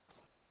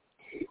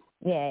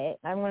 Yeah,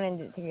 I wanted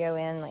it to go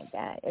in like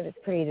that. It was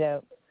pretty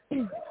dope.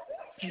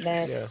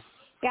 Yeah.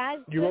 Guys,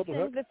 you wrote the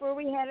listen, hook? before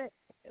we had it,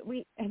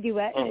 we do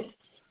what?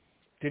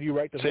 Did you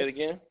write the hook? Say it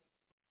again?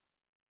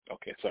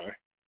 Okay, sorry.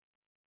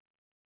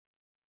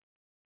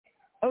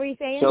 What were you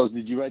saying? Shellz,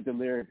 did you write the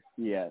lyrics?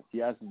 Yeah.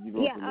 She asked if you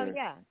wrote the lyrics.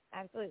 Yeah,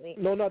 absolutely.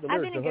 No, not the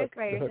lyrics. I've been a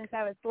ghostwriter since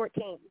I was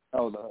 14.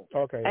 Oh, the hook.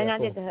 Okay. And yeah, I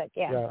did the hook,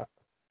 yeah.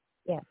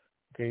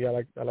 Okay, yeah,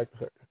 I like the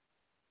hook.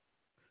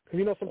 Because,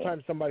 you know,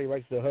 sometimes somebody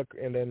writes the hook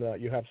and then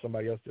you have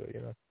somebody else do it,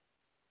 you know?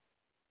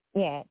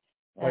 Yeah.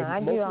 No, Like, I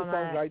most do of all the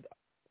songs my...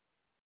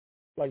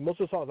 Like,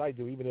 most of the songs I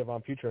do, even if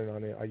I'm featuring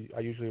on it, I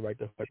usually write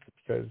the hook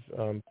because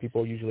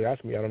people usually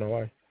ask me. I don't know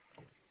why.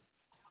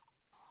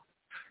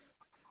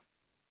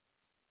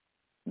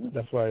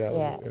 That's why I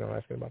was,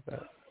 asking about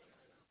that.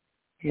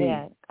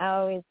 Yeah, I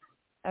always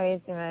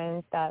do my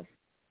own stuff.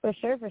 For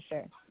sure.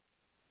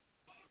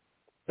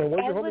 And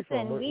where's your homie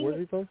from? Where's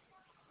he from?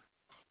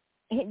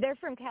 They're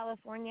from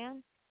California,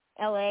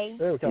 L.A.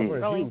 Oh,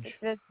 California's Rolling huge.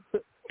 Sixes.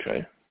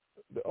 Okay.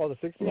 Oh, the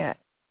 60s? Yeah.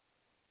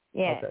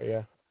 Okay,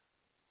 yeah.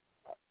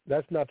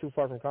 That's not too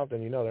far from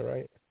Compton. You know that,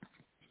 right?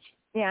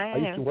 Yeah, I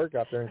know. used to work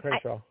out there in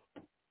Crenshaw.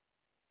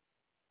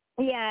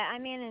 Yeah, I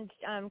managed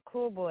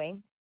Cool Boy,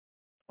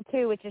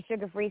 too, which is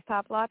Sugar Free's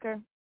Pop Locker.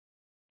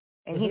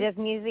 And he does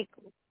music.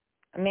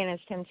 I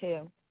managed him,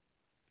 too.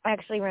 I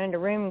actually rented a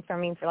room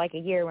from him for like a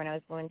year when I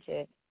was going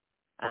to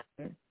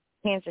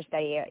cancer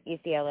study at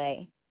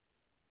UCLA.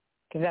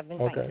 Because I've been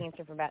fighting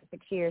cancer for about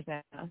 6 years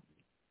now.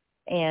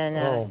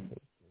 And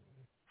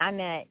I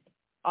met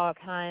all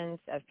kinds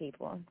of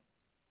people.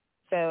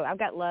 So I've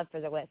got love for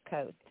the West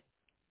Coast.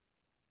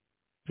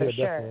 For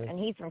sure. Definitely. And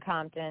he's from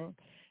Compton.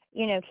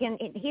 You know,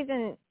 he's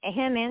in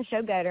him and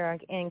Showgutter are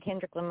in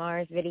Kendrick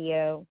Lamar's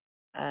video,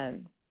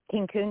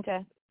 King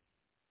Kunta.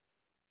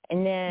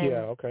 And then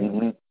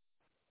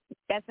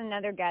that's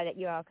another guy that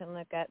you all can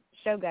look up,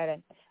 Showgutter.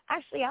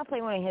 Actually, I'll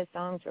play one of his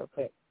songs real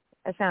quick.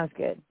 That sounds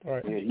good. All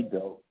right. Yeah, he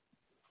dope.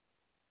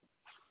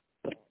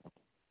 I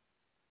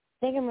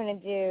think I'm going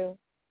to do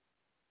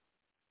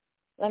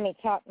Let Me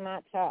Talk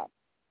My Talk.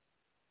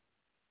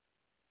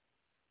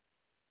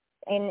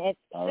 And it's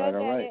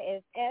Showgutter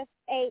is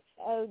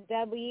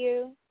SHOWGUDDA.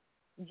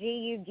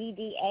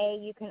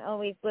 You can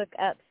always look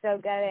up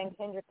Showgutter and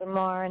Kendrick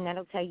Lamar, and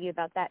that'll tell you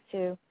about that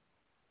too.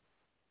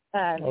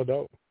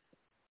 Dope.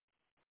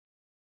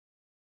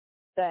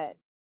 But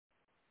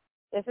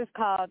this is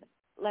called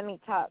Let Me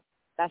Talk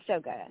by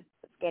Showgutter.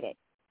 Let's get it.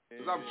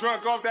 I'm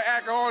drunk off the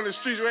alcohol in the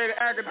streets, ready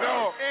to act a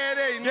dog. And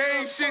ain't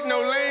gang shit,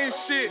 no lame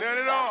shit. None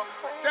at all.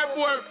 That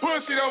boy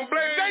pussy don't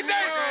blame.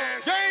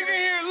 Gang in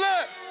here,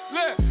 look.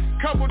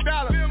 Couple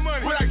dollars,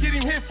 what I get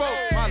him hit for?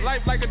 My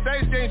life like a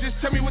dice game, just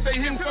tell me what they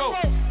hitting for.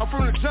 I'm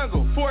from the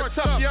jungle, Fort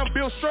Tough, yeah, I'm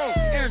built strong.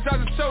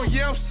 Energize the show,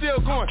 yeah, I'm still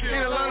going. In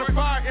a line of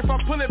fire, if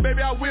I pull it,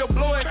 baby, I will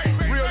blow it.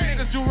 Real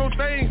niggas do real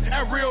things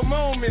at real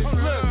moments.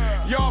 Look,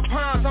 y'all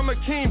pawns, I'm a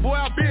king, boy,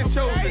 I've been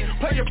chosen.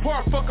 Play your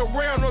part, fuck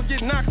around, or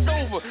get knocked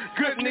over.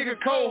 Good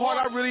nigga, cold heart,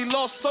 I really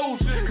lost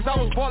soldiers. Cause I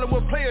was balling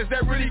with players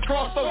that really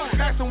crossed over.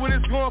 Asking what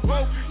it's going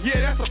for,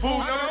 yeah, that's a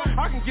fool number.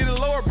 I can get it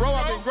lower, bro,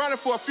 I've been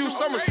grinding for a few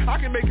summers. I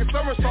can make a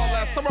somersault.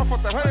 Last summer I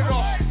fucked 100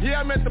 off. Yeah,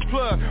 I'm at the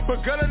plug,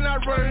 but Gunner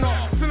not running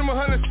off. Send him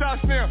 100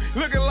 shots now,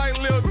 looking like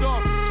Lil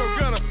Dog. So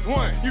Gunner,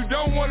 one, you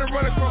don't want to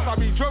run across. I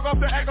be drunk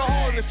off the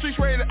alcohol in the streets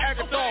ready to act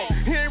a dog.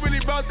 He ain't really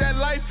about that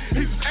life,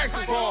 he's just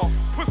acting ball.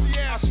 Pussy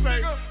ass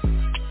nigga.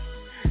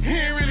 He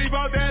ain't really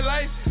about that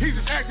life, he's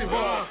just acting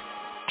ball.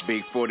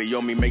 Big 40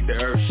 on me, make the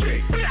earth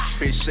shake.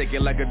 Bitch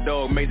shaking like a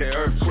dog, make the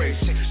earthquake.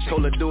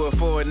 Told her do it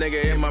for a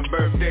nigga in my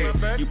birthday.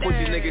 You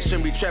pussy niggas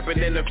shouldn't be trapping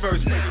in the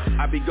first place.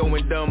 I be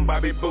going dumb,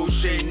 Bobby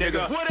Boucher,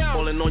 nigga.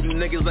 Falling on you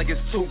niggas like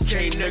it's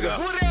 2K,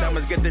 nigga.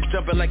 Diamonds get the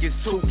jumping like it's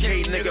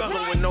 2K, nigga.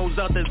 Blowing nose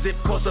out the zip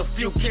cost a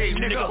few K,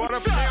 nigga. Brought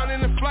up down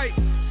in the flight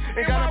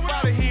and got up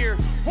out of here.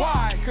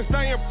 Why? Cause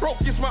I am broke,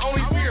 it's my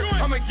only fear.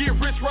 I'ma get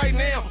rich right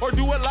now or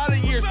do a lot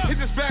of years. Hit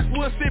this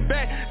backwoods, sit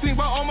back, think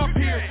about all my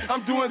peers.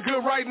 I'm doing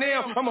good right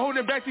now, I'm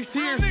holding back these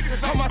tears.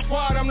 On my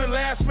squad, I'm the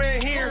last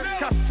man here.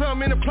 Got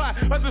some in the plot,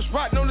 others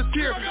rotting on the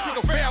tier.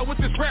 Nigga fail with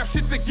this rap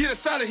shit to get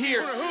us out of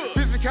here.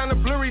 Vision kinda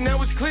blurry,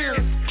 now it's clear.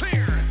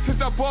 Since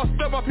I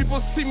bossed up, my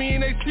people see me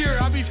and they cheer.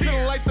 I be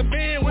feeling like the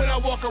band when I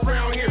walk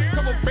around here.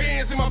 Couple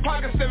bands in my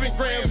pocket, 7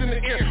 grams in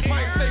the air.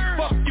 Might say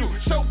fuck you,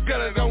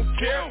 Showgutter don't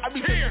care. I be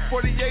taking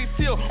 48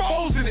 till,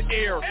 foes in the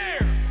air.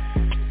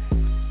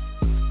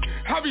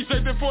 I be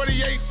taking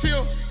 48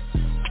 till.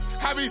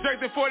 I be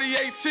taking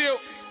 48 till.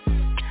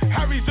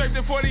 I be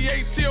taking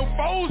 48 till,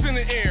 foes in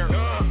the air.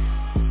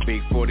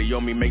 Big 40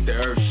 on me, make the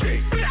earth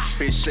shake.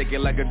 Bitch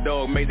shaking like a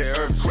dog, make the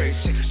earthquake.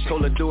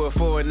 Told her do it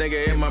for a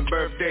nigga in my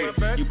birthday.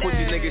 You pussy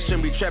niggas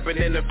shouldn't be trapping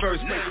in the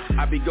first place.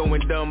 I be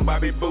going dumb,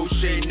 Bobby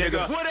Boucher,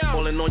 nigga.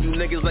 Falling on you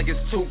niggas like it's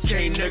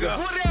 2K,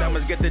 nigga.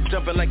 Diamonds get the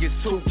jumping like it's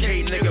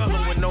 2K, nigga.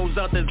 Blowing nose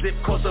out the zip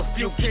cost a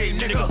few K,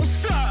 nigga.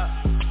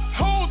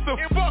 Hold the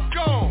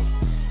fuck on.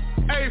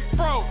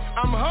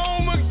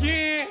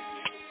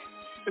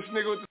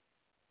 nigga with the...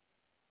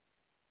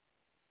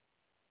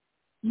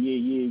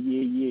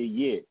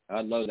 Yeah.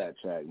 I love that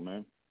track,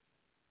 man.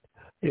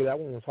 Yeah, that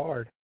one was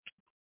hard.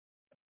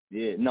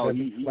 Yeah, no,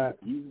 he's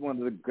one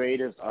of the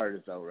greatest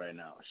artists out right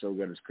now.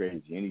 Shogun is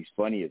crazy, and he's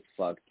funny as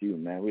fuck too,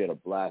 man. We had a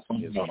blast on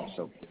his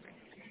show.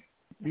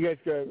 You guys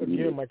could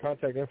give him my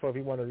contact info if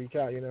you want to reach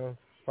out.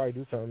 Probably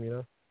do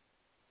something.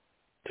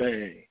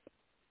 Dang,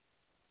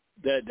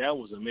 that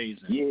was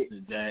amazing. Yeah,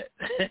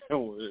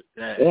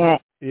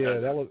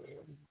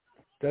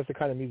 that's the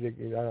kind of music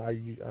I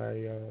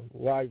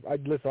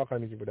listen to all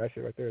kind of music, but that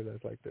shit right there,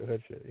 that's like the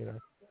hood shit.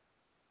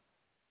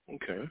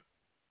 Okay.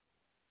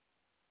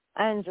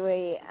 I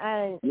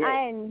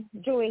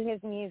enjoy his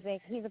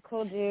music. He's a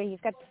cool dude. He's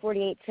got the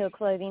 48 Till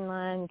clothing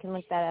line. You can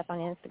look that up on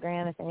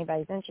Instagram if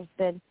anybody's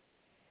interested.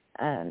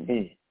 And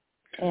it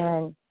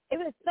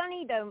was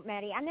funny though,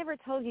 Matty. I never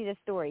told you this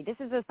story. This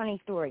is a funny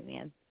story,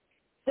 man.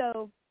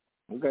 So,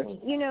 okay.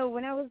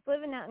 When I was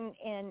living out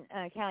in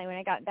Cali, when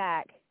I got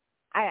back,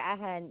 I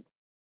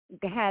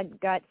had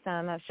got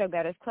some of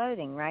Showgutter's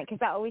clothing, right?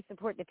 Because I always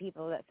support the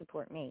people that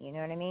support me. You know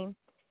what I mean?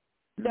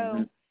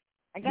 So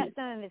I got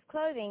some of his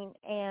clothing,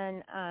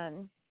 and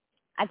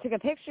I took a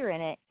picture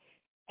in it.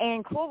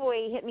 And Cool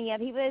Boy hit me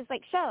up. He was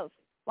like, "Shellz,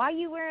 why are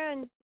you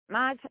wearing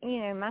my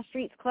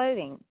street's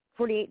clothing,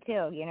 48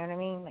 Till? You know what I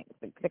mean, like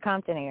the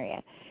Compton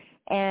area?"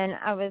 And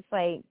I was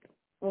like,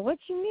 "Well, what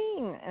you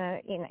mean?"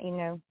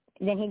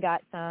 Then he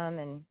got some,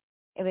 and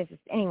it was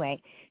just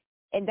anyway.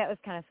 That was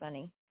kind of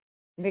funny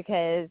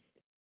because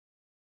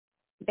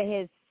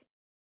his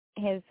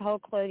whole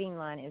clothing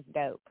line is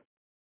dope.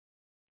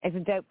 It's a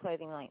dope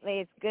clothing line.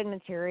 It's good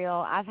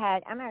material. I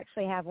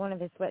actually have one of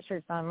his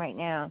sweatshirts on right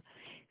now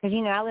because,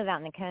 I live out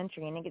in the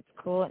country and it gets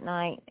cool at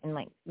night and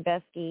like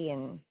dusky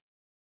and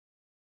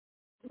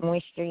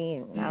moistury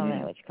and I don't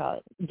know what you call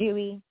it.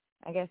 Dewy,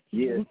 I guess.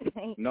 Yeah.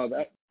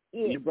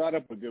 You brought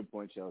up a good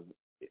point, Shellz.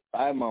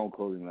 I have my own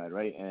clothing line,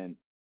 right? And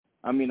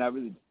I don't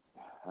even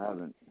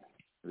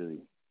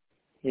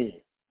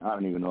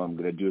know what I'm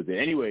going to do with it.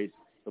 Anyways,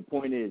 the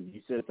point is,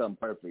 you said something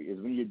perfect, is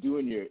when you're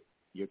doing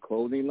your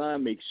clothing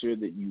line, make sure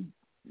that you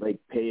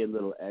pay a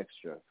little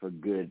extra for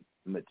good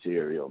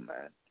material,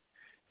 man.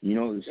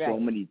 There's so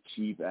many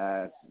cheap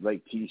ass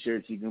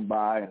t-shirts you can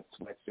buy and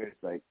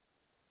sweatshirts.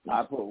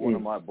 I put one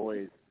of my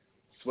boys'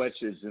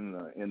 sweatshirts in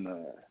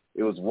the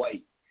it was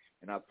white,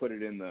 and I put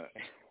it in the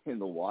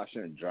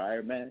washer and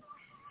dryer, man.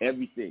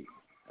 Everything.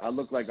 I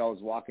looked like I was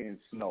walking in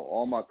snow.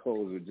 All my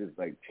clothes were just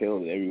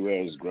peeled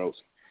everywhere. It was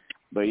gross.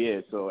 But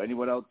yeah, so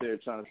anyone out there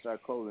trying to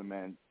start clothing,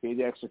 man, pay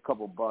the extra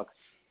couple bucks.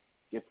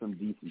 Get some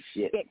decent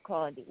shit. Get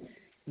quality.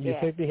 The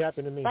same thing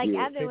happened to me.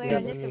 I've been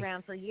wearing this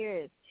around for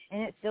years,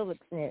 and it still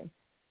looks new.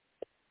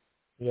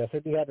 Yeah,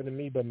 same thing happened to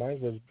me, but mine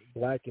was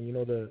black, and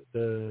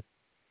the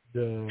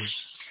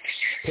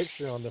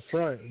picture on the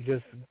front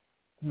just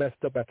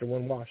messed up after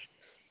one wash.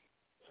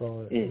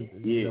 So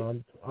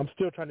I'm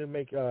still trying to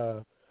make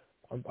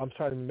I'm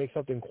trying to make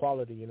something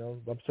quality.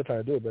 I'm still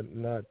trying to do it, but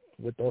not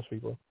with those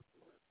people.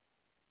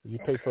 You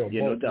pay for a boat,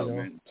 no doubt,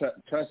 man.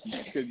 Trust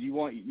me, because you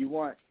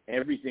want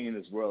everything in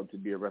this world to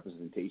be a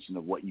representation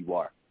of what you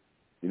are.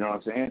 You know what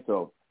I'm saying?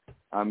 So,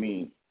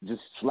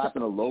 just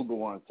slapping a logo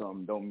on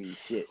something don't mean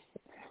shit.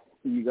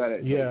 You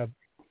gotta. Yeah.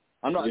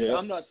 I'm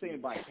not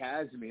saying buy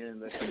cashmere and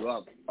let you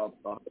up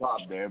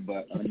top there,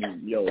 but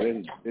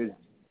there's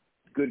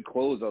good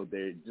clothes out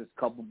there. Just a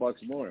couple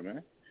bucks more,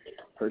 man.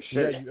 For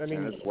sure. Yeah,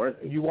 it's worth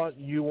it. You want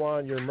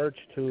your merch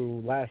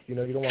to last. You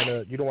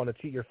don't want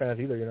to cheat your fans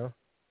either.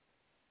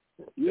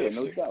 Yeah,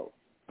 no doubt.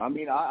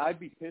 I'd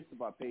be pissed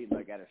if I paid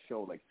at a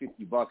show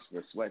 $50 for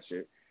a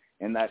sweatshirt,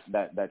 and that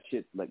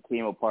shit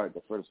came apart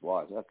the first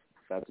wash.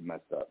 That's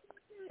messed up.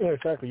 Yeah,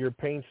 exactly. You're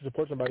paying to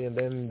support somebody, and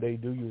then they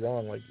do you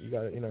wrong. You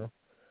gotta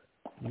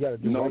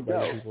do right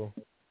by people.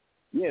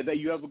 Yeah, that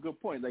you have a good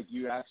point.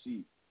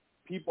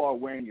 People are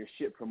wearing your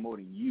shit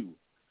promoting you,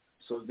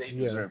 so they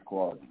deserve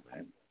quality,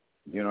 man.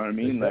 You know what I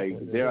mean?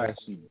 They're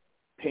actually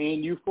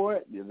paying you for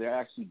it. They're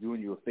actually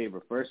doing you a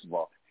favor. First of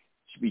all.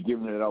 Should be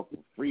giving it out for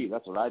free.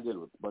 That's what I did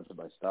with a bunch of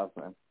my stuff,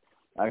 man.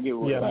 I gave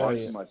away a bunch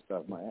of my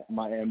stuff,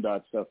 my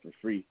M.Dot stuff for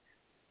free,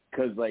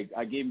 because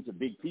I gave them to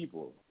big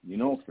people,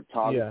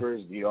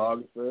 photographers,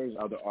 videographers,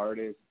 other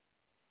artists.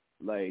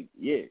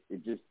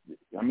 It just,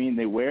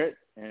 they wear it,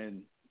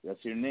 and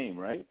that's your name,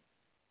 right?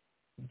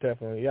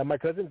 Definitely, yeah. My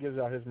cousin gives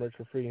out his merch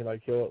for free.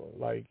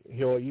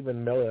 He'll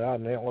even mail it out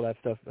and all that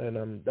stuff,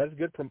 and that's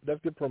good.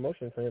 That's good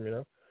promotion for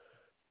him,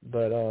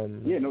 But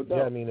no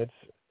doubt. Yeah,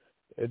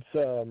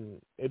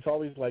 it's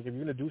always if you're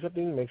gonna do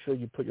something, make sure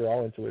you put your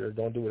all into it, or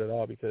don't do it at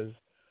all, because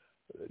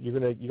you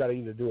gotta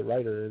either do it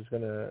right, or it's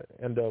gonna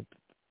end up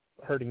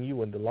hurting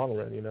you in the long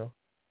run.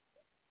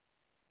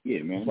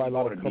 Yeah, man. That's why a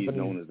lot of companies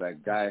known as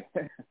that guy.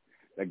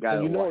 That guy.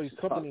 And these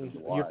companies,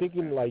 you're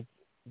thinking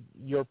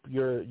you're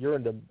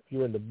in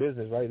the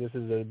business, right? This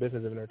is a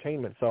business of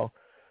entertainment, so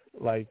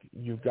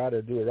you've got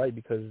to do it right,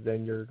 because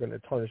then you're gonna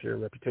tarnish your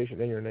reputation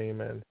and your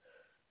name, and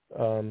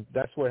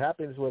that's what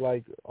happens with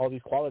all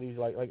these qualities,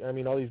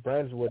 all these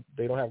brands.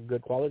 They don't have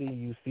good quality.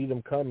 You see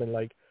them come and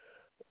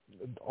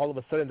all of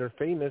a sudden they're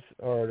famous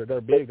or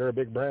they're big. They're a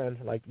big brand.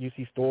 Like you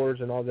see stores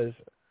and all this,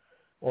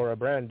 or a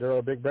brand. They're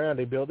a big brand.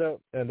 They build up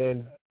and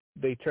then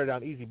they tear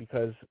down easy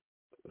because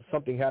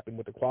something happened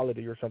with the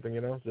quality or something.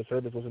 You know, the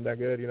service wasn't that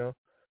good. You know.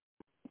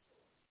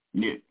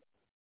 Yeah.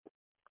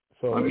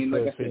 So I mean,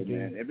 like I said,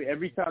 man,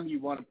 every time you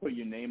want to put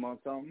your name on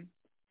something,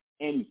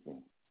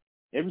 anything,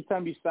 every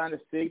time you sign a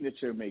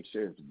signature, make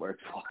sure it's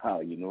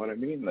worthwhile. You know what I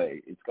mean?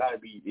 Like, it's got to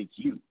be, it's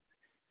you.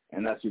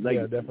 And that's your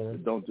legacy. Yeah, definitely.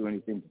 So don't do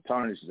anything to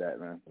tarnish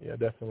that, man. Yeah,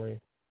 definitely.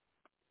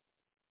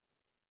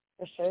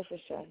 For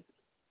sure.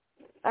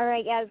 All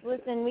right, guys,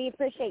 listen, we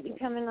appreciate you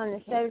coming on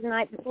the show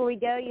tonight. Before we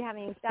go, you have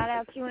any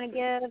shout-outs you want to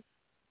give?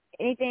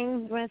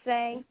 Anything you want to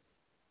say?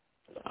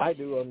 I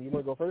do. You want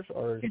to go first,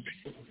 or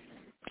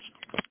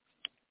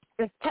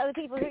just tell the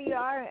people who you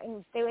are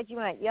and say what you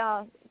want.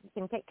 Y'all, you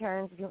can take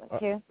turns if you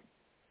want to.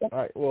 All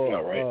right.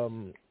 Well,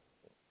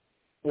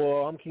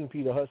 well, I'm King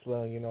P the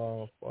Hustla. You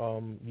know,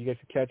 you guys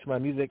can catch my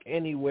music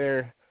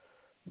anywhere,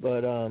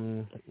 but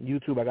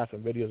YouTube, I got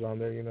some videos on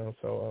there. You know,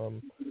 so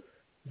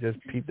just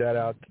peep that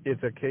out.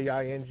 It's a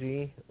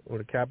King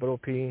with a capital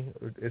P.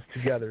 It's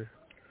together.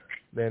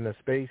 Then a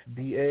space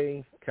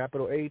DA,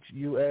 capital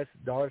HUS,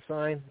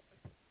 $,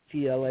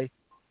 TLA.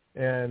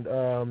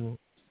 And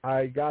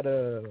I got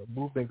a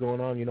movement going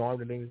on, you know,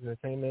 Armed Niggas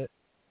Entertainment.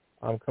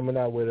 I'm coming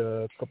out with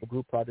a couple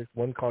group projects.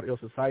 One called Ill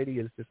Society.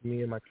 It's just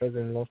me and my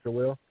cousin, Lester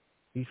Will.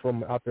 He's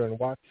from out there in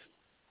Watts.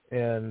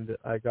 And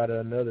I got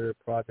another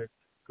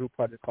group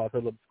project called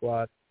Hustla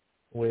Squad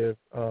with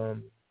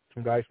some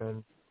guys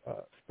from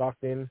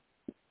Stockton,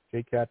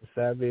 J-Cat the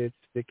Savage,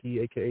 Sticky,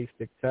 a.k.a.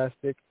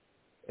 Sticktastic.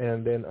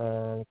 And then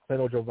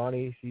Cleno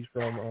Giovanni, she's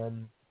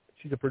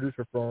a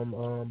producer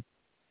from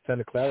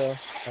Santa Clara,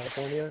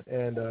 California,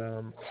 and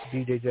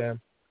DJ Jam.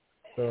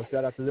 So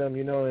shout out to them,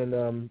 you know,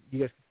 and you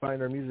guys can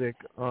find their music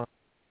on.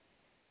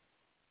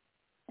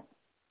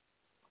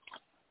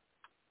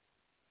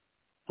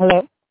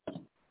 Hello?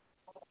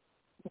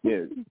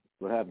 Yeah,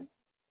 what happened?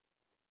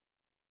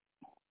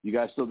 You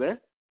guys still there?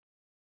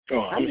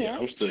 Oh, I'm here.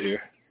 I'm still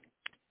here.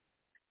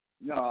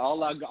 No,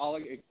 all I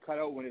it cut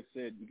out when it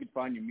said you could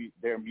find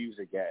their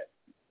music at.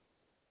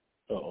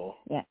 Uh-oh.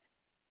 Yeah.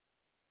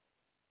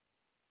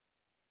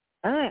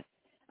 All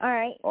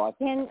right. Oh, I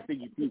think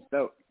you pieced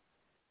out.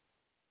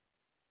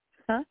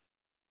 Huh?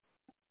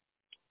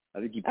 I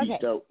think you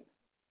pieced out.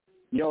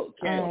 Yo,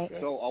 Ken, right.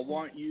 So I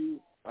want you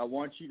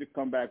to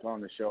come back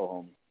on the show,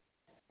 homie.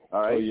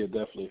 All right? Oh, yeah,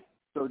 definitely.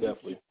 So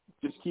definitely.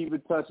 Just keep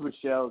in touch with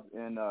Shellz,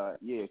 and,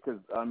 yeah, because,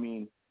 I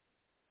mean,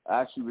 I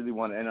actually really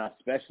want to, and I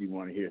especially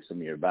want to hear some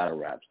of your battle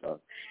rap stuff.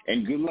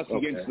 And good luck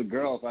against the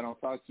girl if I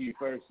don't talk to you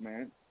first,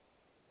 man.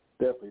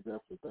 Definitely.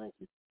 Thank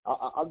you.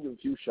 I'll give a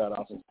few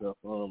shout-outs and stuff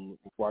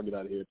before I get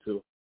out of here,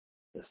 too,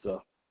 and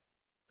stuff.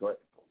 Go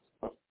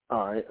ahead.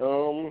 All right.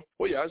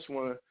 Well, yeah, I just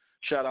want to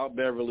shout out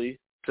Beverly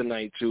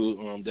tonight, too,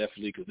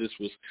 definitely, because this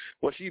was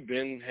what she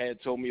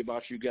had told me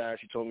about you guys.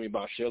 She told me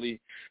about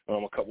Shelly a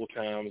couple of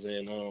times,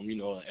 and, you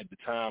know, at the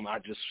time I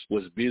just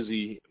was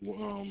busy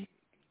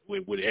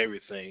with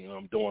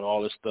everything, doing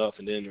all this stuff,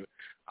 and then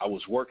I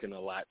was working a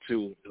lot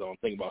too. I'm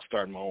thinking about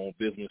starting my own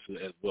business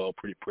as well,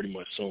 pretty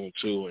much soon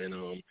too,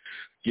 and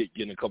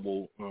getting a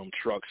couple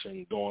trucks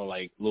and doing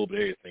like a little bit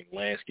of everything,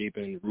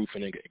 landscaping,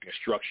 roofing, and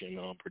construction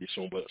pretty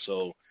soon. But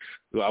so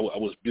I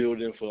was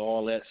building for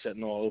all that,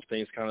 setting all those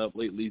things kind of up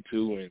lately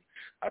too, and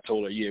I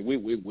told her, yeah,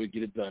 we'll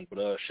get it done.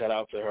 But shout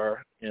out to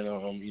her,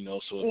 and you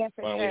know, so it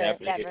finally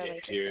happened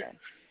here,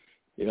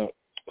 you know.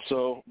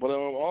 So, but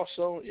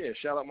also, yeah,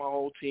 shout out my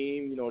whole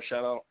team, you know,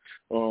 shout out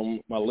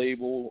my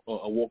label,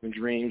 Awoken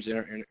Dreams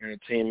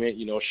Entertainment,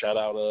 you know, shout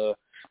out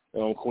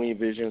Queen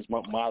Visions, my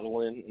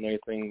modeling and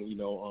everything, you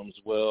know, as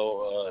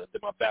well,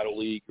 my Battle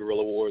League,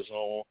 Guerrilla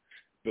Warzone,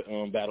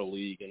 Battle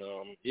League,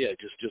 and yeah,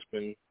 just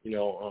been, you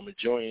know,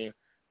 enjoying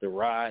the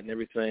ride and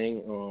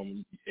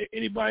everything.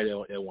 Anybody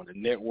that want to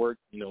network,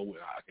 you know,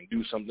 I can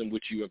do something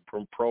with you,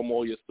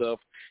 promo your stuff,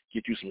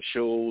 get you some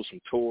shows, some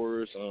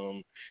tours.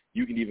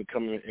 You can even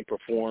come in and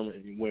perform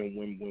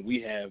when we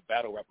have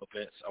battle rap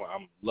events.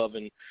 I'm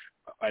loving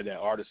that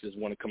artists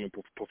want to come and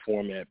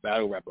perform at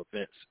battle rap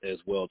events as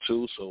well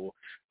too. So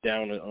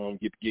down to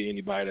get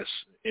anybody that's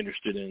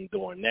interested in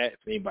doing that. If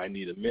anybody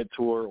need a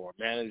mentor or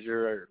a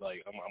manager,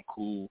 like I'm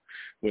cool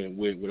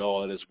with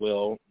all that as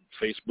well.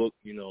 Facebook,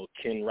 you know,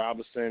 Ken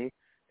Robinson,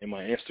 and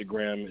my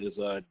Instagram is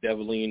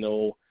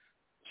Devilino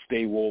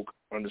Stay Woke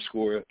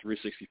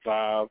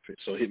 _365.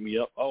 So hit me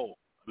up. Oh,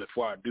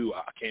 before I do,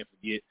 I can't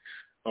forget.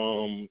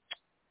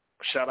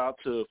 Shout out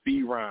to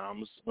Fee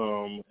Rhymes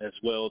as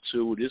well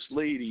too. This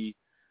lady,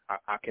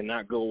 I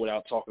cannot go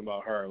without talking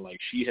about her. Like,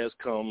 she has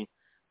come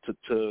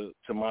to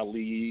my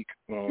league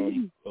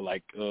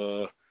like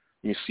let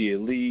me see,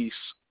 at least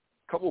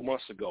a couple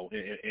months ago,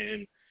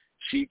 and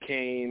she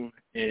came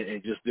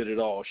and just did it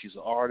all. She's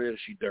an artist.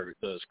 She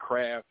does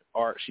craft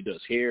art. She does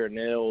hair,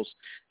 nails.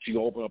 She can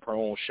open up her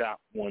own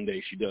shop one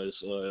day. She does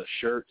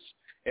shirts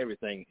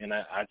everything. And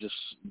I just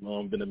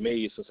been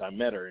amazed since I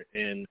met her.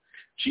 And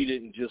she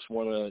didn't just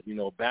want to, you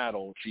know,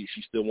 battle. She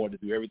still wanted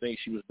to do everything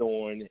she was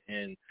doing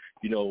and,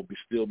 you know,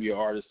 still be an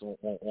artist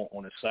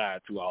on the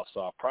side too. Also,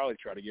 I'll probably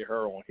try to get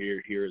her on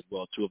here as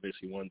well too,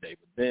 eventually one day.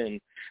 But then,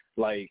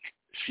 like,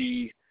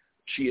 she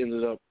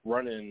ended up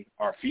running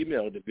our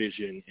female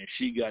division, and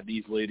she got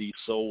these ladies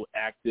so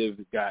active,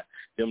 got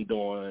them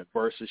doing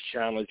versus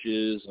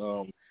challenges,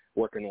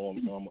 working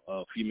on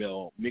a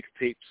female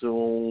mixtape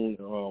soon,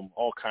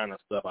 all kind of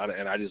stuff.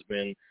 And I just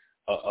been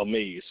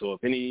amazed. So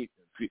if any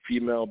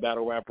female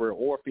battle rapper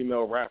or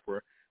female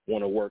rapper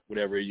want to work,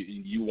 whatever,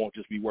 you won't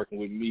just be working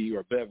with me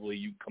or Beverly.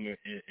 You come in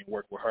and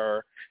work with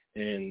her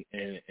and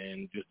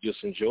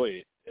just enjoy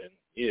it. And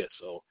yeah,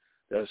 so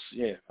that's,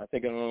 yeah, I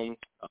think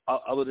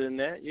other than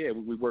that, yeah,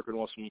 we're working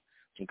on some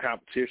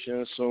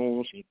competitions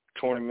soon, some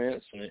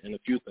tournaments and a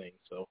few things.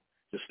 So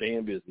just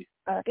staying busy.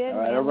 Good,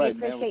 all right,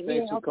 we appreciate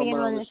man. you being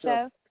on the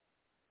show.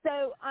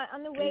 So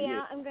on the way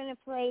out, I'm going to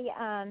play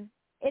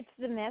It's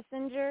the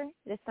Messenger.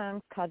 This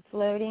song's called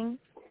Floating.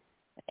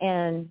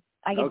 And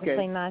I get to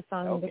play my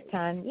song this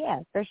time. Yeah,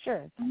 for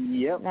sure.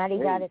 Yep. Maddie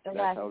got it the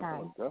last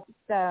time.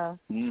 So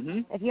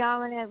if y'all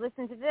want to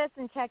listen to this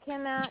and check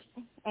him out,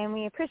 and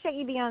we appreciate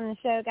you being on the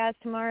show, guys.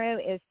 Tomorrow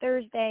is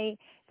Thursday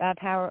by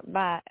Power Talk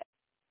by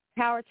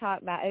Power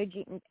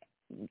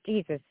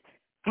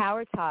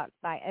Talk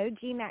by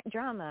OG Mac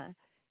Drama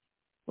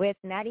with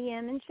Matty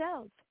M and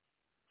Shellz.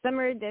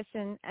 Summer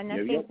edition, and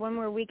I think one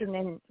more week,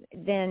 and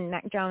then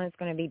Mac Drama is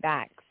going to be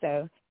back.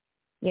 So,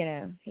 you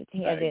know,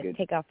 he had to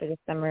take off for the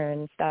summer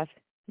and stuff.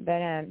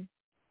 But,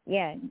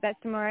 yeah, that's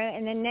tomorrow.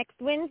 And then next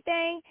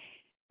Wednesday,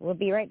 we'll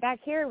be right back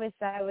here with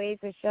Sidewayz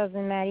with Shellz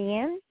and Matty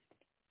M.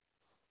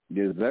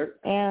 Dessert.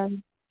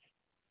 And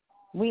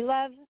we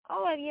love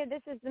all of you.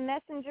 This is the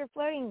Messenger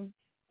Floating.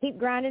 Keep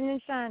grinding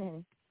and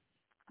shining.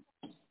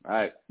 All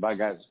right. Bye,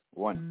 guys.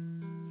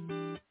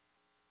 One.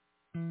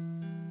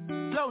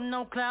 Floating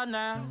on cloud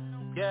now,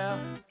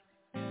 yeah.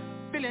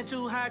 Feeling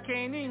too high,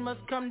 can't even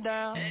must come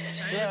down,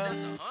 yeah. That's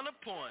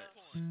 100 points.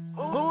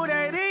 Who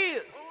that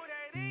is?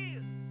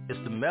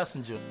 It's the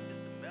Messenger.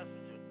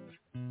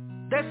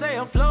 They say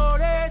I'm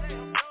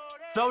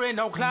floating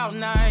on cloud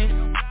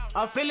nine.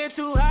 I'm feeling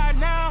too high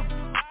now,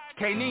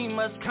 can't even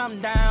must come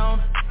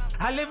down.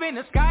 I live in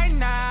the sky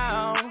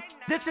now,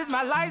 this is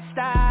my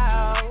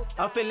lifestyle.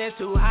 I'm feeling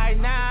too high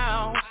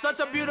now, such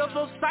a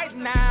beautiful sight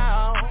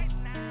now.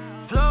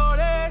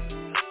 Floating.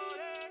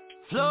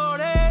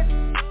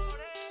 Floating,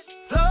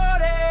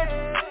 floating,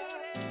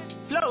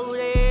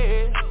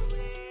 floating,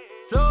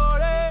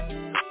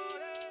 floating,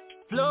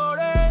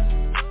 floating,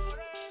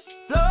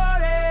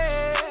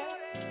 floating.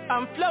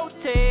 I'm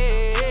floating.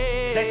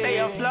 They say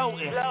I'm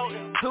floating.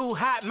 Too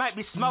hot, might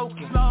be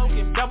smoking.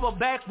 Double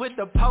back with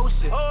the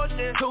potion.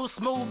 Too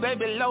smooth,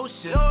 baby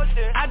lotion.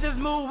 I just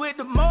move with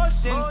the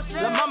motion.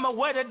 La mama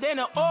wetter than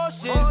the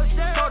ocean.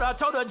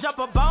 Told her jump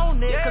up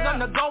on it. Cause I'm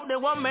the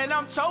golden woman,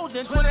 I'm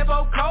chosen.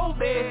 24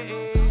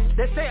 COVID.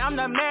 They say I'm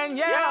the man,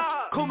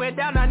 yeah. Cool me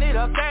down, I need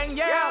a fan,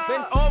 yeah.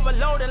 Been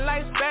overloaded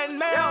like span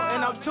mail.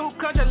 And I'm too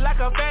country like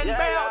a fan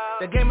bell.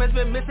 The game has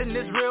been missing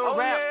this real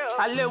rap.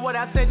 I live what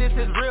I say, this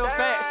is real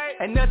fact.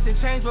 And nothing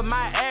changed with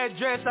my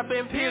address. I've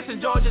been Pearson,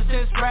 Georgia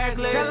since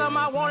Spragley. Tell them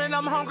I want it,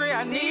 I'm hungry,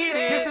 I need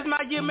it. This is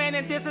my year, man,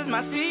 and this is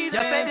my season.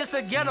 Y'all say this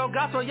a ghetto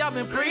gospel, y'all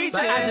been preaching.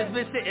 But I just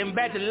been sitting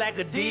back just like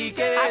a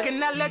deacon. I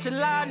cannot let you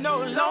lie no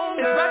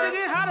longer. It's about to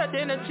get hotter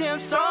than a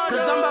chin sauna.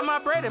 Cause I'm by my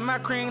bread and my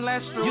cream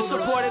last strudel. You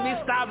supported me,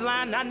 stop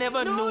lying, I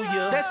never knew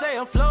you. They say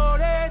I'm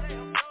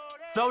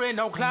floating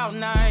on cloud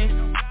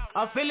nine.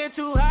 I'm feeling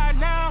too high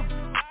now,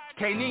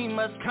 can't even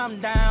must come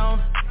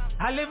down.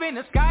 I live in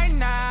the sky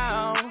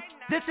now,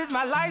 this is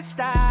my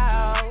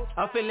lifestyle.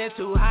 I'm feeling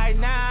too high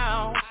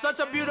now, such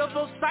a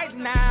beautiful sight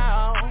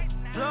now.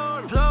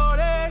 Floating,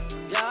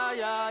 yeah,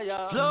 yeah,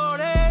 yeah.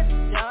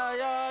 Floating, yeah,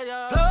 yeah,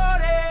 yeah.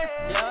 Floating,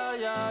 yeah,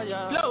 yeah,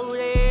 yeah.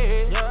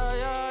 Floating, yeah,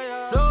 yeah,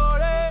 yeah.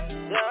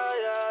 Floating, yeah,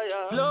 yeah,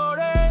 yeah.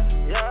 Floating,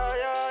 yeah,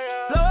 yeah,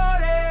 yeah.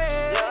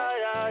 Floating, yeah,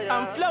 yeah, yeah.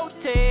 I'm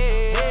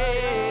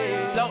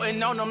floating,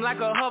 floating on them like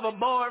a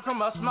hoverboard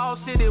from a small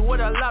city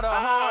with a lot of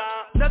heart.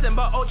 Nothing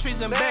but old trees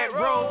and back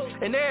roads,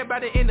 and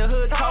everybody in the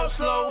hood talk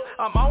slow.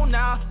 I'm on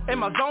now, in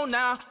my zone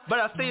now, but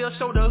I still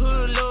show the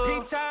hood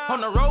love.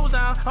 On the roads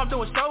now, I'm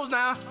doing shows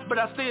now, but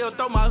I still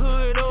throw my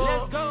hood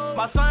up.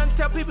 My son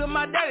tell people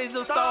my daddy's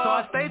a star, so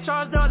I stay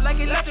charged up like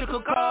electrical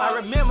car. I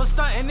remember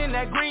stunting in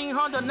that green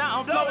Honda,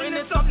 now I'm floating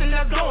in something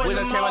that's going. When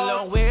I came a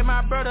long way,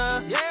 my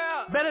brother,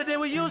 yeah, better than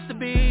we used to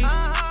be.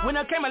 When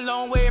I came a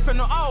long way from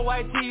the all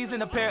white tees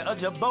and a pair of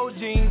Jabot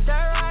jeans.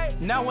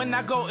 Now when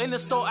I go in the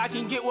store, I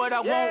can get what I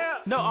want.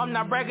 No, I'm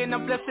not bragging,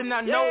 I'm blessed and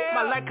I know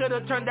my life could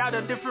have turned out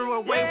a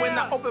different way. When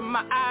I open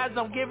my eyes,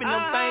 I'm giving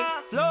them thanks.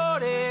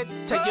 Loaded,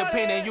 take your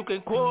pen and you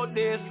can quote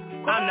this.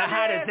 I'm the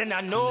hottest and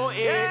I know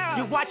it.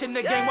 You watching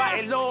the game while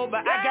it low,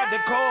 but I got the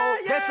code.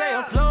 They say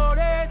I'm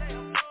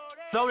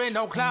floating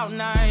on cloud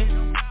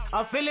nine.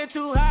 I'm feeling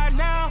too high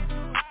now,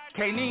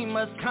 can't even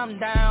must come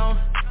down.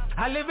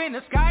 I live in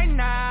the sky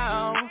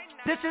now.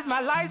 This is my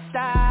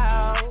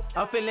lifestyle.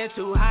 I'm feeling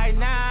too high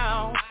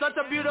now. Such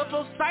a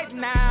beautiful sight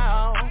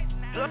now.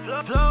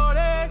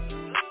 Floating,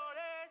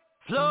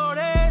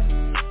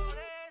 floating,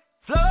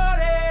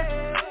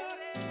 floating,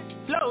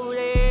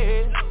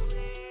 floating,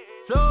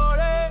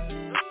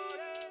 floating,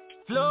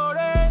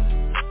 floating,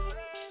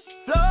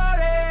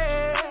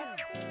 floating.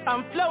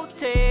 I'm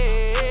floating.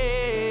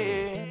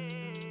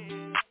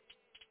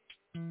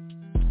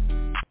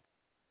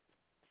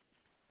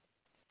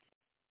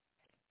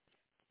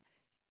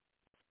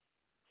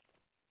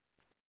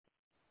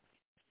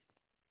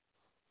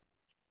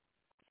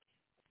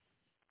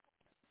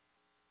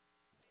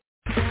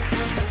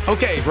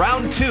 Okay,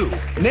 round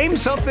 2. Name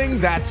something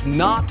that's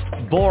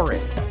not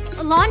boring.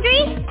 A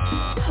laundry?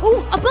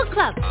 Ooh, a book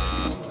club.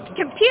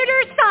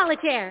 Computer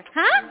solitaire,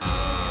 huh?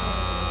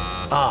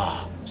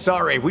 Ah,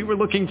 sorry, we were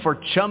looking for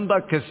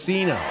Chumba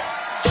Casino.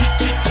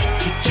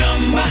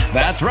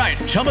 That's right,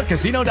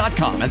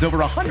 ChumbaCasino.com has over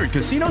 100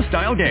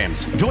 casino-style games.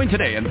 Join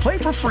today and play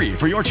for free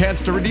for your chance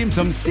to redeem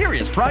some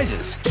serious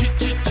prizes.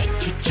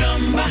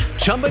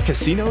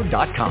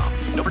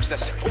 ChumbaCasino.com. No purchase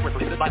necessary. Void where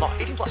prohibited by law.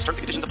 18+ terms and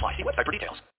conditions apply. See website for details.